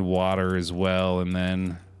send water as well. And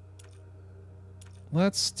then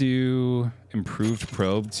let's do improved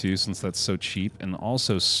probe, too, since that's so cheap. And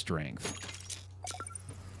also strength.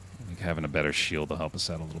 I think having a better shield will help us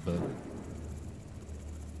out a little bit.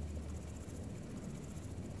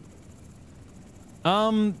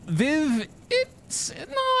 Viv,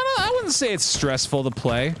 I wouldn't say it's stressful to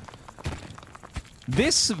play.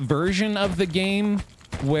 This version of the game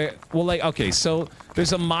where, well, like, okay, so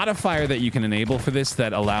there's a modifier that you can enable for this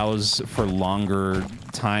that allows for longer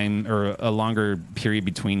time or a longer period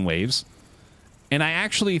between waves. And I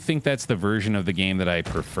actually think that's the version of the game that I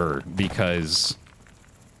prefer because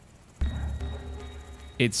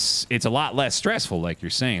it's a lot less stressful, like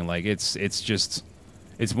you're saying. Like, it's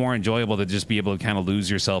more enjoyable to just be able to kind of lose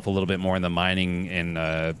yourself a little bit more in the mining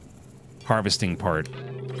and harvesting part,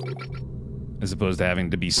 as opposed to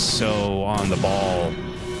having to be so on the ball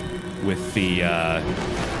with the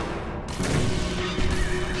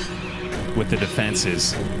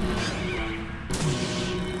defenses.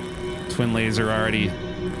 Twin laser already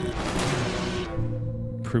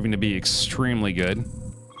proving to be extremely good.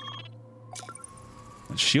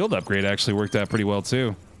 The shield upgrade actually worked out pretty well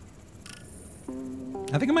too.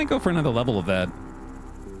 I think I might go for another level of that.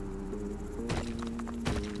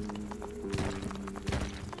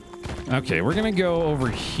 Okay, we're gonna go over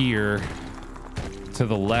here to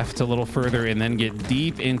the left a little further and then get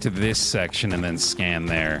deep into this section and then scan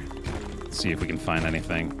there. See if we can find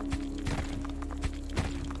anything.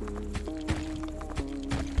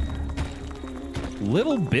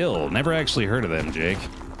 Little Bill. Never actually heard of them, Jake.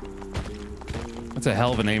 That's a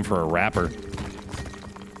hell of a name for a rapper.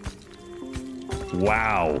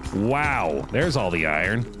 Wow. Wow. There's all the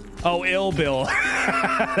iron. Oh, Ill Bill.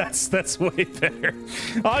 that's way better.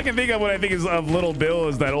 All I can think of when I think of Little Bill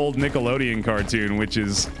is that old Nickelodeon cartoon, which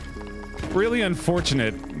is really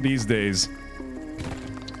unfortunate these days.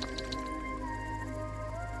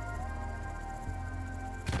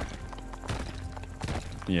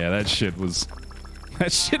 Yeah, that shit was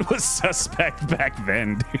suspect back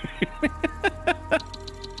then, dude.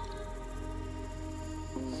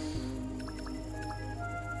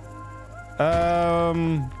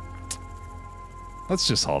 Let's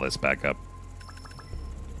just haul this back up.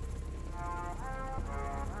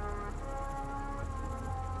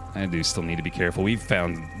 I do still need to be careful. We've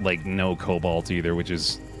found, like, no cobalt either, which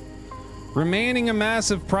is remaining a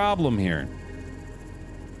massive problem here.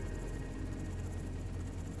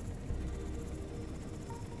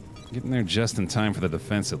 Getting there just in time for the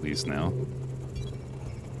defense, at least now.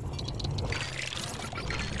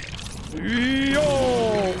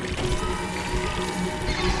 Yo!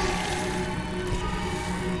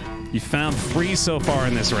 You found 3 so far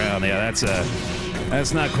in this round. Yeah,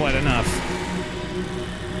 that's not quite enough.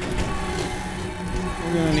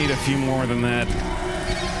 We're gonna need a few more than that.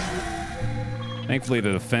 Thankfully,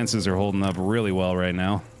 the defenses are holding up really well right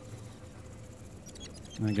now.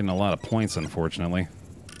 Not getting a lot of points, unfortunately.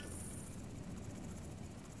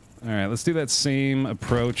 All right, let's do that same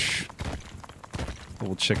approach.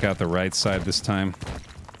 We'll check out the right side this time.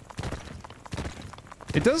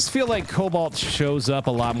 It does feel like cobalt shows up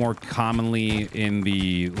a lot more commonly in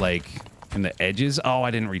the, like, in the edges. Oh,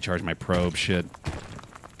 I didn't recharge my probe. Shit.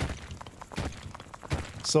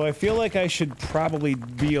 So I feel like I should probably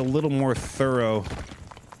be a little more thorough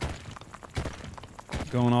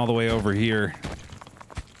going all the way over here.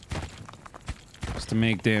 Just to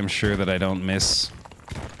make damn sure that I don't miss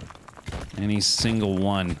any single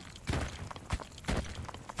one.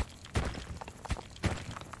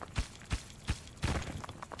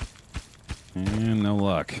 And no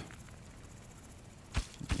luck.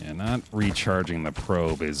 Yeah, not recharging the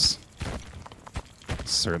probe is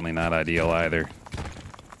certainly not ideal either.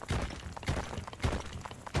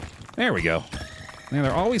 There we go. Man,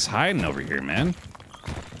 they're always hiding over here, man.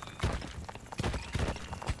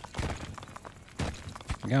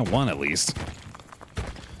 I got one at least.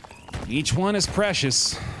 Each one is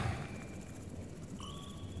precious. A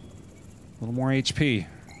little more HP.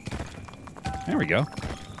 There we go.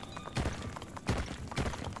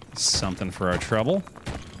 Something for our trouble.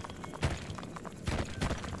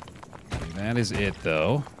 Okay, that is it,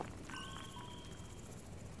 though.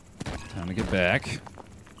 Time to get back.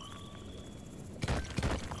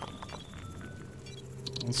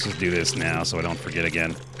 Let's just do this now so I don't forget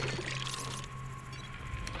again.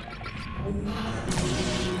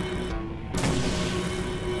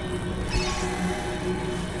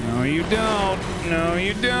 No, you don't. No,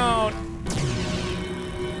 you don't.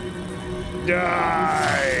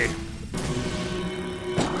 Die!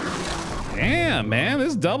 Damn, man,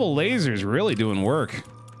 this double laser is really doing work.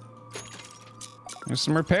 There's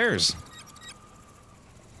some repairs.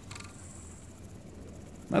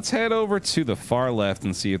 Let's head over to the far left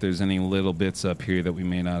and see if there's any little bits up here that we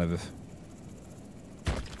may not have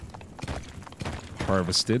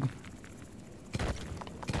harvested.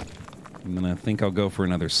 And then I think I'll go for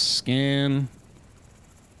another scan.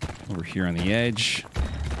 Over here on the edge.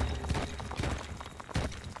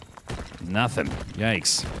 Nothing.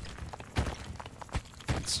 Yikes.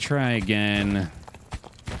 Let's try again.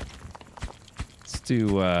 Let's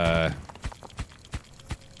do, let's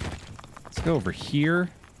go over here.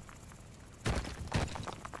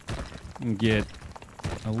 And get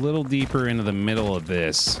a little deeper into the middle of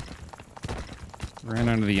this. Right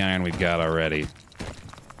under the iron we've got already.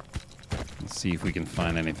 Let's see if we can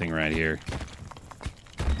find anything right here.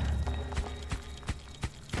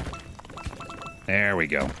 There we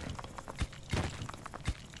go.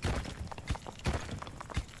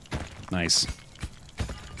 Nice.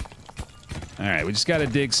 Alright, we just gotta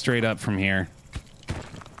dig straight up from here.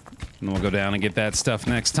 And we'll go down and get that stuff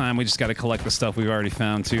next time. We just gotta collect the stuff we've already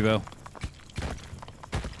found too, though.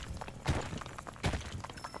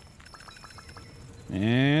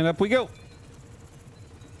 And up we go.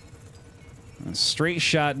 A straight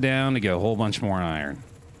shot down to get a whole bunch more iron.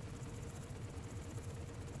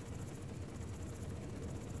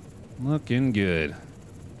 Looking good.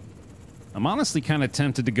 I'm honestly kind of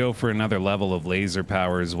tempted to go for another level of laser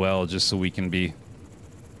power as well, just so we can be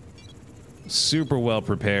super well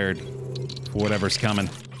prepared for whatever's coming.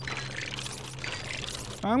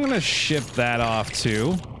 I'm gonna ship that off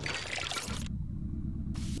too.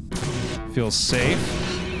 Feels safe.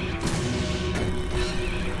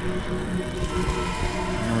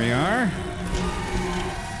 There we are.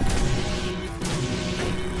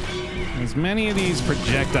 As many of these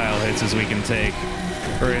projectile hits as we can take,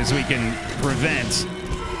 or as we can prevent.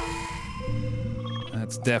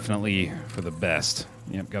 That's definitely for the best.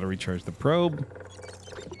 Yep, gotta recharge the probe.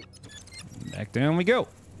 Back down we go.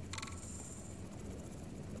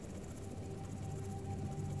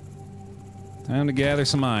 Time to gather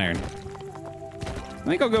some iron. I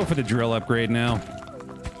think I'll go for the drill upgrade now.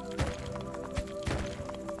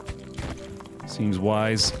 Seems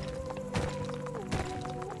wise.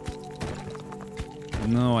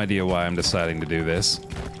 No idea why I'm deciding to do this.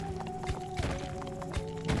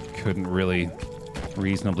 Couldn't really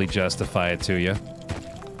reasonably justify it to you.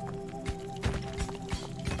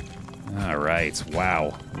 Alright,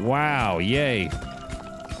 wow. Wow, yay.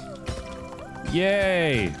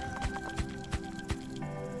 Yay!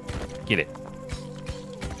 Get it.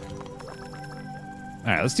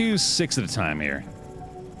 Alright, let's do 6 at a time here.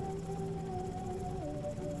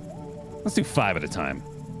 Let's do 5 at a time.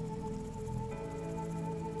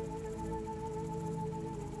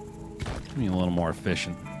 Be a little more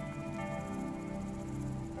efficient.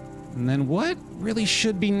 And then what really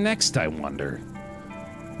should be next, I wonder?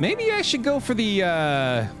 Maybe I should go for the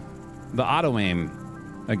auto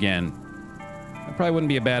aim again. That probably wouldn't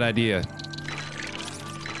be a bad idea.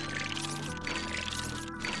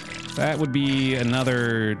 That would be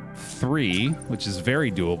another 3, which is very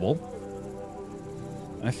doable.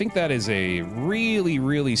 I think that is a really,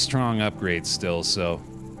 really strong upgrade still, so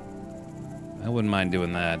I wouldn't mind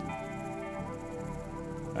doing that.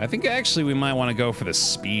 I think actually we might want to go for the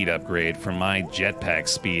speed upgrade for my jetpack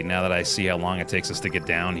speed now that I see how long it takes us to get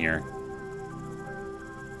down here.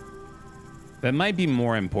 That might be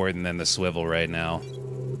more important than the swivel right now.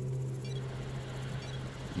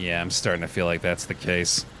 Yeah, I'm starting to feel like that's the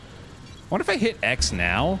case. What if I hit X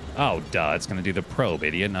now? Oh, duh, it's going to do the probe,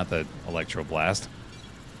 idiot, not the electroblast.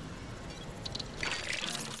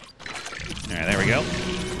 Alright, there we go.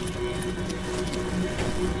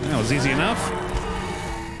 That was easy enough.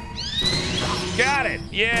 Got it!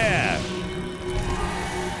 Yeah!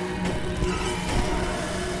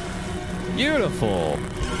 Beautiful.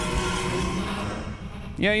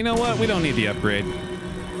 Yeah, you know what? We don't need the upgrade.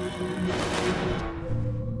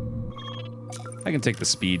 I can take the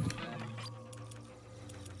speed.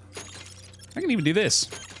 I can even do this.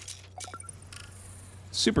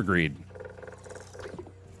 Super greed.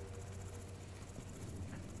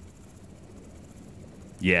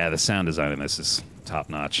 Yeah, the sound design in this is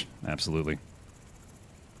top-notch. Absolutely.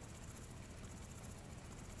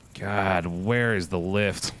 God, where is the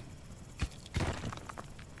lift?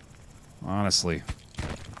 Honestly.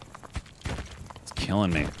 It's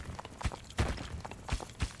killing me.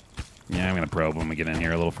 Yeah, I'm going to probe when we get in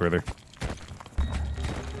here a little further.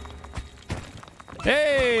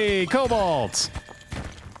 Hey, cobalt!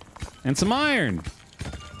 And some iron.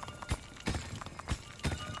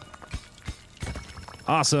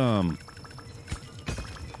 Awesome.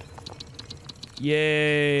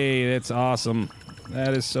 Yay, that's awesome.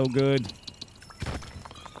 That is so good.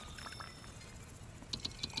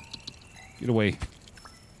 Get away.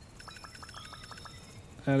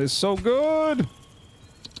 That is so good.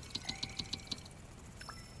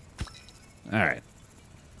 All right.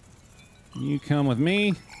 You come with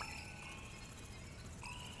me.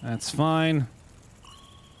 That's fine.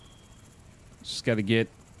 Just got to get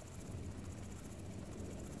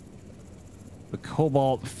the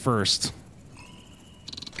cobalt first.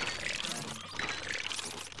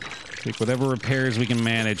 Take whatever repairs we can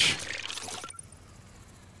manage.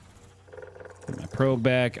 Get my probe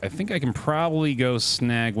back. I think I can probably go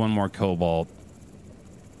snag one more cobalt.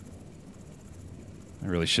 I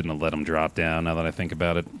really shouldn't have let him drop down now that I think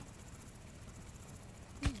about it.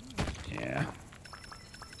 Yeah.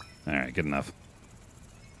 Alright, good enough.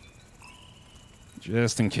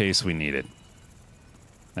 Just in case we need it.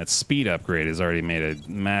 That speed upgrade has already made a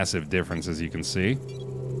massive difference, as you can see.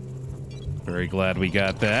 Very glad we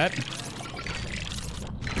got that.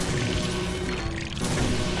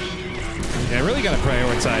 Yeah, I really got to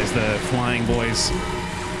prioritize the flying boys.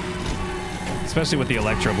 Especially with the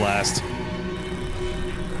Electro Blast.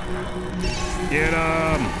 Get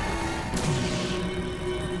 'em!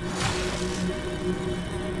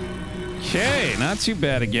 Okay, not too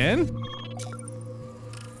bad again.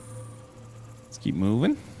 Let's keep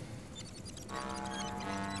moving.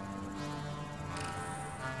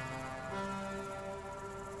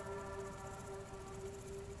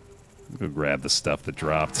 Go grab the stuff that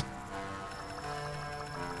dropped.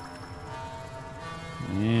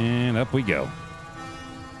 And up we go.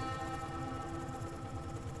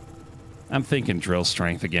 I'm thinking drill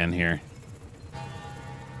strength again here.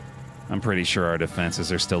 I'm pretty sure our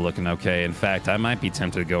defenses are still looking okay. In fact, I might be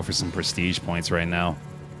tempted to go for some prestige points right now.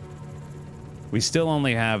 We still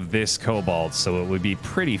only have this cobalt, so it would be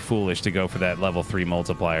pretty foolish to go for that level 3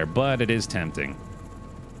 multiplier, but it is tempting.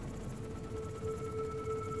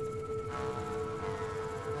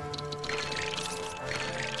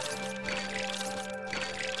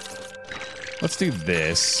 Let's do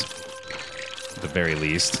this, at the very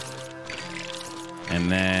least. And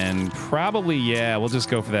then probably, yeah, we'll just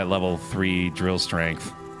go for that level 3 drill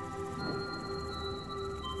strength.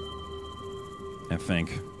 I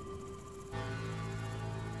think.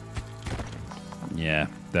 Yeah,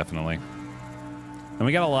 definitely. And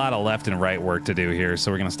we got a lot of left and right work to do here,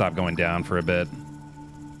 so we're going to stop going down for a bit.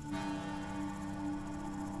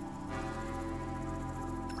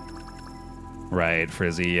 Right,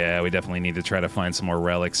 Frizzy, yeah, we definitely need to try to find some more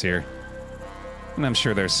relics here. And I'm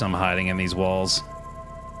sure there's some hiding in these walls.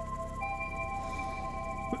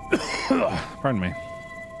 Pardon me.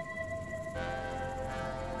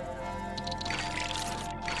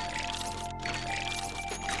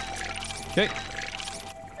 Okay.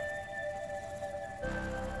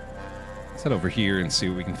 Let's head over here and see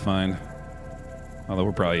what we can find. Although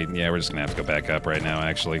we're probably, yeah, we're just gonna have to go back up right now,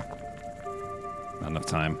 actually. Not enough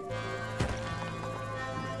time.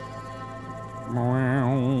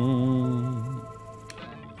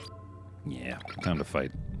 Yeah, time to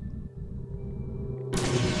fight.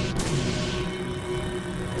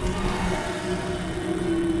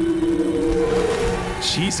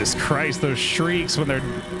 Jesus Christ, those shrieks when they're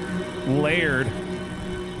layered.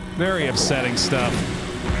 Very upsetting stuff.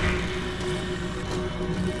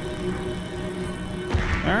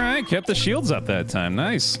 Alright, kept the shields up that time.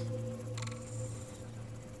 Nice.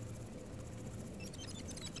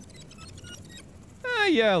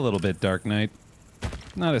 Yeah, a little bit Dark Knight.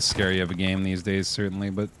 Not as scary of a game these days, certainly,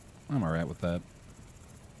 but I'm alright with that.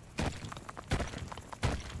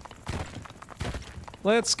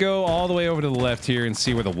 Let's go all the way over to the left here and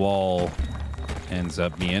see where the wall ends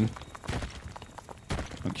up being.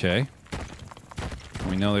 Okay.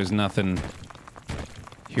 We know there's nothing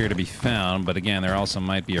here to be found, but again, there also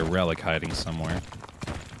might be a relic hiding somewhere.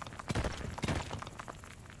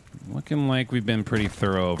 Looking like we've been pretty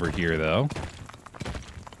thorough over here, though.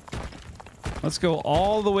 Let's go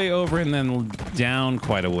all the way over and then down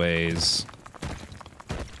quite a ways.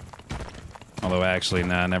 Although, actually,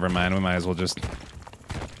 nah, never mind. We might as well just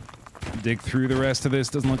dig through the rest of this.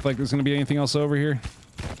 Doesn't look like there's going to be anything else over here.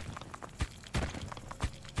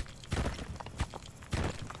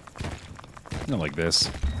 Something like this.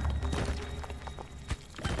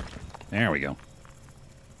 There we go.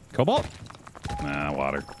 Cobalt? Nah,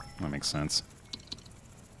 water. That makes sense.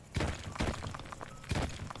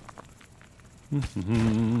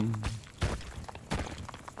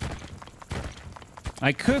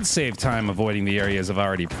 I could save time avoiding the areas I've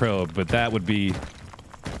already probed, but that would be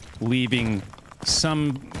leaving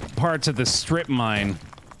some parts of the strip mine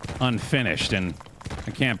unfinished, and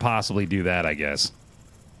I can't possibly do that, I guess.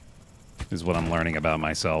 Is what I'm learning about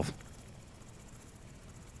myself.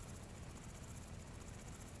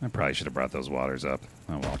 I probably should have brought those waters up.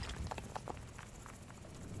 Oh well.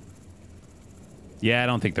 Yeah, I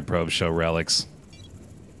don't think the probes show relics.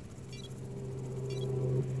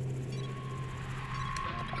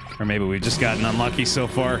 Or maybe we've just gotten unlucky so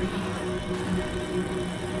far.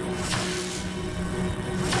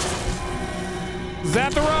 Is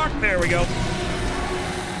that the rock? There we go.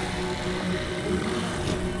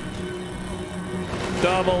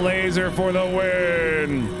 Double laser for the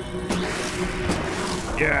win.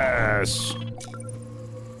 Yes.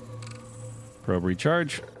 Probe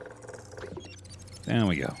recharge. There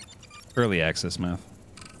we go. Early access math.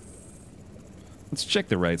 Let's check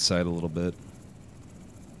the right side a little bit.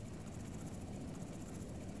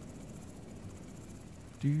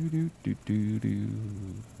 Do.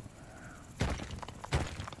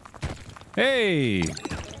 Hey!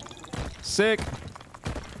 Sick.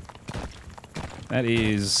 That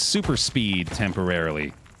is super speed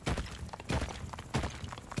temporarily.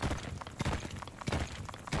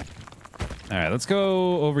 Alright, let's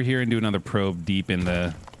go over here and do another probe deep in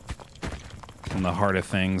the heart of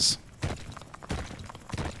things.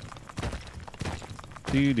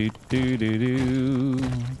 Do.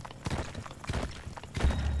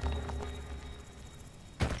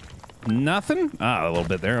 Nothing? Ah, a little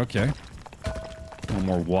bit there, okay. A little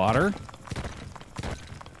more water.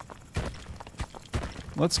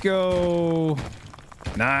 Let's go.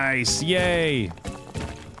 Nice, yay.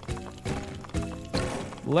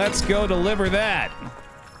 Let's go deliver that,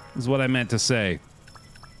 is what I meant to say.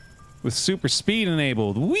 With super speed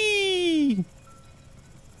enabled. Whee!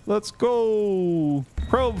 Let's go.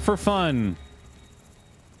 Probe for fun.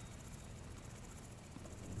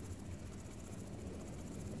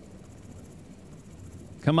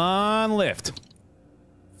 Come on, lift.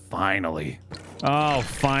 Finally. Oh,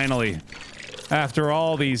 finally. After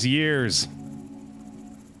all these years.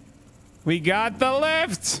 We got the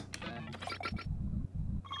lift!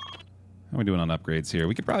 How are we doing on upgrades here?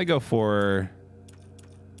 We could probably go for...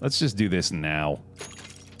 Let's just do this now.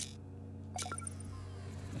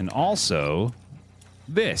 And also...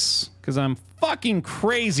 this. Because I'm fucking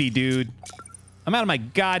crazy, dude. I'm out of my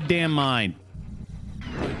goddamn mind.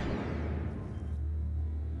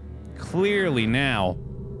 Clearly now.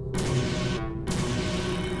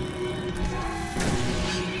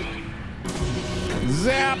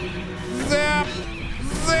 Zap! Zap!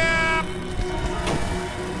 Zap!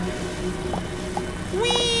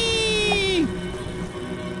 Whee!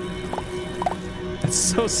 That's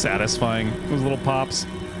so satisfying, those little pops.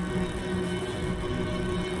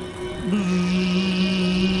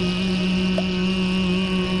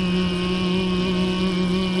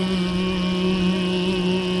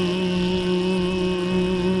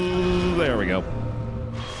 There we go.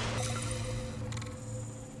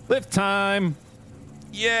 Lift time!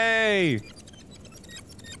 Yay!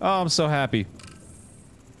 Oh, I'm so happy.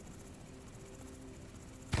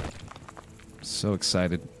 So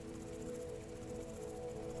excited.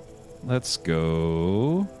 Let's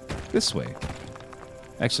go this way.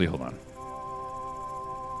 Actually, hold on.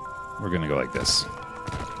 We're gonna go like this.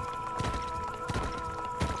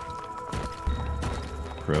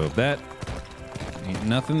 Probe that. Ain't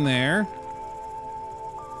nothing there.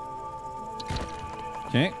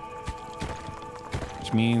 Okay.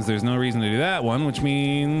 Which means there's no reason to do that one, which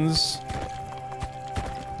means...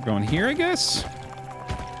 we're going here, I guess?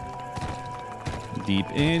 Deep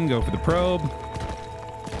in, go for the probe.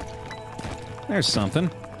 There's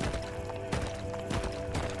something.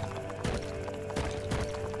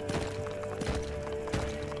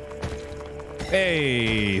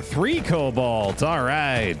 Hey, 3 cobalt. All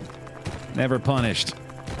right. Never punished.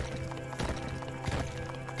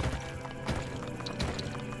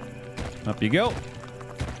 Up you go.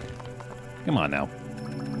 Come on now.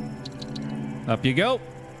 Up you go.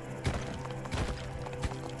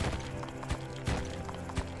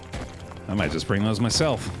 I might just bring those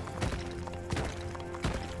myself.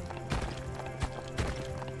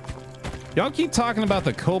 Y'all keep talking about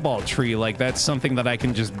the cobalt tree like that's something that I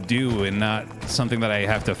can just do and not something that I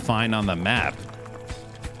have to find on the map.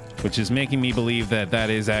 Which is making me believe that that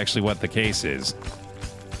is actually what the case is.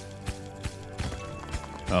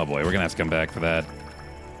 Oh boy, we're gonna have to come back for that.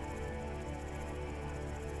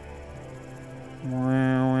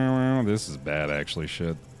 This is bad, actually.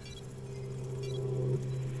 Shit.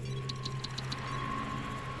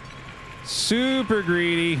 Super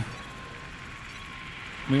greedy.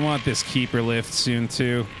 We want this keeper lift soon,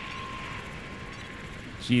 too.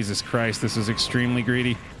 Jesus Christ, this is extremely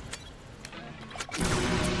greedy.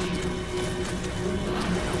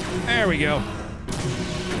 There we go.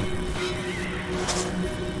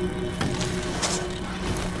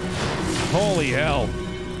 Holy hell.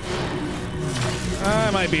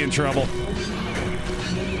 I might be in trouble.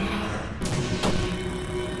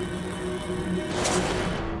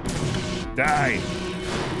 Die.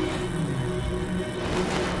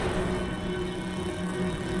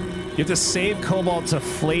 You have to save cobalt to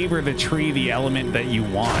flavor the tree the element that you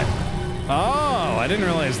want. Oh, I didn't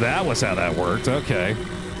realize that was how that worked. Okay.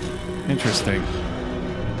 Interesting.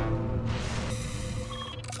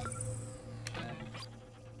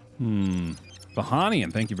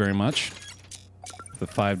 Bahanian, thank you very much. The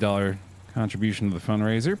 $5 contribution to the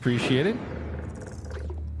fundraiser. Appreciate it.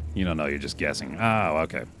 You don't know, you're just guessing. Oh,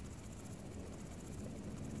 okay.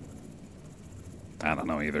 I don't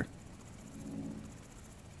know either.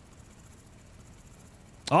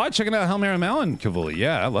 Oh, checking out Hail Mary Melon, Cavuli.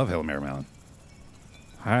 Yeah, I love Hail Mary Melon.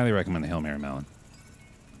 Highly recommend Hail Mary Melon.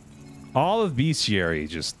 All of Bestiary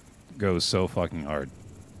just goes so fucking hard.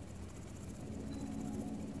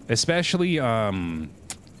 Especially, oh,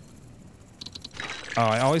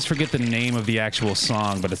 I always forget the name of the actual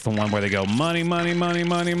song, but it's the one where they go, money, money, money,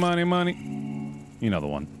 money, money, money. You know the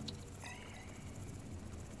one.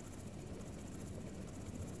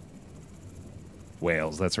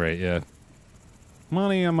 Wales, that's right, yeah.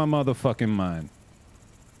 Money on my motherfucking mind.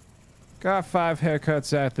 Got 5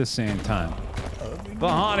 haircuts at the same time.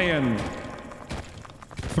 Bahanian.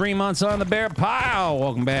 3 months on the Baer pile.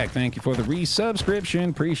 Welcome back. Thank you for the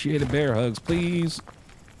resubscription. Appreciate it. Bear hugs, please.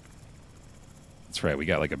 That's right. We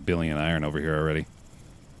got like 1 billion iron over here already.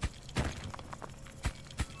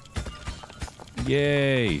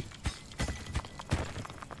 Yay.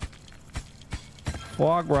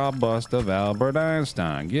 Foie gras bust of Albert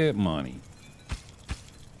Einstein. Get money.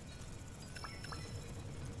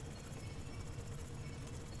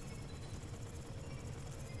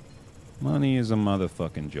 Money is a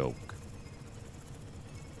motherfucking joke.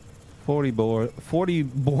 40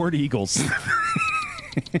 board eagles.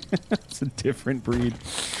 It's a different breed.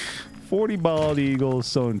 40 bald eagles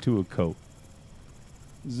sewn to a coat.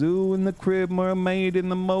 Zoo in the crib, mermaid in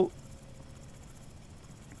the moat.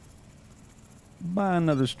 Buy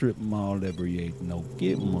another strip mall every 8th note.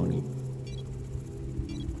 Get money.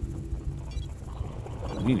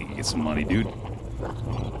 We need to get some money, dude.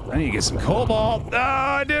 I need to get some cobalt. Oh,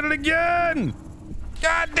 I did it again!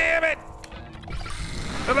 God damn it!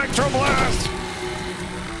 Electro blast!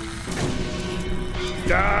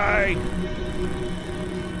 Die!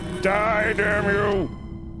 Die, damn you!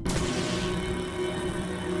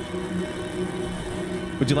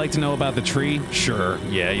 Would you like to know about the tree? Sure.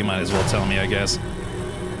 Yeah, you might as well tell me, I guess.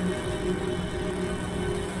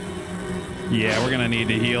 Yeah, we're gonna need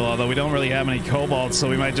to heal, although we don't really have any cobalt, so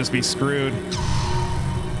we might just be screwed.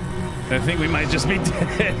 I think we might just be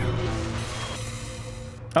dead.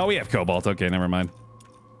 Oh, we have cobalt. Okay, never mind.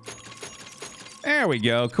 There we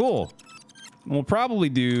go. Cool. We'll probably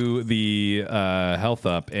do the health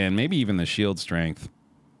up and maybe even the shield strength.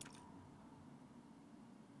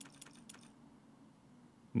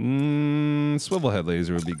 Swivel head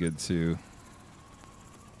laser would be good too.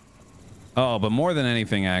 Oh, but more than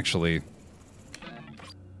anything, actually,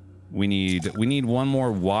 we need one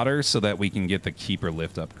more water so that we can get the keeper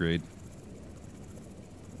lift upgrade.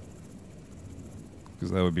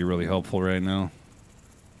 Because that would be really helpful right now.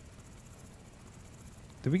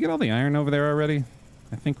 Did we get all the iron over there already?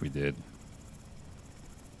 I think we did.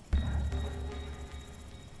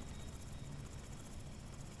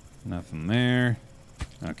 Nothing there.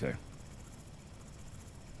 Okay.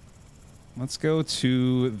 Let's go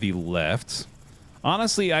to the left.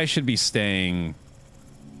 Honestly, I should be staying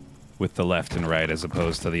with the left and right as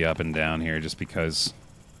opposed to the up and down here, just because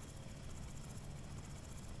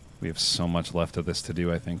we have so much left of this to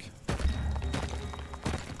do, I think.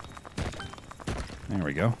 There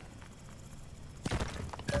we go.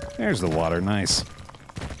 There's the water. Nice.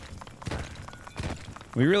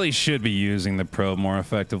 We really should be using the probe more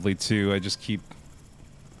effectively, too. I just keep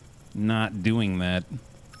not doing that.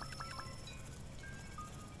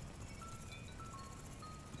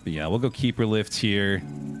 But yeah, we'll go keeper lift here.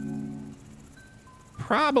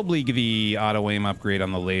 Probably the auto-aim upgrade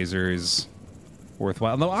on the laser is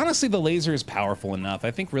worthwhile. Though, honestly, the laser is powerful enough.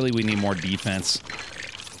 I think really we need more defense.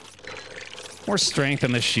 More strength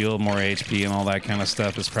in the shield, more HP, and all that kind of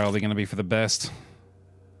stuff is probably going to be for the best.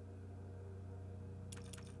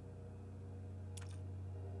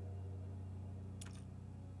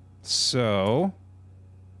 So...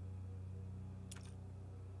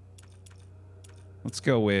 let's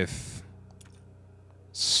go with...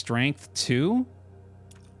 strength 2?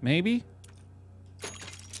 Maybe?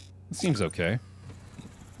 That seems okay. I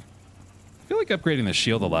feel like upgrading the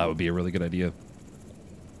shield a lot would be a really good idea.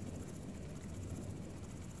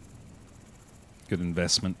 Good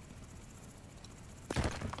investment.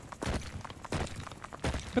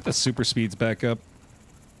 Put the super speeds back up.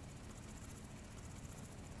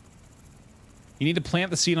 You need to plant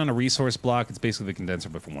the seed on a resource block. It's basically the condenser,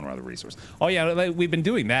 but from one other resource. Oh, yeah, we've been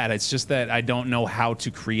doing that. It's just that I don't know how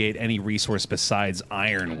to create any resource besides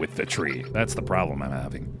iron with the tree. That's the problem I'm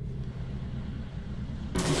having.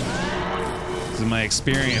 In my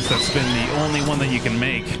experience, that's been the only one that you can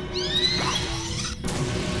make.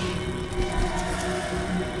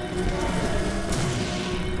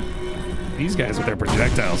 These guys with their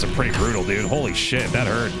projectiles are pretty brutal, dude. Holy shit, that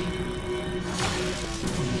hurt.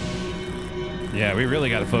 Yeah, we really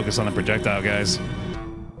got to focus on the projectile, guys.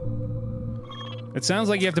 It sounds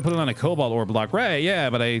like you have to put it on a cobalt ore block. Right, yeah,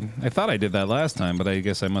 but I thought I did that last time, but I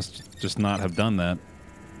guess I must just not have done that.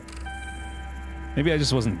 Maybe I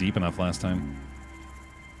just wasn't deep enough last time.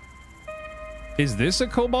 Is this a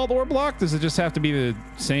cobalt ore block? Does it just have to be the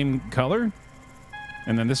same color?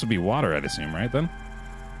 And then this would be water, I'd assume, right then?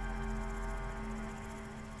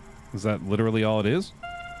 Is that literally all it is?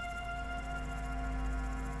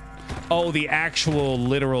 Oh, the actual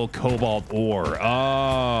literal cobalt ore.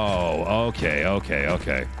 Oh, okay, okay,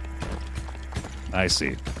 okay. I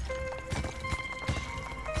see.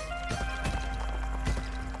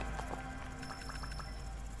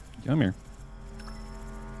 Come here.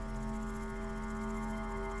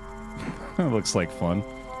 That looks like fun.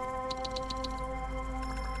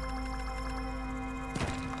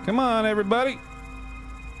 Come on, everybody.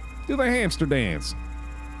 Do the hamster dance.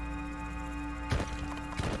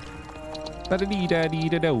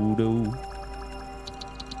 Da-da-dee-da-dee-da-do-do.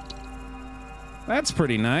 That's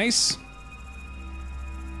pretty nice.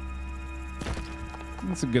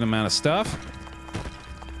 That's a good amount of stuff.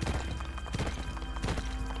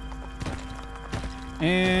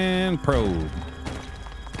 And probe.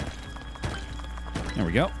 There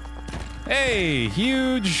we go. Hey,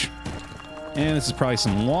 huge. And this is probably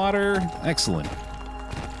some water. Excellent.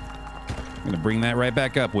 I'm going to bring that right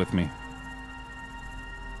back up with me.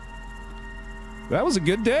 That was a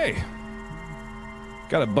good day.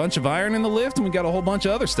 Got a bunch of iron in the lift, and we got a whole bunch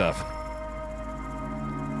of other stuff.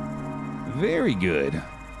 Very good.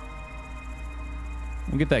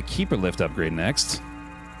 We'll get that keeper lift upgrade next.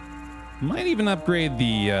 Might even upgrade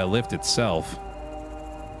the lift itself.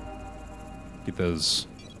 Get those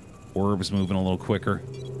orbs moving a little quicker.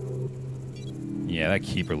 Yeah, that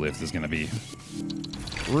keeper lift is going to be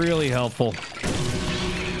really helpful.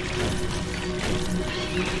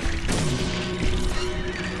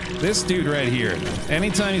 This dude right here,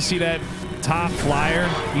 anytime you see that top flyer,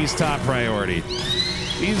 he's top priority.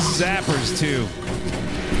 These zappers, too,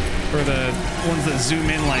 for the ones that zoom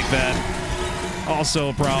in like that, also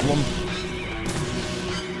a problem.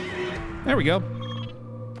 There we go.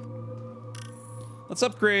 Let's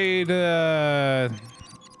upgrade, well,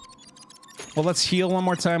 let's heal one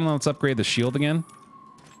more time, and then let's upgrade the shield again.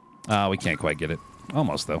 We can't quite get it.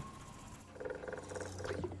 Almost, though.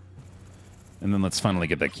 And then let's finally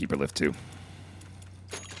get that keeper lift, too.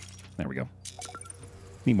 There we go.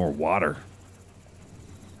 Need more water.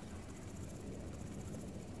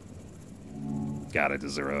 Got it to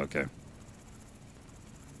 0, okay.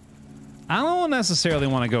 I don't necessarily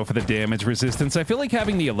want to go for the damage resistance. I feel like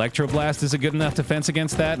having the Electroblast is a good enough defense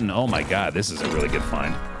against that, and oh my god, this is a really good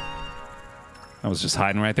find. I was just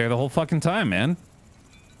hiding right there the whole fucking time, man.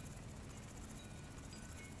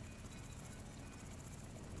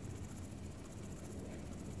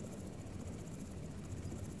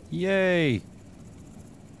 Yay.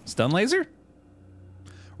 Stun laser?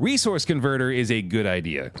 Resource converter is a good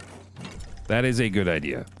idea. That is a good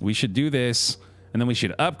idea. We should do this, and then we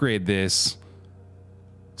should upgrade this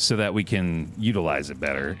so that we can utilize it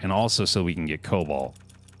better, and also so we can get cobalt.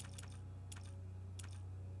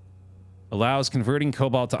 Allows converting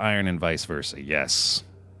cobalt to iron and vice versa. Yes.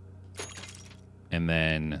 And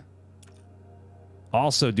then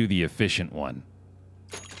also do the efficient one.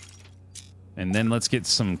 And then let's get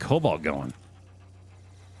some cobalt going.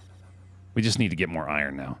 We just need to get more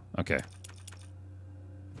iron now. Okay.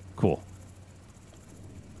 Cool.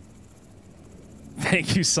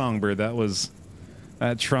 Thank you, Songbird. That was...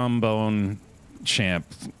 that trombone champ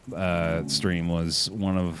stream was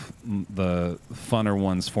one of the funner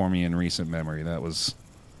ones for me in recent memory. That was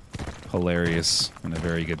hilarious and a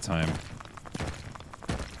very good time.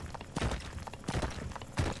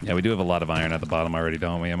 Yeah, we do have a lot of iron at the bottom already,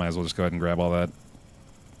 don't we? I might as well just go ahead and grab all that.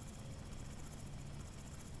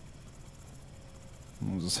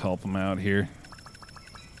 We'll just help them out here.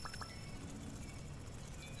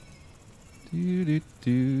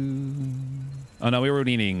 Oh, no, we were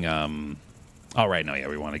needing... Oh, right, no, yeah,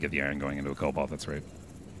 we want to get the iron going into a cobalt, that's right.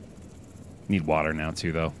 Need water now,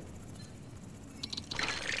 too, though.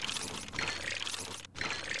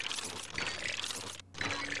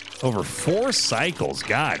 Over 4 cycles.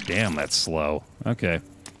 God damn, that's slow. Okay.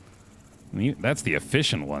 I mean, that's the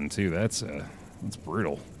efficient one, too. That's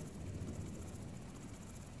brutal.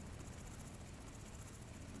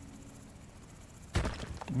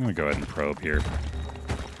 I'm going to go ahead and probe here.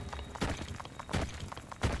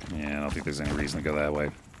 Yeah, I don't think there's any reason to go that way.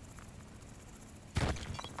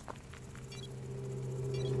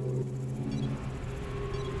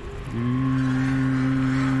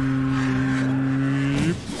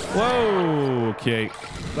 Whoa! Okay.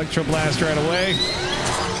 Electroblast right away.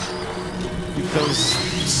 Get those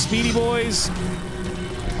speedy boys.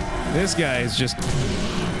 This guy is just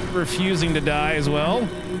refusing to die as well.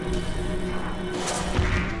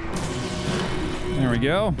 There we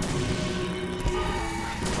go.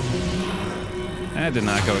 That did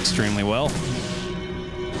not go extremely well.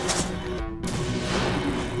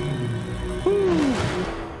 Whew.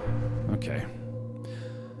 Okay.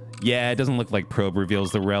 Yeah, it doesn't look like probe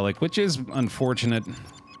reveals the relic, which is unfortunate.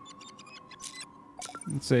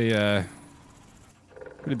 It's a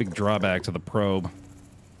pretty big drawback to the probe.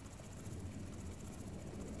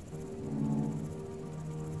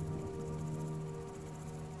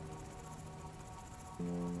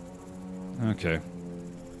 Okay.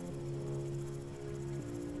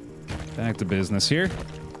 Back to business here.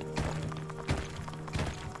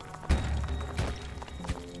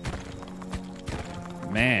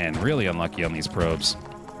 Man, really unlucky on these probes.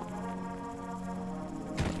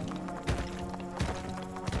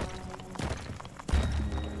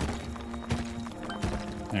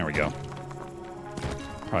 There we go.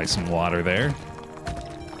 Probably some water there.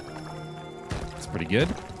 That's pretty good.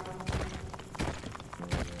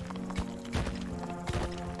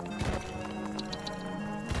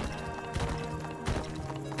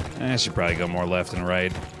 I should probably go more left and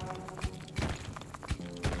right.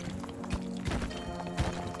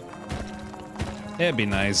 It'd be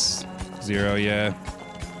nice. 0, yeah.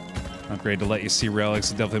 Upgrade to let you see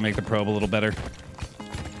relics. Definitely make the probe a little better.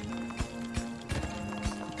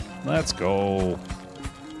 Let's go.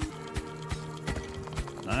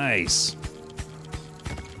 Nice.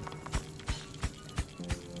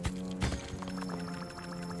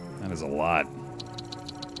 That is a lot.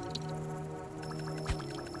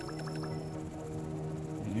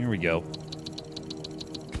 Here we go.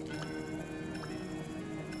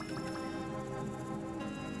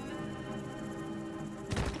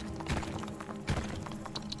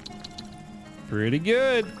 Pretty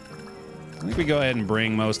good. I think we go ahead and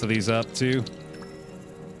bring most of these up, too.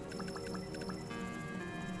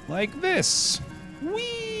 Like this.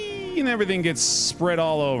 Whee! And everything gets spread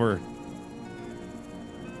all over.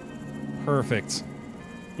 Perfect.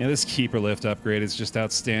 Yeah, this keeper lift upgrade is just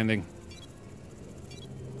outstanding.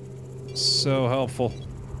 So helpful.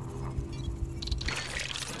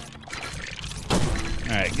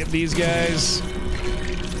 Alright, get these guys.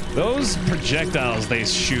 Those projectiles they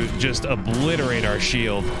shoot just obliterate our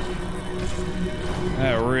shield.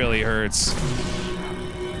 That really hurts.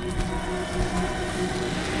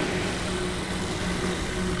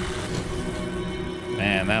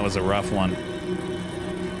 Man, that was a rough one.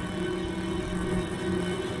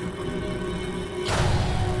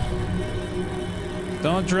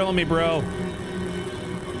 Don't drill me, bro.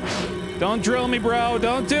 Don't drill me, bro.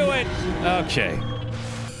 Don't do it. Okay.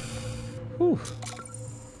 Whew.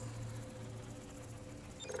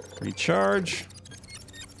 Recharge.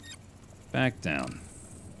 Back down.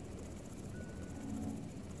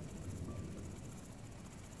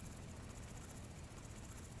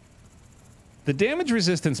 The damage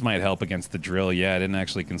resistance might help against the drill. Yeah, I didn't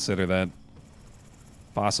actually consider that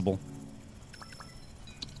possible.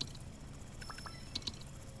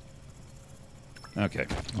 Okay,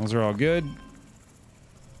 those are all good.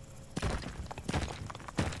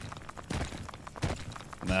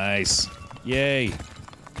 Nice. Yay.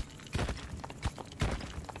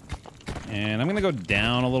 And I'm gonna go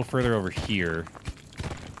down a little further over here.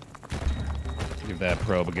 Give that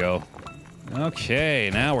probe a go.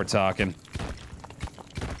 Okay, now we're talking.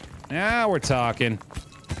 Now we're talking.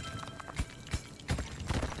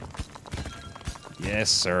 Yes,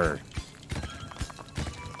 sir.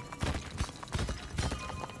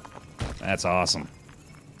 That's awesome.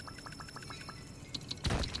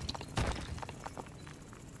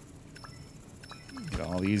 Get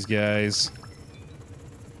all these guys.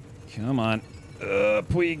 Come on. Up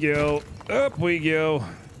we go. Up we go.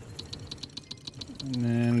 And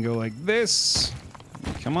then go like this.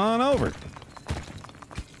 Come on over.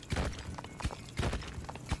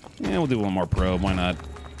 Yeah, we'll do one more probe. Why not?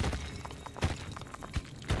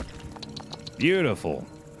 Beautiful.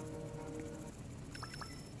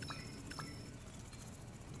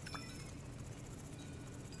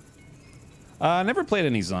 I never played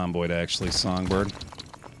any Zomboid, actually, Songbird.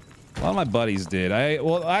 A lot of my buddies did.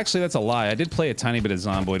 Well, actually, that's a lie. I did play a tiny bit of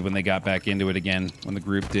Zomboid when they got back into it again, when the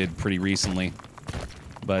group did pretty recently.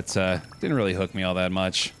 But, didn't really hook me all that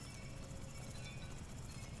much.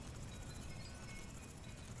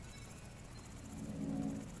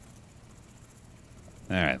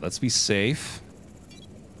 Alright, let's be safe.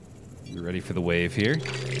 We're ready for the wave here.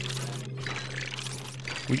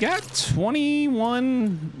 We got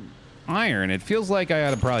 21 iron. It feels like I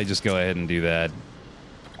ought to probably just go ahead and do that.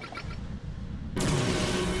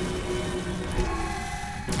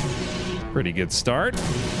 Pretty good start.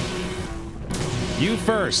 You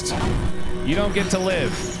first. You don't get to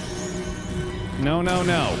live. No, no,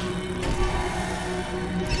 no.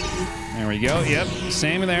 There we go. Yep,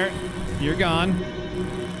 same there. You're gone.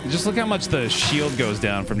 Just look how much the shield goes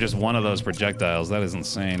down from just one of those projectiles. That is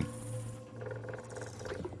insane.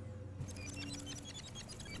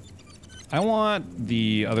 I want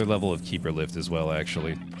the other level of Keeper Lift as well,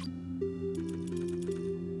 actually.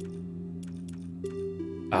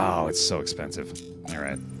 Oh, it's so expensive. All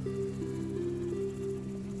right.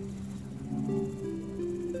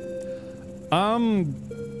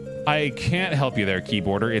 I can't help you there,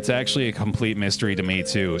 keyboarder. It's actually a complete mystery to me,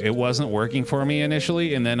 too. It wasn't working for me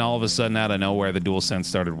initially, and then all of a sudden, out of nowhere, the DualSense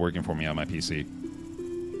started working for me on my PC.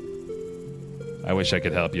 I wish I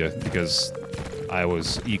could help you, because I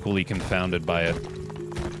was equally confounded by it.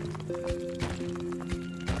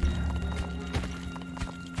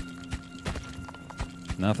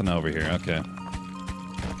 Nothing over here. Okay.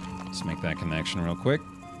 Let's make that connection real quick.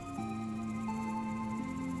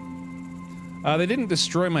 They didn't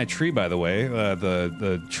destroy my tree, by the way.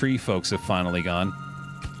 The tree folks have finally gone.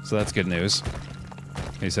 So that's good news.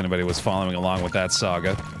 In case anybody was following along with that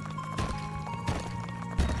saga.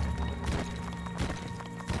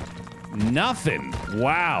 Nothing!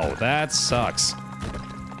 Wow, that sucks.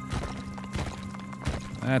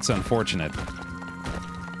 That's unfortunate.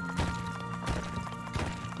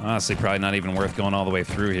 Honestly, probably not even worth going all the way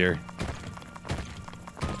through here.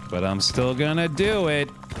 But I'm still gonna do it.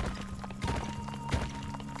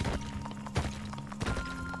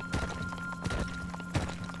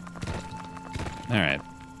 Alright.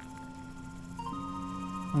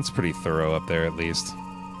 That's pretty thorough up there, at least.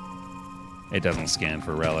 It doesn't scan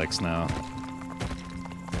for relics now.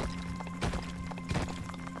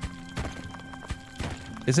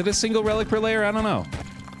 Is it a single relic per layer? I don't know.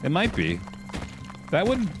 It might be. That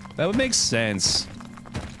would make sense.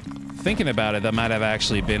 Thinking about it, that might have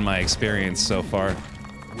actually been my experience so far.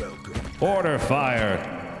 Welcome. Order fire!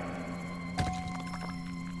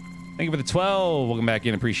 Thank you for the 12. Welcome back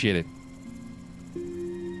in. Appreciate it.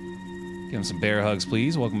 Give him some bear hugs,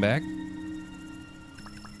 please. Welcome back.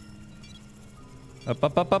 Up,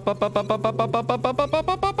 up, up, up, up, up, up, up, up, up, up, up, up, up, up,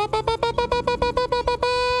 up, up.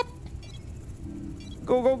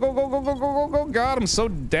 Go, go, go, go, go, go, go, go, go. God, I'm so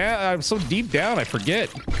down. I'm so deep down, I forget.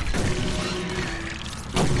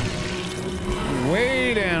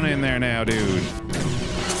 Way down in there now, dude.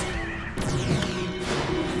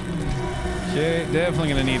 Okay, definitely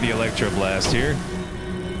gonna need the Electro Blast here.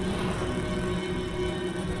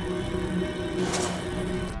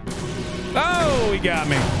 Oh, he got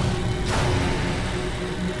me.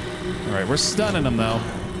 All right, we're stunning him, though.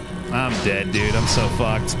 I'm dead, dude. I'm so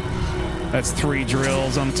fucked. That's 3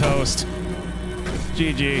 drills. I'm toast.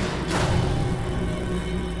 GG.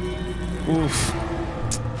 Oof.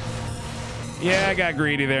 Yeah, I got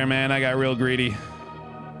greedy there, man. I got real greedy.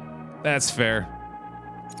 That's fair.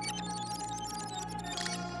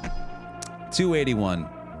 281.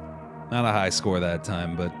 Not a high score that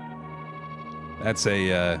time, but that's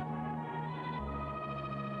a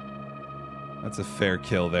fair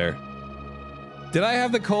kill there. Did I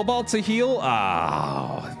have the cobalt to heal? Oh,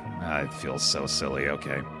 I feel so silly.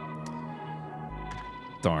 Okay.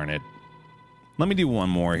 Darn it. Let me do one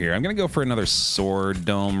more here. I'm going to go for another sword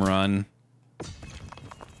dome run.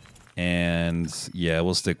 And yeah,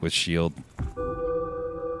 we'll stick with shield.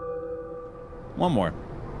 One more.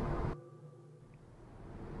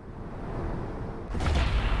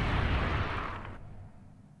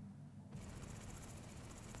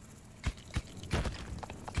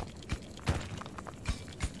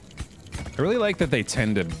 really like that they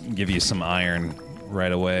tend to give you some iron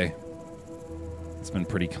right away. It's been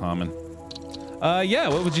pretty common. Yeah,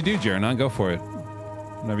 what would you do, Jaron? Go for it.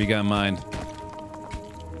 Whatever you got in mind.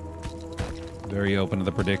 Very open to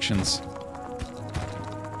the predictions.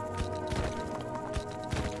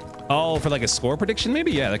 Oh, for like a score prediction,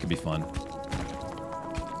 maybe? Yeah, that could be fun.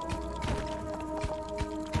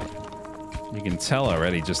 You can tell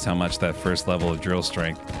already just how much that first level of drill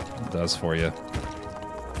strength does for you.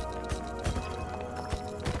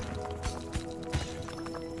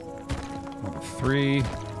 Level 3.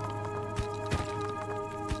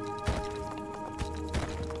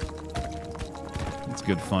 That's a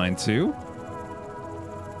good find, too.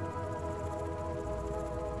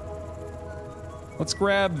 Let's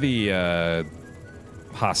grab the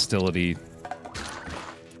hostility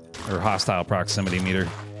or hostile proximity meter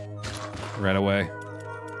right away.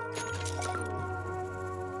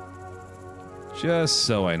 Just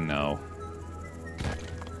so I know.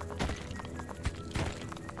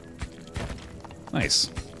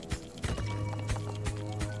 Nice.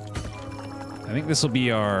 I think this will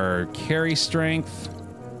be our carry strength.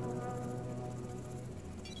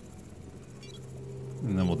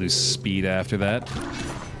 And then we'll do speed after that.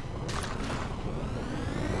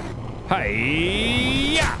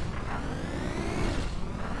 Hi-ya!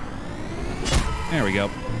 There we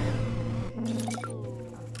go.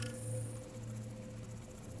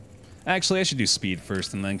 Actually, I should do speed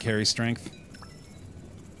first and then carry strength.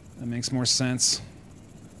 That makes more sense.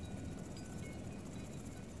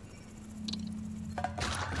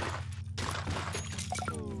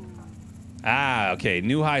 Ah, okay.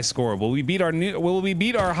 New high score. Will we beat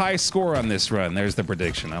our high score on this run? There's the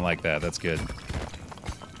prediction. I like that. That's good.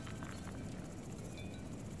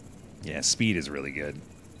 Yeah, speed is really good.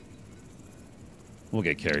 We'll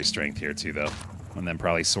get carry strength here too, though. And then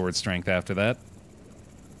probably sword strength after that.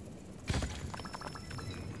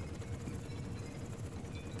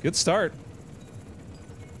 Good start.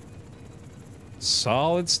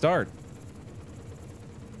 Solid start.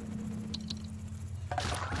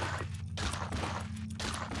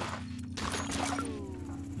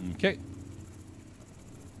 Okay.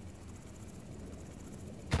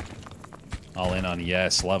 All in on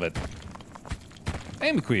yes, love it.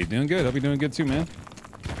 Hey, McQueen, doing good. Hope you're doing good too, man.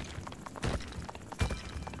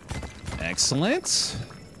 Excellent.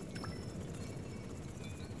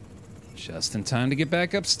 Just in time to get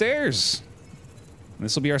back upstairs.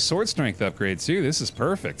 This will be our sword strength upgrade too. This is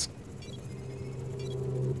perfect.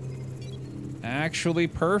 Actually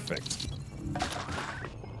perfect.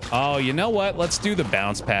 Oh, you know what? Let's do the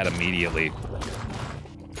bounce pad immediately.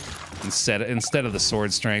 Instead of the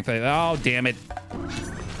sword strength. Oh, damn it.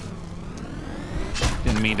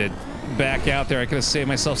 Didn't mean to back out there. I could have saved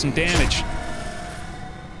myself some damage.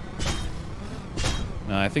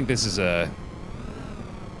 No, I think this is a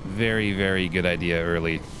very, very good idea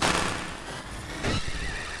early.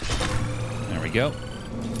 There we go.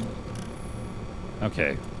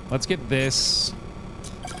 Okay, let's get this.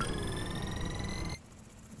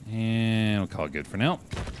 And we'll call it good for now.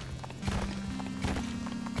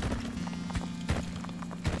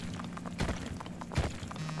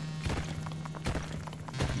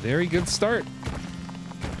 Very good start.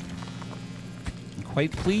 I'm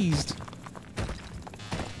quite pleased.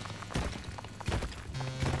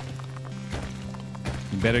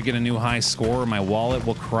 You better get a new high score or my wallet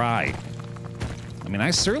will cry. I mean, I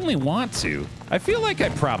certainly want to. I feel like I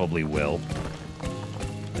probably will.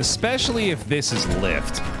 Especially if this is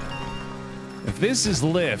lift. If this is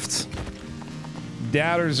lift,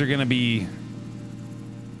 doubters are gonna be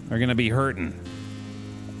hurting.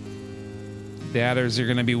 Doubters are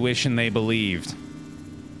gonna be wishing they believed.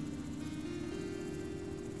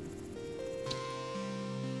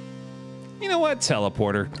 You know what?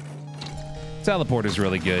 Teleporter. Teleporter's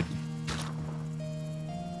really good.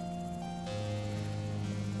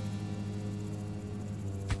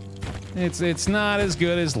 It's not as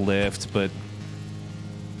good as lift, but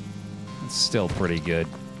it's still pretty good.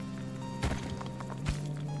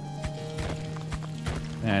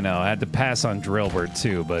 I know, I had to pass on Drillbert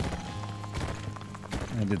too, but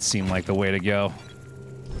that did seem like the way to go.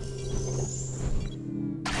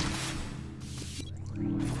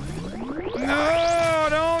 No,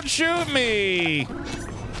 don't shoot me!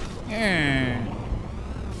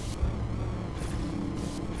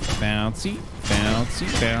 Bouncy, bouncy,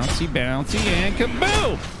 bouncy, bouncy, and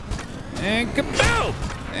kaboom! And kaboom!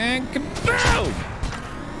 And kaboom!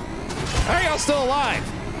 Are y'all still alive?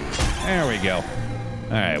 There we go.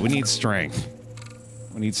 All right, we need strength.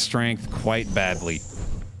 We need strength quite badly.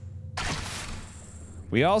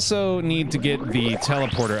 We also need to get the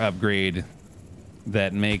teleporter upgrade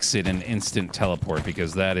that makes it an instant teleport,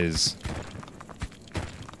 because that is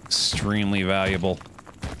extremely valuable.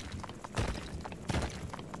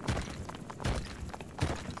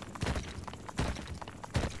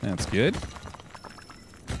 That's good.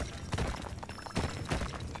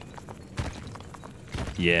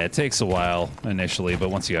 Yeah, it takes a while initially, but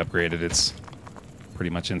once you upgrade it, it's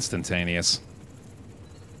pretty much instantaneous.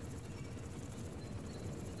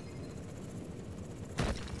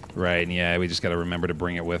 Right, yeah, we just gotta remember to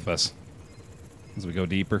bring it with us as we go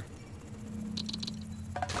deeper.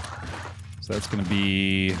 So that's gonna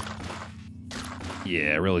be...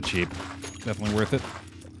 yeah, really cheap. Definitely worth it.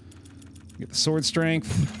 Get the sword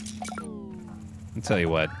strength. I'll tell you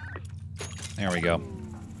what. There we go.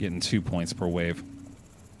 Getting 2 points per wave.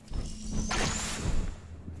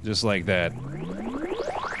 Just like that.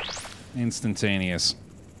 Instantaneous.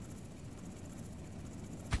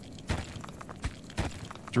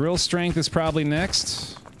 Drill strength is probably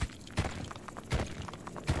next.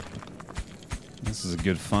 This is a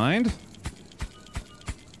good find.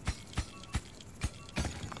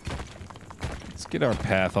 Let's get our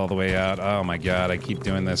path all the way out. Oh my god, I keep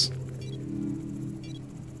doing this.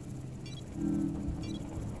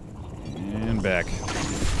 And back.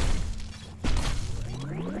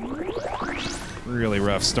 Really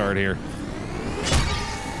rough start here.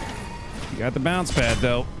 You got the bounce pad,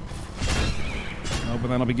 though. Hoping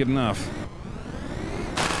that'll be good enough.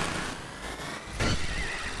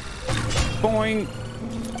 Boing!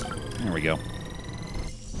 There we go.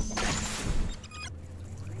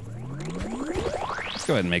 Let's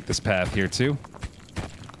go ahead and make this path here, too.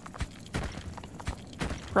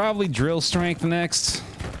 Probably drill strength next.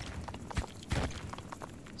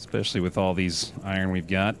 Especially with all these iron we've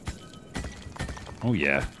got. Oh,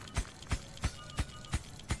 yeah.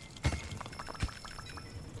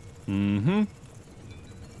 Mm-hmm.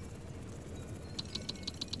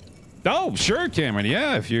 Oh, sure, Cameron.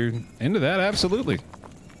 Yeah, if you're into that, absolutely.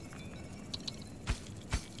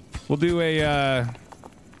 We'll do a,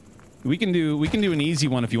 we can do an easy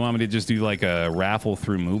one if you want me to just do like a raffle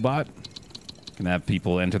through Moobot. Can have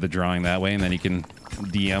people enter the drawing that way, and then you can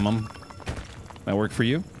DM them. That work for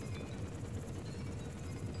you?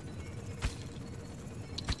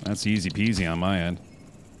 That's easy peasy on my end.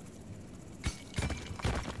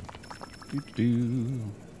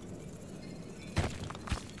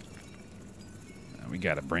 Now we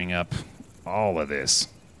gotta bring up all of this.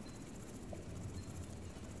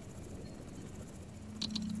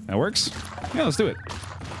 That works? Yeah, let's do it.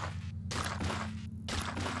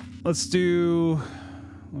 Let's do...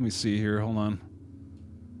 let me see here, hold on.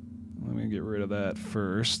 Let me get rid of that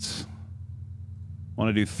first. Want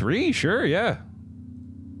to do 3? Sure, yeah.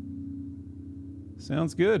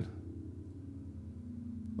 Sounds good.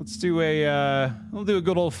 Let's do a, we'll do a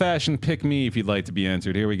good old-fashioned pick me if you'd like to be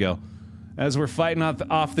entered. Here we go. As we're fighting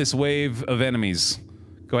off this wave of enemies,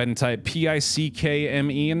 go ahead and type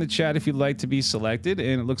PICKME in the chat if you'd like to be selected.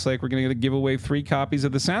 And it looks like we're going to give away 3 copies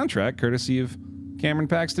of the soundtrack, courtesy of Cameron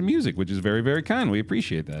Paxton Music, which is very, very kind. We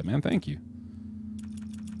appreciate that, man. Thank you.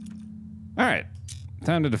 All right.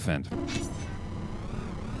 Time to defend.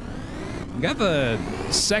 Got the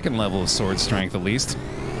 2nd level of sword strength, at least. So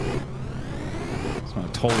I'm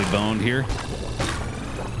totally boned here.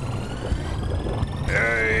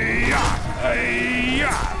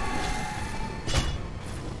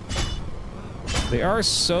 They are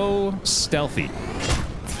so stealthy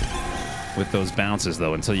with those bounces,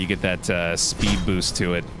 though, until you get that speed boost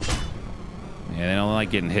to it. Yeah, they don't like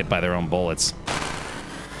getting hit by their own bullets.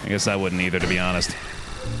 I guess I wouldn't either, to be honest.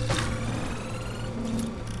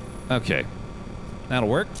 Okay. That'll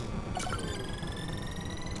work.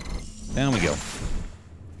 Down we go.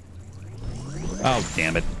 Oh,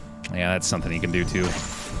 damn it. Yeah, that's something you can do, too.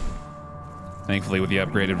 Thankfully, with the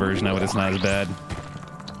upgraded version of it, it's not as bad.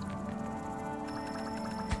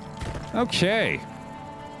 Okay.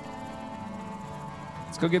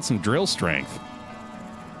 Let's go get some drill strength.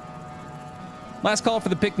 Last call for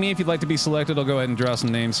the pick me. If you'd like to be selected, I'll go ahead and draw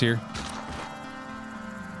some names here.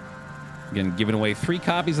 Again, giving away 3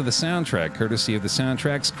 copies of the soundtrack, courtesy of the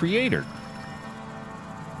soundtrack's creator.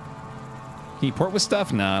 Can you port with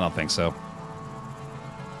stuff? No, I don't think so.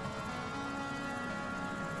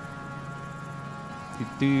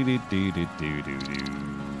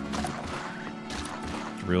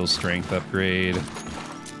 Drill strength upgrade.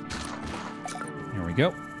 Here we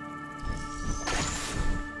go.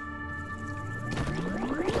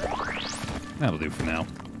 That'll do for now.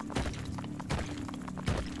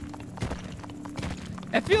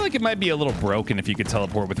 I feel like it might be a little broken if you could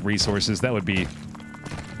teleport with resources. That would be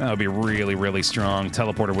really, really strong.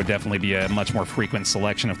 Teleporter would definitely be a much more frequent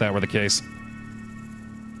selection if that were the case.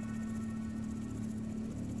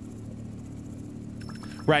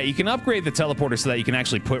 Right, you can upgrade the teleporter so that you can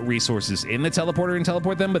actually put resources in the teleporter and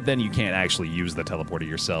teleport them, but then you can't actually use the teleporter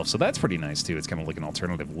yourself. So that's pretty nice, too. It's kind of like an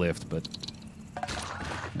alternative lift, but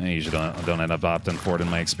I usually don't end up opting for it in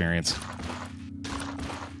my experience.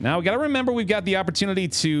 Now, we got to remember we've got the opportunity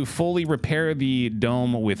to fully repair the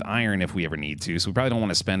dome with iron if we ever need to, so we probably don't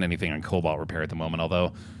want to spend anything on cobalt repair at the moment,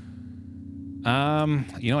 although...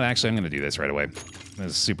 you know what? Actually, I'm going to do this right away.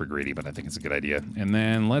 This is super greedy, but I think it's a good idea. And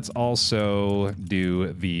then let's also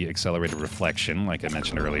do the accelerated reflection, like I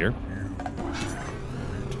mentioned earlier.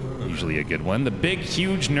 Usually a good one. The big,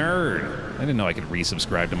 huge nerd. I didn't know I could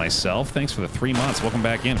resubscribe to myself. Thanks for the 3 months. Welcome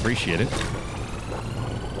back in. Appreciate it.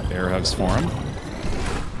 Bear hugs for him.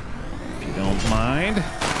 If you don't mind.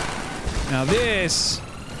 Now this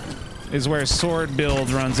is where sword build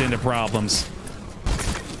runs into problems.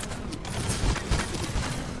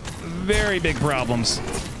 Very big problems.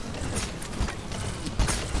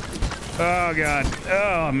 Oh, God.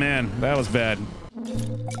 Oh, man. That was bad.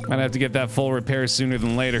 Might have to get that full repair sooner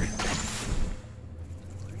than later.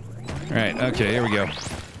 All right. Okay, here we go.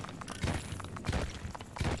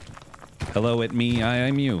 Hello at me, I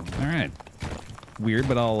am you. All right. Weird,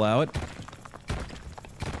 but I'll allow it.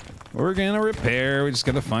 We're gonna repair. We just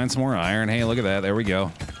gotta find some more iron. Hey, look at that. There we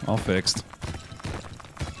go. All fixed.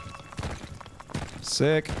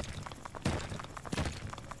 Sick.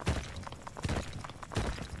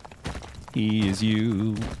 He is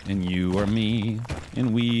you, and you are me,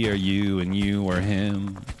 and we are you, and you are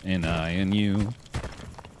him, and I and you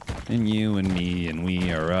and me, and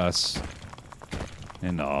we are us,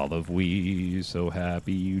 and all of we so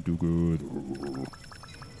happy you do good.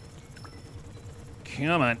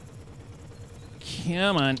 Come on.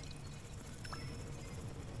 Come on.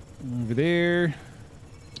 Over there.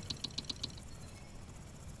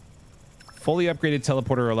 Fully upgraded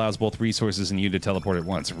teleporter allows both resources and you to teleport at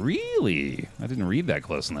once. Really? I didn't read that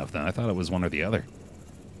close enough then. I thought it was one or the other.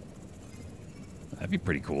 That'd be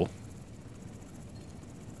pretty cool.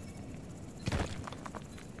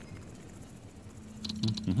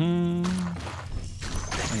 I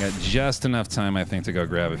got just enough time, I think, to go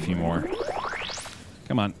grab a few more.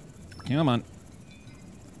 Come on. Come on.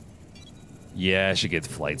 Yeah, I should get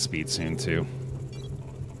flight speed soon, too.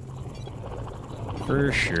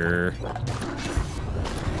 For sure.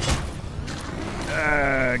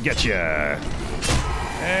 Gotcha.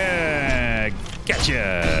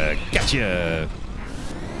 Gotcha. Gotcha.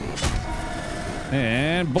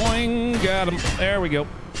 And boing, got him. There we go.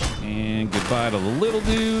 And goodbye to the little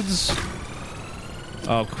dudes.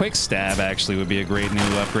 Oh, quick stab actually would be a great new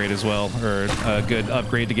upgrade as well, or a good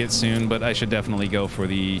upgrade to get soon, but I should definitely go for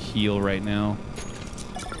the heal right now.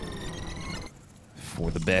 For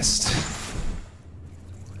the best.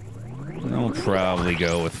 I'll probably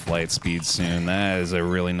go with flight speed soon. That is a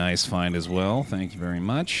really nice find as well. Thank you very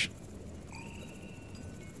much.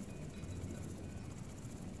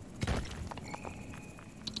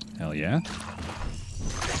 Hell yeah.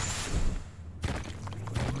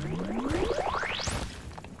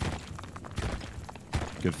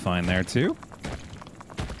 Good find there, too.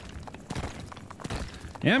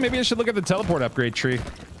 Yeah, maybe I should look at the teleport upgrade tree.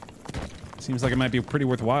 Seems like it might be pretty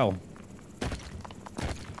worthwhile.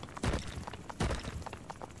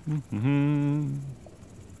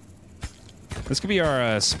 This could be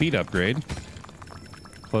our speed upgrade.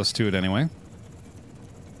 Close to it anyway.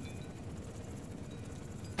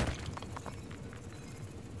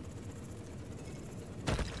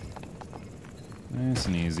 Nice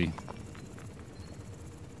and easy.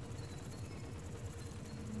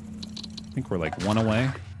 I think we're like one away.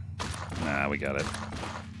 Nah, we got it.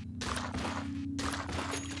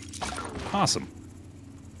 Awesome.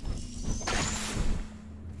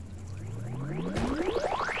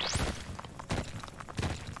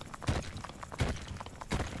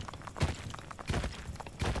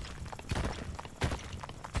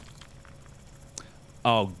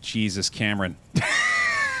 Oh, Jesus, Cameron.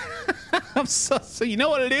 I'm so you know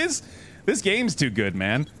what it is? This game's too good,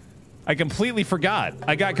 man. I completely forgot.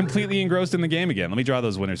 I got completely engrossed in the game again. Let me draw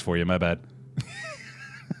those winners for you. My bad.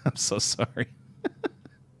 I'm so sorry.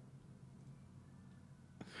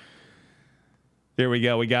 Here we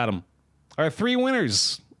go. We got them. Our 3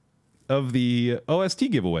 winners of the OST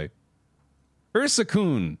giveaway.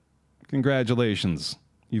 Ursa-kun. Congratulations.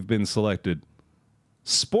 You've been selected.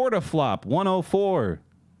 Sportaflop 104.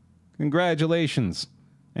 Congratulations.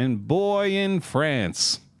 And Boy in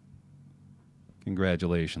France.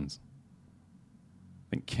 Congratulations. I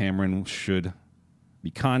think Cameron should be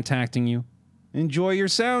contacting you. Enjoy your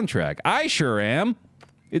soundtrack. I sure am.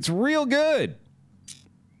 It's real good.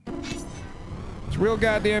 It's real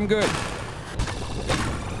goddamn good.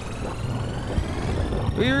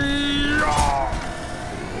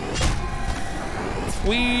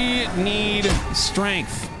 We need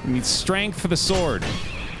strength. We need strength for the sword.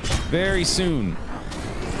 Very soon.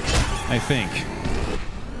 I think.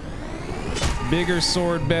 Bigger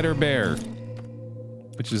sword, better bear.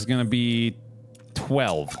 Which is going to be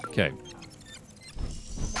 12. Okay.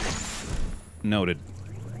 Noted.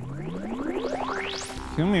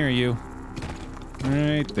 Come here, you.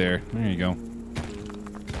 Right there. There you go.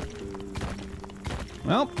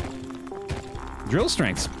 Well, drill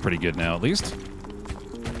strength's pretty good now, at least.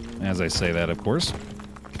 As I say that, of course.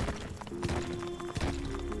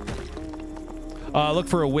 Look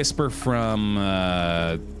for a whisper from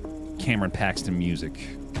Cameron Paxton Music.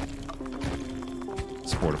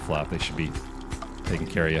 Sport a flop. They should be taking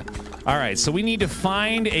care of you. All right, so we need to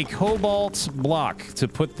find a cobalt block to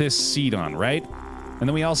put this seed on, right? And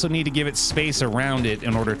then we also need to give it space around it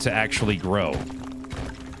in order to actually grow.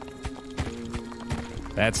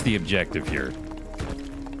 That's the objective here.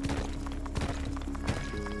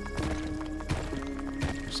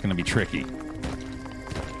 It's going to be tricky.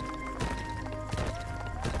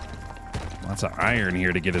 Lots of iron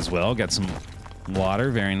here to get as well. Got some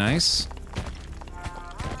water. Very nice.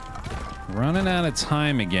 Running out of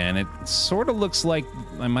time again. It sort of looks like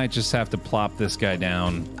I might just have to plop this guy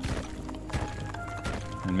down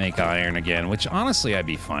and make iron again, which honestly I'd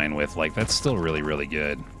be fine with. Like, that's still really, really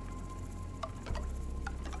good.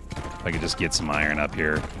 If I could just get some iron up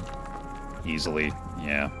here easily.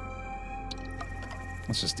 Yeah.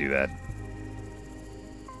 Let's just do that.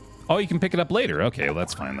 Oh, you can pick it up later. Okay, well,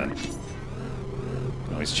 that's fine then.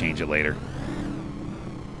 Can always change it later.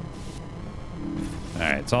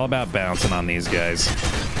 Alright, it's all about bouncing on these guys.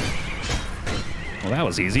 Well, that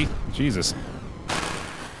was easy. Jesus.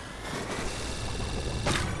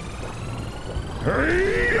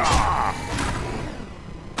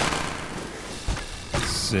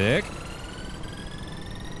 Sick.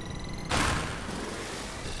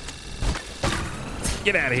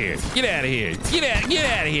 Get out of here. Get out of here. Get out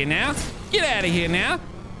of here now. Get out of here now.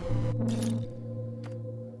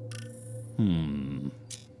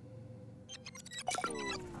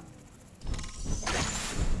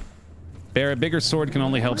 Baer, a bigger sword can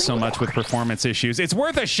only help so much with performance issues. It's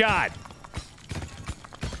worth a shot.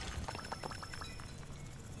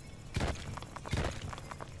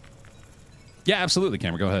 Yeah, absolutely,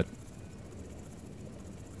 Cameron. Go ahead.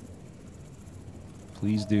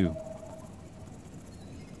 Please do.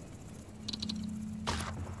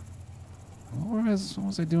 What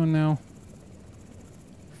was I doing now?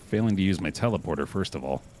 Failing to use my teleporter, first of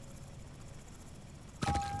all.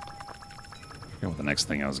 I forget what the next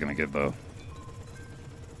thing I was going to get, though.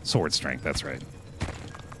 Sword strength, that's right.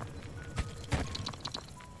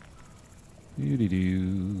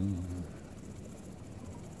 Doo-doo-doo.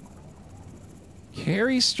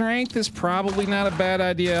 Carry strength is probably not a bad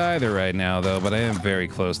idea either right now, though, but I am very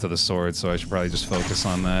close to the sword, so I should probably just focus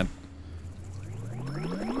on that.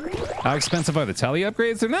 How expensive are the tele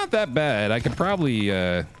upgrades? They're not that bad. I could probably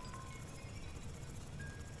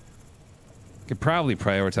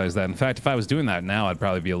prioritize that. In fact, if I was doing that now, I'd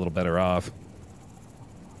probably be a little better off.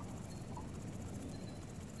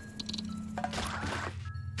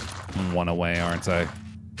 I'm one away, aren't I?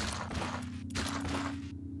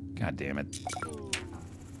 God damn it.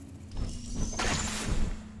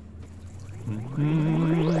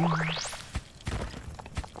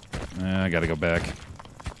 I gotta go back.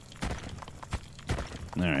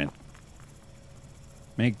 Alright.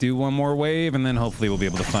 Make do one more wave, and then hopefully we'll be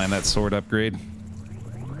able to find that sword upgrade.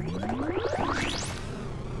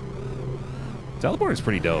 Teleporter's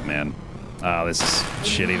pretty dope, man. Oh, this is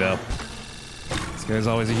shitty, though. This guy's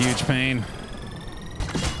always a huge pain.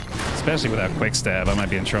 Especially without quick stab. I might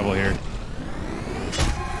be in trouble here.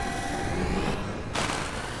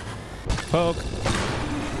 Poke.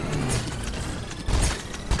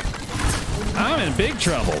 I'm in big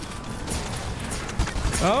trouble.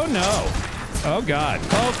 Oh, no. Oh, God.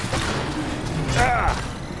 Poke. Ah.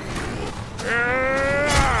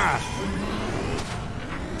 Ah.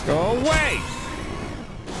 Go away.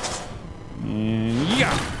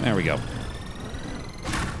 Yeah. There we go. All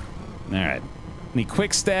right. Need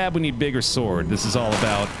quick stab. We need bigger sword. This is all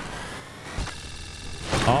about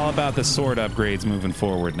the sword upgrades moving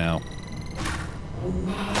forward now.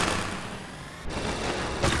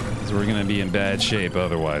 Because we're going to be in bad shape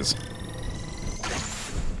otherwise.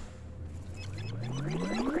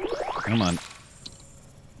 Come on.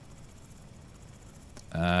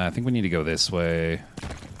 I think we need to go this way.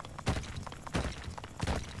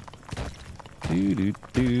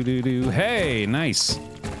 Do-do-do-do-do. Hey, nice.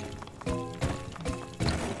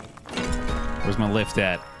 Where's my lift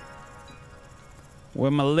at?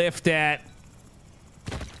 Where my lift at?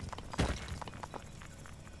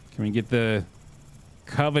 Can we get the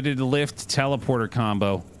coveted lift teleporter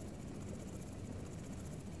combo?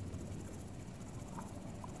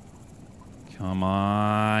 Come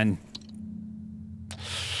on.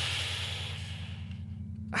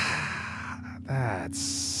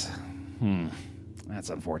 That's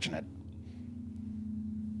unfortunate.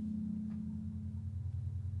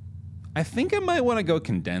 I think I might want to go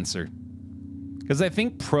condenser. Because I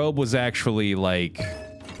think probe was actually, like,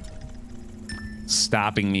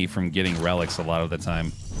 stopping me from getting relics a lot of the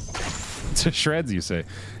time. To shreds, you say?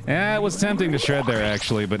 Yeah, it was tempting to shred there,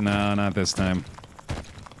 actually, but no, not this time.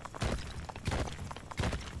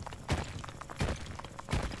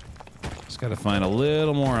 Just gotta find a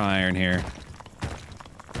little more iron here.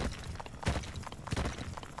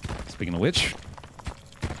 Speaking of which,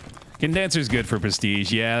 condenser's good for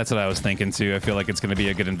prestige. Yeah, that's what I was thinking too. I feel like it's going to be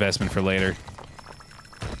a good investment for later.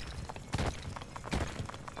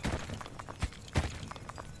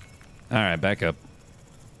 All right, back up.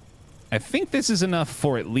 I think this is enough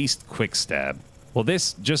for at least quick stab. Well,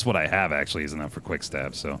 this, just what I have actually is enough for quick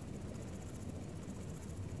stab, so.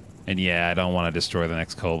 And yeah, I don't want to destroy the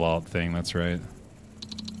next cobalt thing, that's right.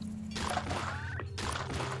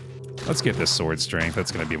 Let's get this sword strength.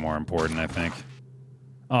 That's going to be more important, I think.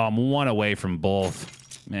 Oh, I'm one away from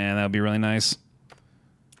both. Man, that would be really nice.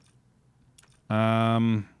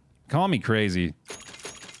 Call me crazy.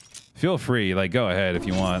 Feel free. Like, go ahead if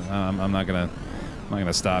you want. I'm not gonna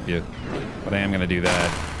stop you, but I am gonna do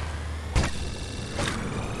that.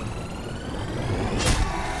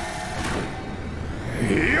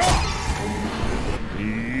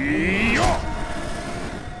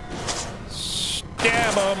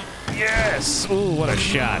 Stab him. Yes! Ooh, what a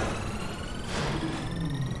shot.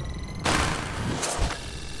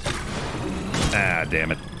 Ah,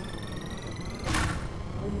 damn it.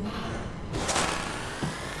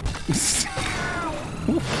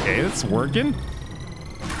 Okay, that's working.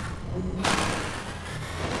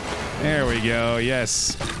 There we go,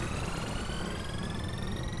 yes.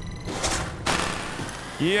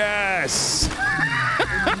 Yes!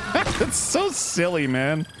 That's so silly,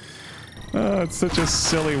 man. Oh, it's such a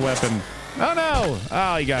silly weapon. Oh no!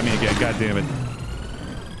 Oh, he got me again. God damn it.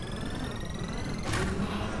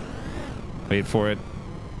 Wait for it.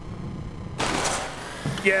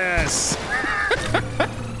 Yes!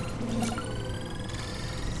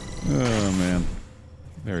 Oh, man.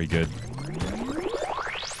 Very good.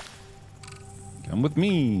 Come with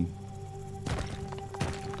me.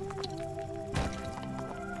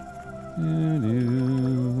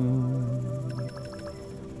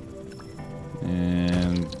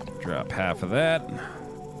 And drop half of that.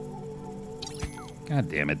 God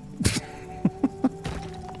damn it.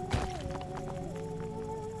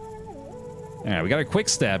 Alright, we got a quick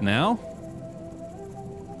stab now.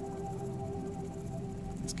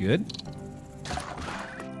 That's good.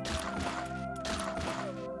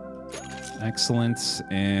 Excellent.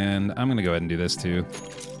 And I'm gonna go ahead and do this too.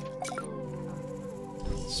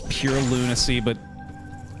 It's pure lunacy, but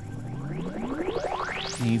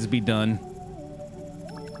needs to be done.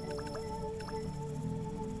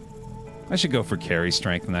 I should go for carry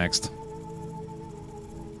strength next,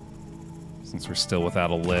 since we're still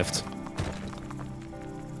without a lift.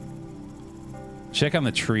 Check on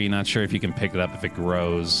the tree. Not sure if you can pick it up if it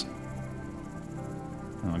grows.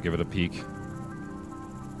 I'll give it a peek.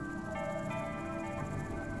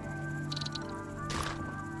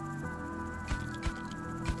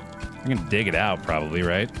 I can dig it out, probably,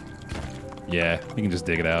 right? Yeah, you can just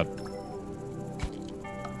dig it out.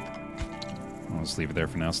 I'll just leave it there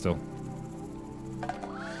for now still.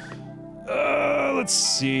 Let's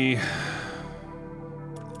see. Yeah,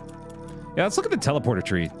 let's look at the teleporter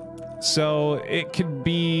tree. So it could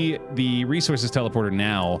be the resources teleporter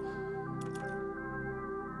now.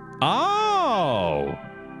 Oh!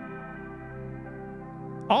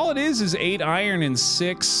 All it is 8 iron and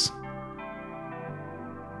 6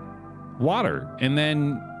 water. And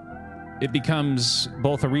then it becomes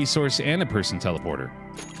both a resource and a person teleporter.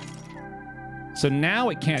 So now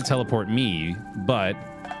it can't teleport me, but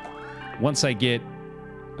once I get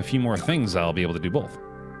a few more things, I'll be able to do both.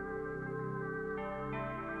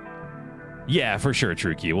 Yeah, for sure,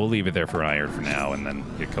 True Key. We'll leave it there for iron for now and then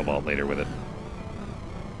get cobalt later with it.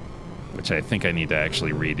 Which I think I need to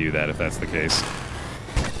actually redo that if that's the case.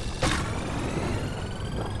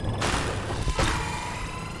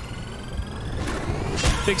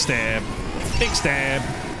 Big stab. Big stab.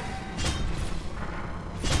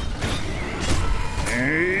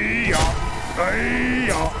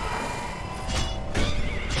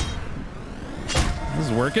 This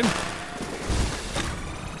is working.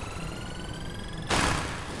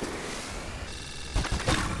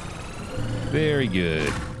 Very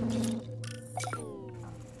good.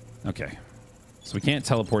 Okay. So we can't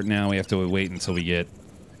teleport now. We have to wait until we get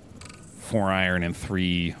 4 iron and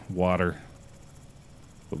 3 water.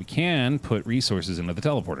 But we can put resources into the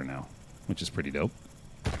teleporter now, which is pretty dope.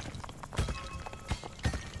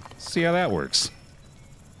 See how that works.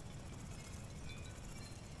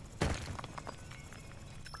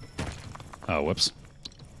 Oh, whoops.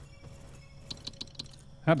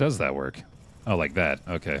 How does that work? Oh, like that.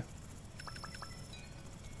 Okay.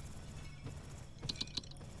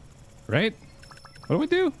 Right? What do we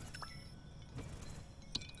do?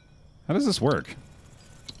 How does this work?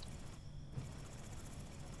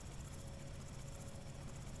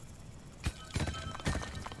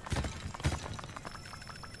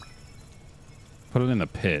 Put it in the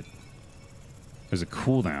pit. There's a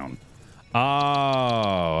cooldown.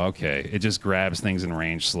 Oh, okay. It just grabs things in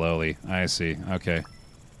range slowly. I see. Okay.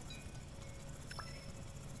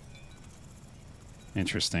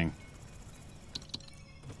 Interesting.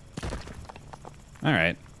 All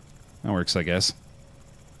right. That works, I guess.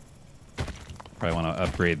 Probably want to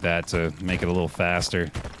upgrade that to make it a little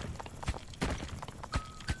faster.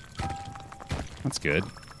 That's good.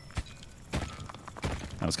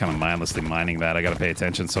 I was kind of mindlessly mining that. I got to pay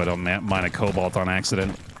attention so I don't mine a cobalt on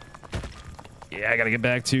accident. Yeah, I got to get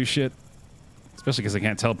back to shit. Especially because I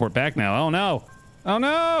can't teleport back now. Oh, no. Oh,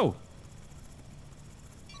 no.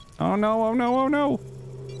 Oh, no. Oh, no. Oh, no.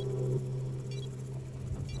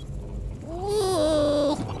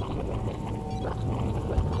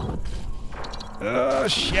 Oh,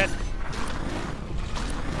 shit.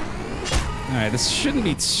 All right, this shouldn't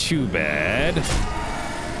be too bad.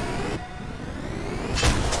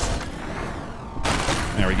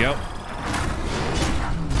 There we go.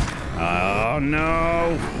 Oh,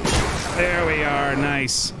 no. There we are.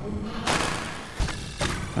 Nice.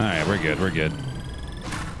 All right, we're good. We're good.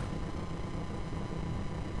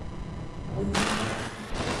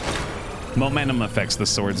 Momentum affects the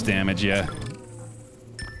sword's damage, yeah.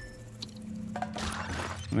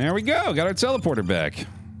 There we go. Got our teleporter back.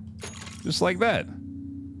 Just like that.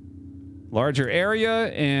 Larger area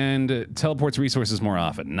and teleports resources more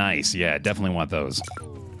often. Nice. Yeah, definitely want those.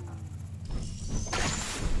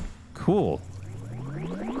 Cool.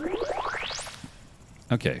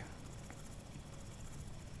 Okay.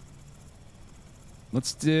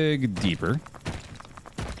 Let's dig deeper.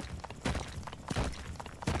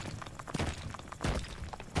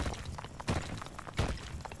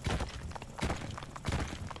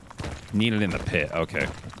 Need it in the pit. Okay.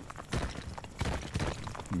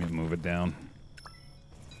 Let me move it down.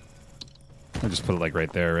 I'll just put it like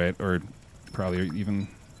right there, right? Or probably even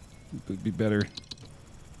would be better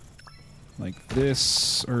like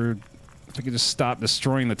this. Or if I could just stop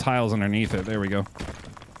destroying the tiles underneath it. There we go.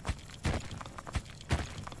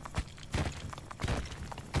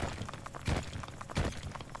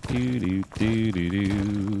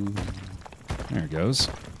 Do-do-do-do-do. There it goes.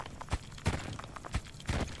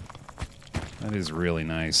 That is really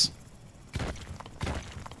nice.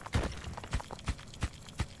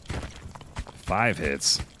 5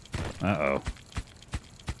 hits. Uh-oh.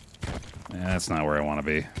 Yeah, that's not where I want to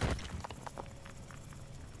be.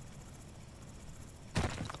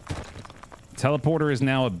 Teleporter is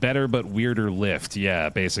now a better but weirder lift. Yeah,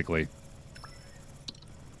 basically.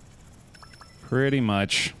 Pretty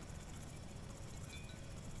much.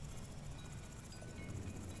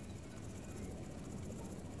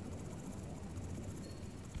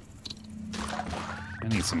 I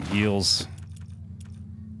need some heals.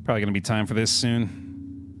 Probably gonna be time for this soon.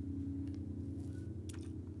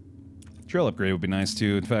 Drill upgrade would be nice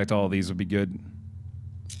too. In fact, all of these would be good.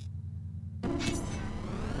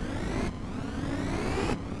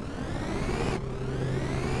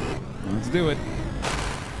 Let's do it.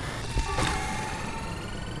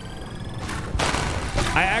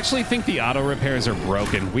 I actually think the auto repairs are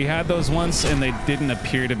broken. We had those once and they didn't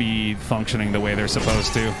appear to be functioning the way they're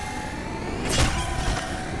supposed to.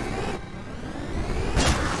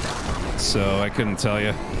 So I couldn't tell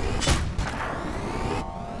you.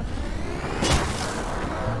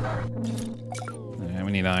 Yeah,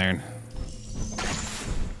 we need iron.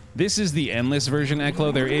 This is the endless version,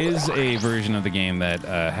 Eklo. There is a version of the game that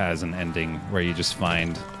has an ending where you just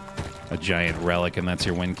find a giant relic and that's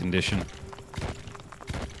your win condition.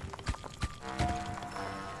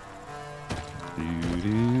 There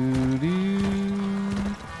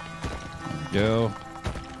we go.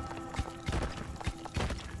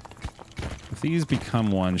 If these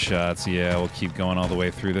become one-shots, yeah, we'll keep going all the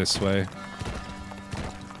way through this way.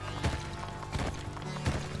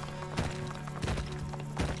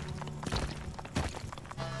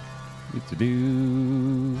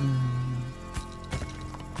 Do-do-do.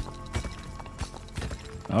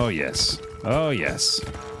 Oh, yes. Oh, yes.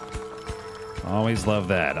 Always love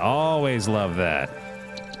that. Always love that.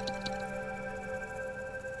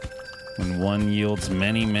 When one yields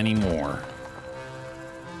many, many more.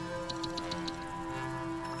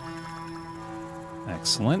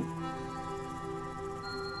 Excellent.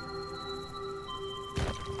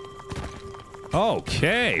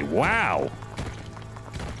 Okay, wow.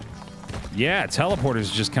 Yeah, teleporter's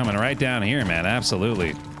just coming right down here, man.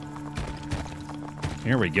 Absolutely.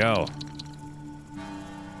 Here we go.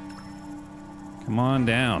 Come on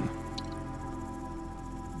down.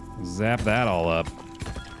 Zap that all up.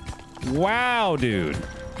 Wow, dude.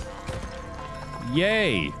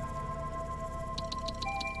 Yay.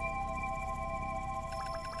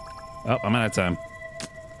 Oh, I'm out of time.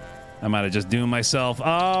 I might have just doomed myself.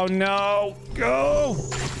 Oh, no. Go.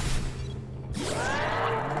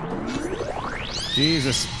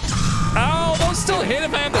 Jesus. Oh, those still hit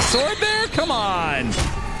if I have the sword there? Come on.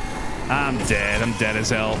 I'm dead. I'm dead as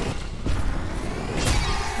hell.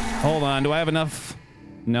 Hold on. Do I have enough?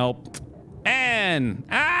 Nope. And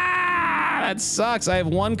that sucks. I have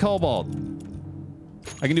 1 cobalt.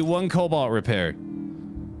 I can do 1 cobalt repair.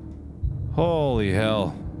 Holy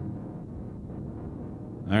hell.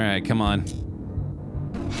 All right, come on.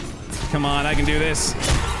 Come on, I can do this.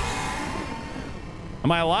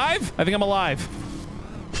 Am I alive? I think I'm alive.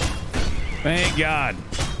 Thank God.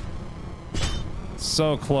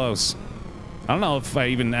 So close. I don't know if I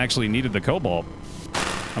even actually needed the cobalt.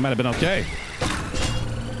 I might have been okay.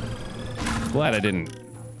 Glad I didn't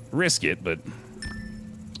risk it, but...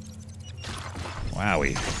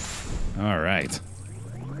 Wowie. All right.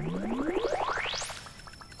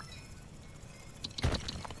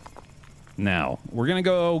 Now, we're gonna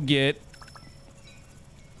go get...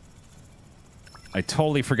 I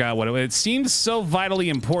totally forgot what it seemed so vitally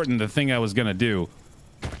important, the thing I was gonna do.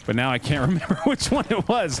 But now I can't remember which one it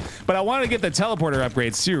was. But I wanted to get the teleporter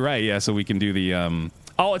upgrades too, right? Yeah, so we can do the,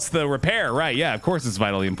 Oh, it's the repair, right? Yeah, of course it's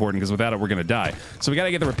vitally important, because without it, we're gonna die. So we gotta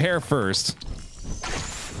get the repair first.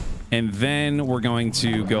 And then we're going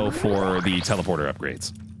to go for the teleporter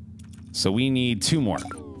upgrades. So we need 2 more.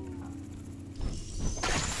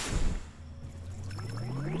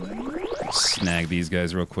 Snag these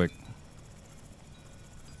guys real quick.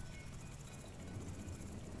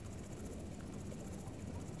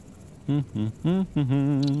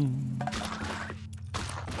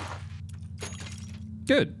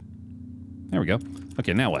 Good. There we go.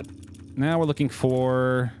 Okay, now what? Now we're looking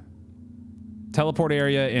for teleport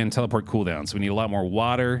area and teleport cooldown. So we need a lot more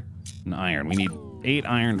water and iron. We need 8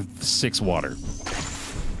 iron, 6 water.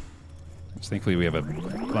 So thankfully we have a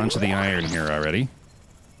bunch of the iron here already.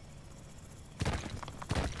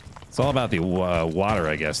 It's all about the water,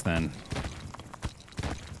 I guess, then.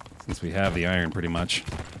 Since we have the iron, pretty much.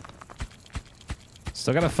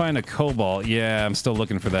 Still gotta find a cobalt. Yeah, I'm still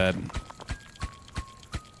looking for that.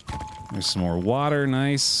 There's some more water.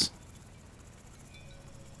 Nice.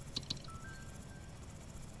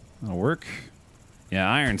 That'll work. Yeah,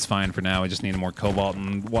 iron's fine for now. We just need more cobalt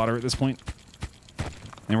and water at this point.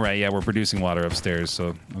 And right, yeah, we're producing water upstairs,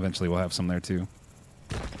 so eventually we'll have some there, too.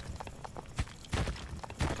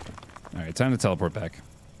 Alright, time to teleport back.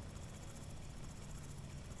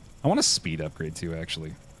 I want a speed upgrade too,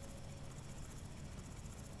 actually.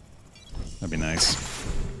 That'd be nice.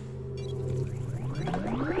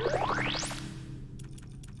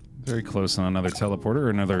 Very close on another teleporter, or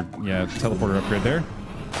another, yeah, teleporter upgrade there.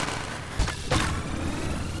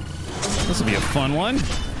 This will be a fun one.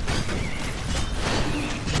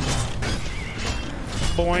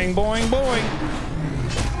 Boing, boing, boing.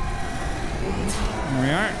 There we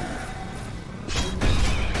are.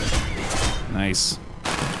 Nice.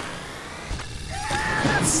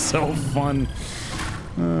 That's so fun.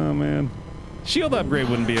 Oh, man. Shield upgrade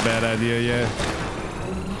wouldn't be a bad idea, yeah.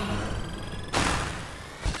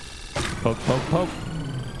 Poke, poke, poke.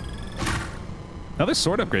 Another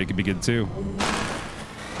sword upgrade could be good, too.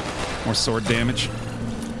 More sword damage.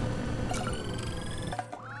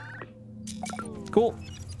 Cool.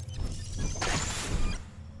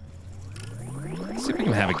 Let's see if we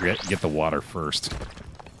can have it get the water first.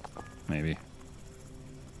 Maybe.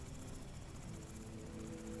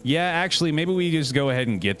 Yeah, actually, maybe we just go ahead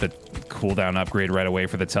and get the cooldown upgrade right away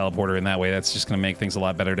for the teleporter, and that way that's just going to make things a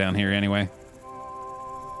lot better down here anyway.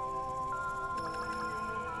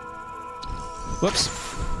 Whoops.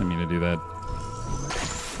 Didn't mean to do that.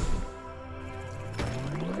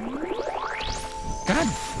 God,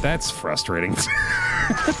 that's frustrating.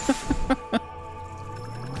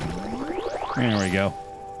 There we go.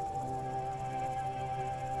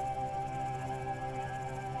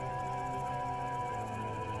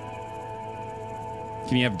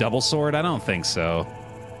 Can you have double sword? I don't think so.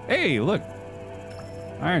 Hey, look.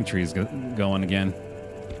 Iron tree's going again.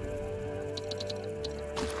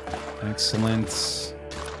 Excellent.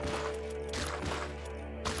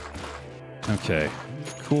 Okay.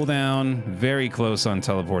 Cooldown. Very close on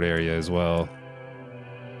teleport area as well.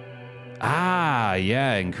 Ah,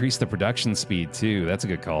 yeah. Increase the production speed, too. That's a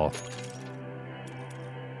good call.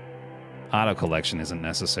 Auto collection isn't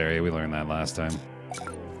necessary. We learned that last time.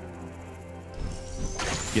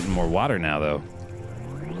 Getting more water now, though.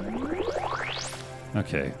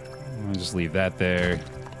 Okay. I'll just leave that there.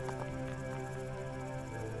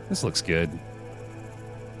 This looks good.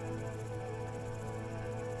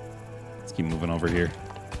 Let's keep moving over here.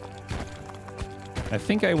 I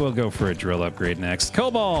think I will go for a drill upgrade next.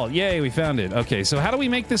 Cobalt! Yay, we found it. Okay, so how do we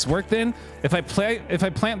make this work then? If I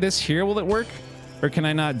plant this here, will it work? Or can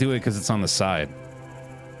I not do it because it's on the side?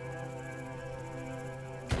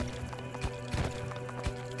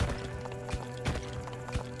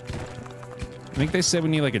 I think they said we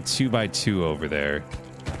need like a 2x2 over there.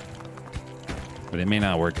 But it may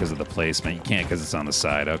not work because of the placement. You can't because it's on the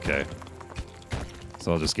side. Okay.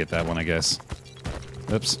 So I'll just get that one, I guess.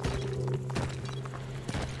 Oops.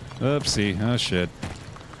 Oopsie. Oh, shit.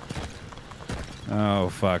 Oh,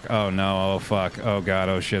 fuck. Oh, no. Oh, fuck. Oh, God.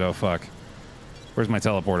 Oh, shit. Oh, fuck. Where's my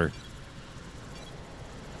teleporter?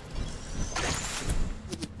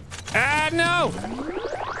 Ah, no!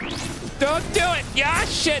 Don't do it! Yeah,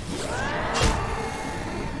 shit!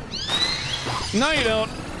 No, you don't.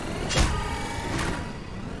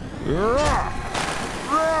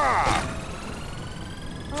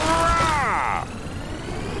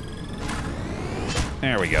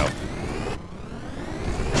 There we go.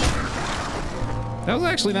 That was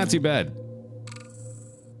actually not too bad.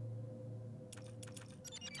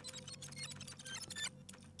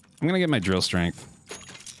 I'm gonna get my drill strength.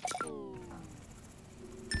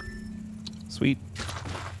 Sweet.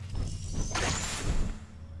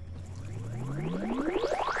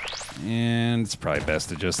 And it's probably best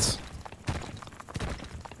to just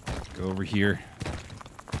go over here.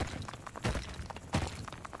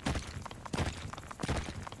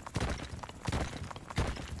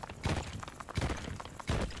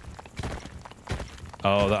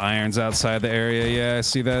 Oh, the iron's outside the area. Yeah, I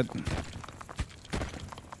see that.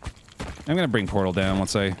 I'm gonna bring portal down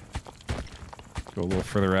once I go a little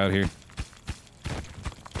further out here.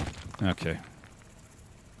 Okay.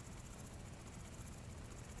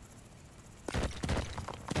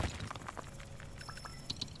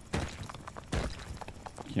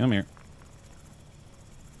 Come here.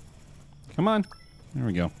 Come on. There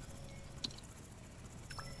we go.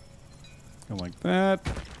 Go like that.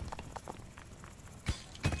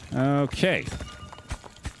 Okay.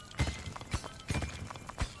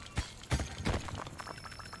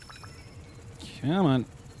 Come on.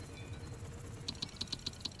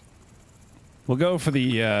 We'll go for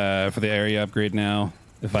the area upgrade now.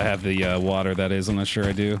 If I have the water, that is. I'm not sure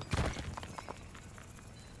I do.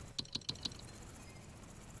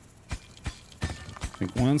 I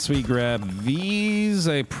think once we grab these,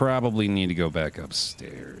 I probably need to go back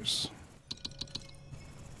upstairs.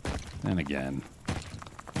 And again.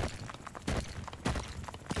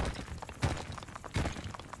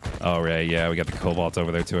 Oh, right, yeah, we got the cobalt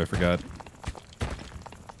over there, too, I forgot.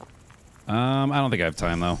 I don't think I have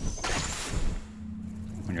time, though.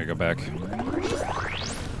 I'm gonna go back.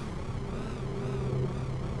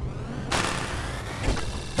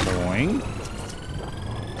 Boing.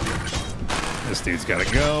 This dude's gotta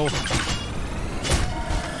go.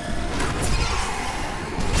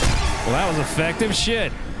 Well, that was effective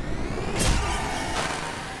shit.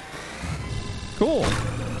 Cool.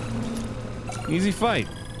 Easy fight.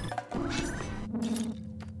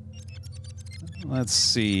 Let's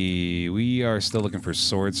see. We are still looking for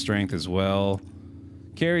sword strength as well.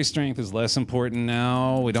 Carry strength is less important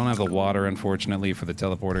now. We don't have the water, unfortunately, for the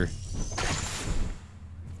teleporter.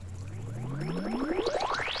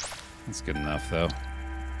 That's good enough, though.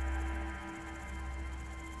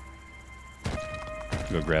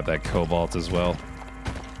 Go grab that cobalt as well.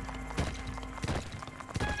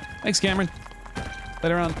 Thanks, Cameron.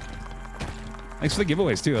 Later on. Thanks for the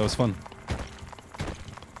giveaways, too. That was fun.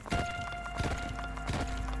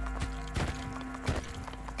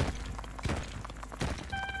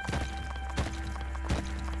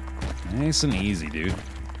 Nice and easy, dude.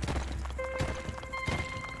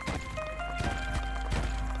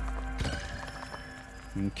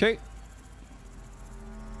 Okay.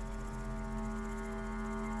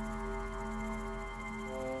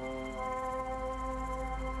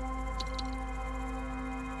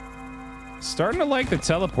 Starting to like the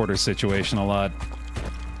teleporter situation a lot.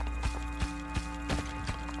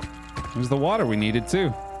 There's the water we needed,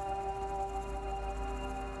 too.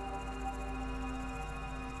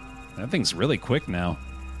 That thing's really quick now.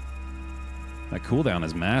 That cooldown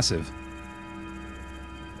is massive.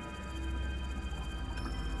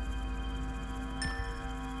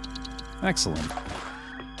 Excellent.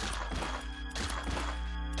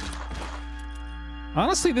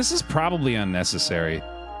 Honestly, this is probably unnecessary.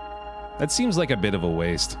 That seems like a bit of a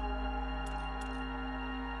waste.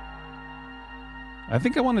 I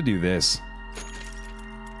think I want to do this.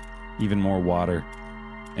 Even more water.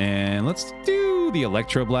 And let's do the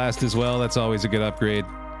Electroblast as well. That's always a good upgrade.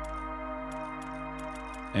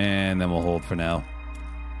 And then we'll hold for now.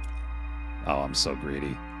 Oh, I'm so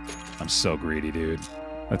greedy. I'm so greedy, dude.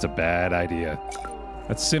 That's a bad idea.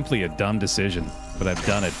 That's simply a dumb decision, but I've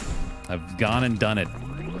done it. I've gone and done it.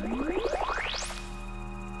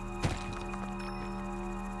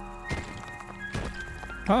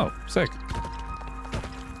 Oh, sick.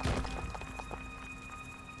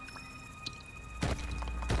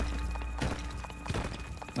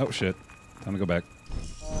 Oh, shit. Time to go back.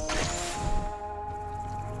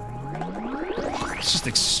 It's just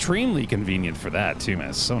extremely convenient for that, too, man.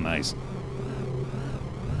 It's so nice.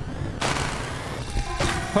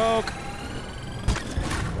 Poke.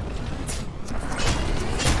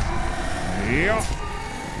 Yeah.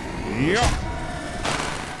 Yeah.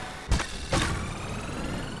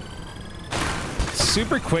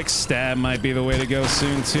 Super quick stab might be the way to go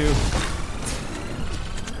soon, too.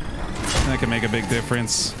 That can make a big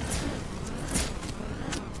difference.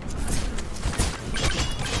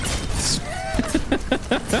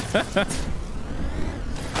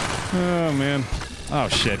 Oh, man. Oh,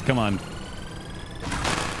 shit. Come on.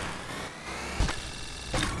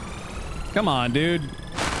 Come on, dude.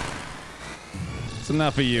 It's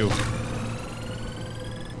enough of you.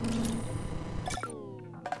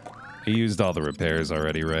 I used all the repairs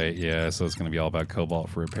already, right? Yeah, so it's going to be all about cobalt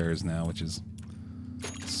for repairs now, which is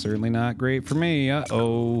certainly not great for me.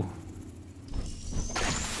 Uh-oh.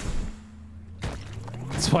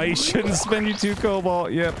 That's why you shouldn't spend your 2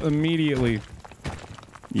 cobalt. Yep, immediately.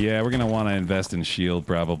 Yeah, we're going to want to invest in shield,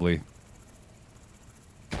 probably.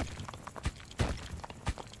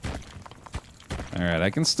 Alright, I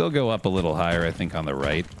can still go up a little higher, I think, on the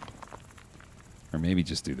right. Or maybe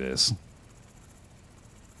just do this.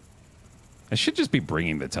 I should just be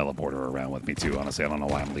bringing the teleporter around with me, too. Honestly, I don't know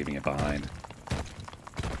why I'm leaving it behind.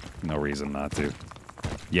 No reason not to.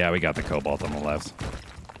 Yeah, we got the cobalt on the left.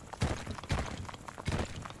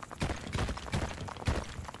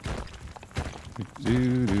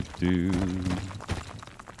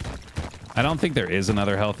 I don't think there is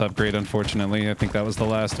another health upgrade, unfortunately. I think that was the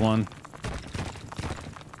last one.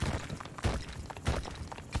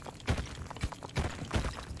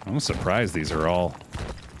 I'm surprised these are all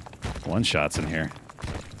one-shots in here.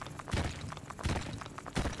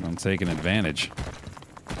 I'm taking advantage.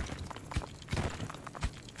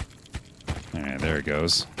 Alright, there it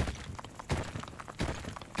goes.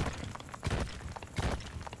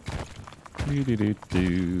 I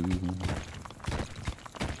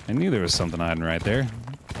knew there was something hiding right there.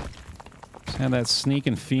 Just had that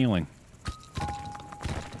sneaking feeling.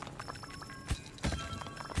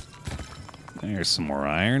 There's some more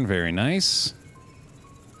iron. Very nice.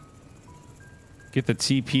 Get the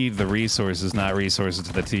TP to the resources, not resources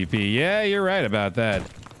to the TP. Yeah, you're right about that.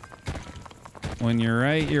 When you're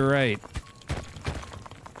right, you're right.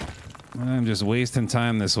 I'm just wasting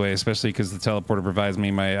time this way, especially because the teleporter provides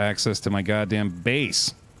me my access to my goddamn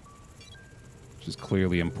base. Which is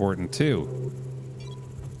clearly important, too.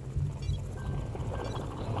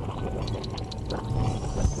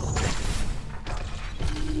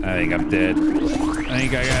 I think I'm dead. I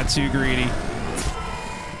think I got too greedy.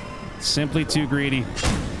 Simply too greedy.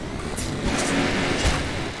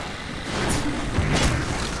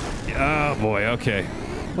 Oh boy, okay.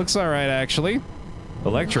 Looks alright, actually.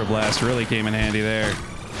 Electroblast really came in handy there.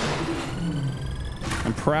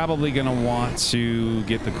 I'm probably gonna want to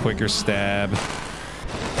get the quicker stab.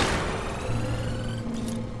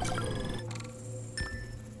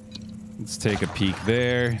 Let's take a peek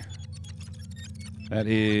there. That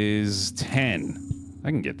is 10. I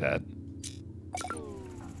can get that.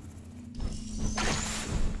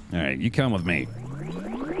 Alright, you come with me.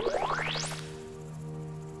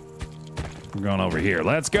 We're going over here.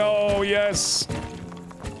 Let's go! Yes!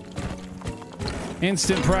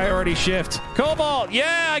 Instant priority shift. Cobalt!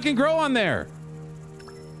 Yeah, I can grow on there!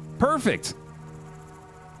 Perfect!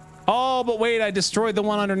 Oh, but wait, I destroyed the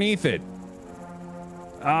one underneath it.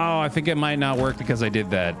 Oh, I think it might not work because I did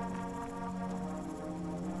that.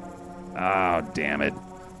 Oh, damn it.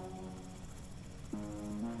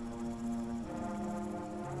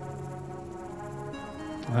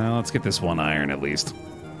 Well, let's get this one iron at least.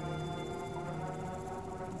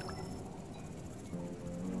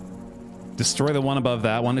 Destroy the one above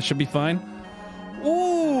that one. It should be fine.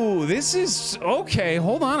 Ooh, this is... Okay,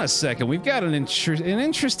 hold on a second. We've got an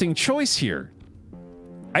interesting choice here.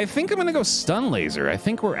 I think I'm going to go stun laser. I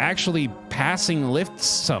think we're actually passing lifts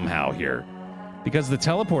somehow here. Because the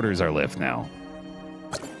teleporters are lift now.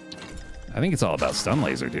 I think it's all about stun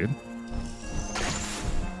laser, dude.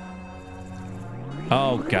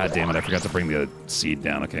 Oh, god damn it. I forgot to bring the seed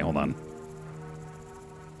down. Okay, hold on.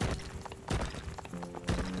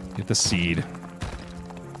 Get the seed.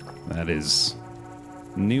 That is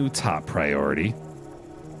new top priority.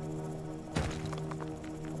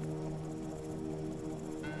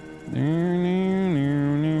 In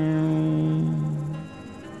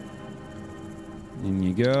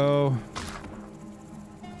you go.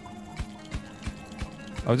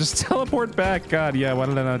 Oh, just teleport back. God, yeah, why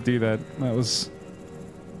did I not do that? That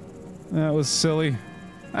was silly.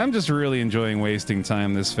 I'm just really enjoying wasting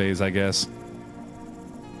time this phase, I guess.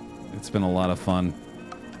 It's been a lot of fun.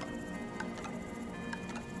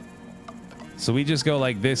 So we just go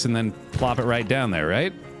like this and then plop it right down there,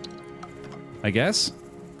 right? I guess?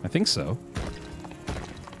 I think so.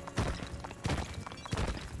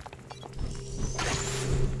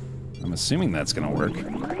 I'm assuming that's gonna work.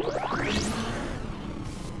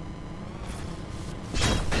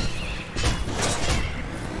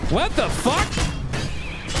 What the fuck?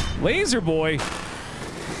 Laser boy.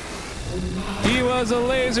 He was a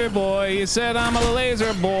laser boy. He said, I'm a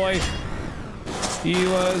laser boy. He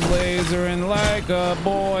was lasering like a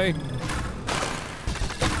boy.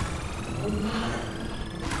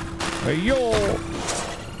 Yo.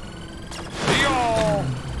 Yo.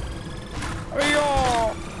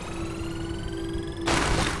 Yo.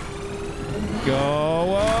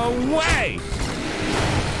 Go away.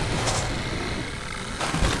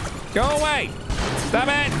 Go away. Stop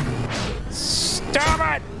it.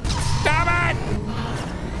 Stop it. Stop it.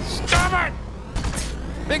 Stop it.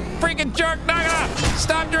 Big freaking jerk. Knock it off.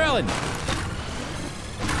 Stop drilling.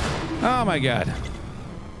 Oh my god.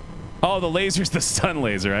 Oh, the laser's the stun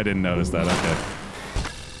laser. I didn't notice that.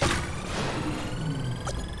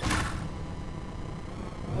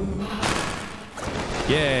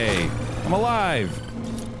 Okay. Yay. I'm alive.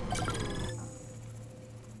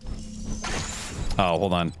 Oh,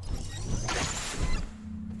 hold on.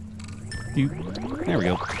 There we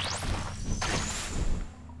go.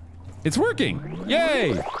 It's working.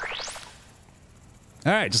 Yay. All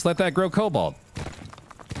right, just let that grow cobalt.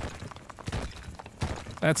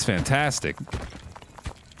 That's fantastic.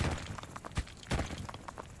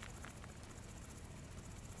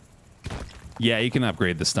 Yeah, you can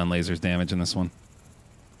upgrade the stun laser's damage in this one.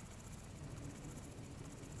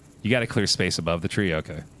 You got to clear space above the tree?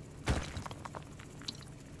 Okay.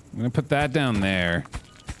 I'm going to put that down there.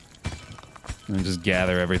 And just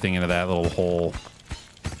gather everything into that little hole.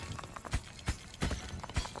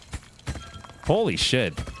 Holy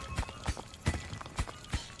shit.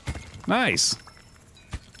 Nice.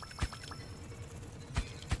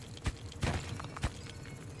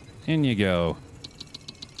 In you go.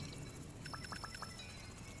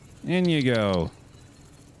 In you go.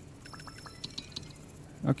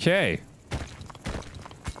 Okay.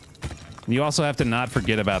 You also have to not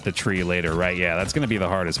forget about the tree later, right? Yeah, that's going to be the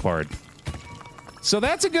hardest part. So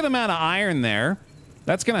that's a good amount of iron there.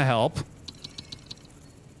 That's going to help.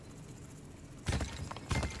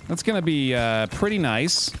 That's going to be pretty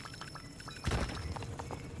nice.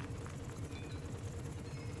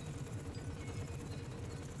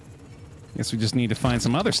 Guess we just need to find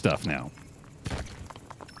some other stuff now.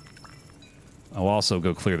 I'll also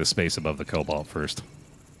go clear the space above the cobalt first.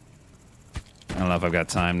 I don't know if I've got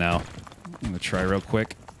time now. I'm going to try real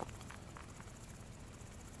quick.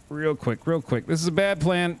 Real quick, real quick. This is a bad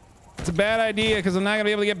plan. It's a bad idea because I'm not going to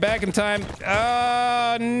be able to get back in time.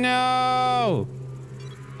 Oh, no.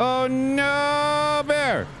 Oh, no,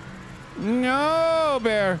 Baer. No,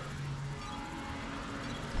 Baer.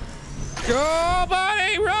 Go,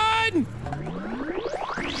 buddy, run.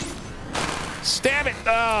 Stab it.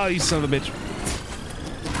 Oh, you son of a bitch.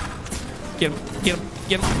 Get him, get him,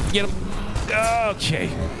 get him, get him. Okay.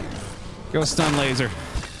 Go stun laser.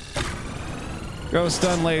 Go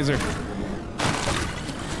stun laser.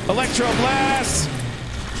 Electro blast.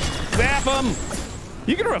 Zap him.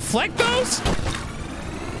 You can reflect those?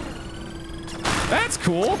 That's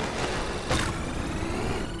cool.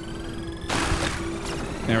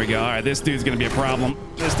 There we go. All right, this dude's gonna be a problem.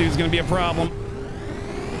 This dude's gonna be a problem.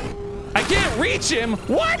 I can't reach him.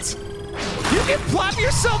 What? You can plop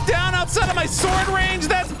yourself down outside of my sword range?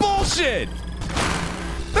 That's bullshit.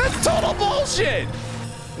 That's total bullshit.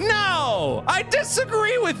 No! I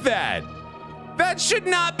disagree with that! That should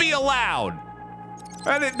not be allowed!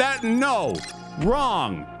 No!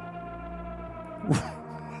 Wrong!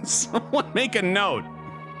 Someone make a note.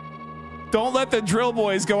 Don't let the drill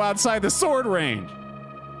boys go outside the sword range.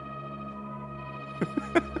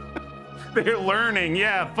 They're learning.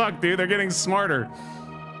 Yeah, fuck, dude. They're getting smarter.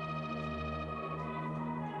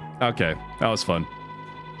 Okay, that was fun.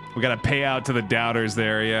 We gotta pay out to the doubters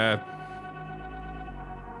there, yeah.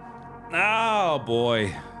 Oh,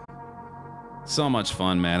 boy. So much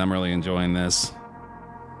fun, man. I'm really enjoying this.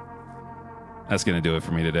 That's gonna do it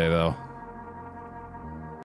for me today, though.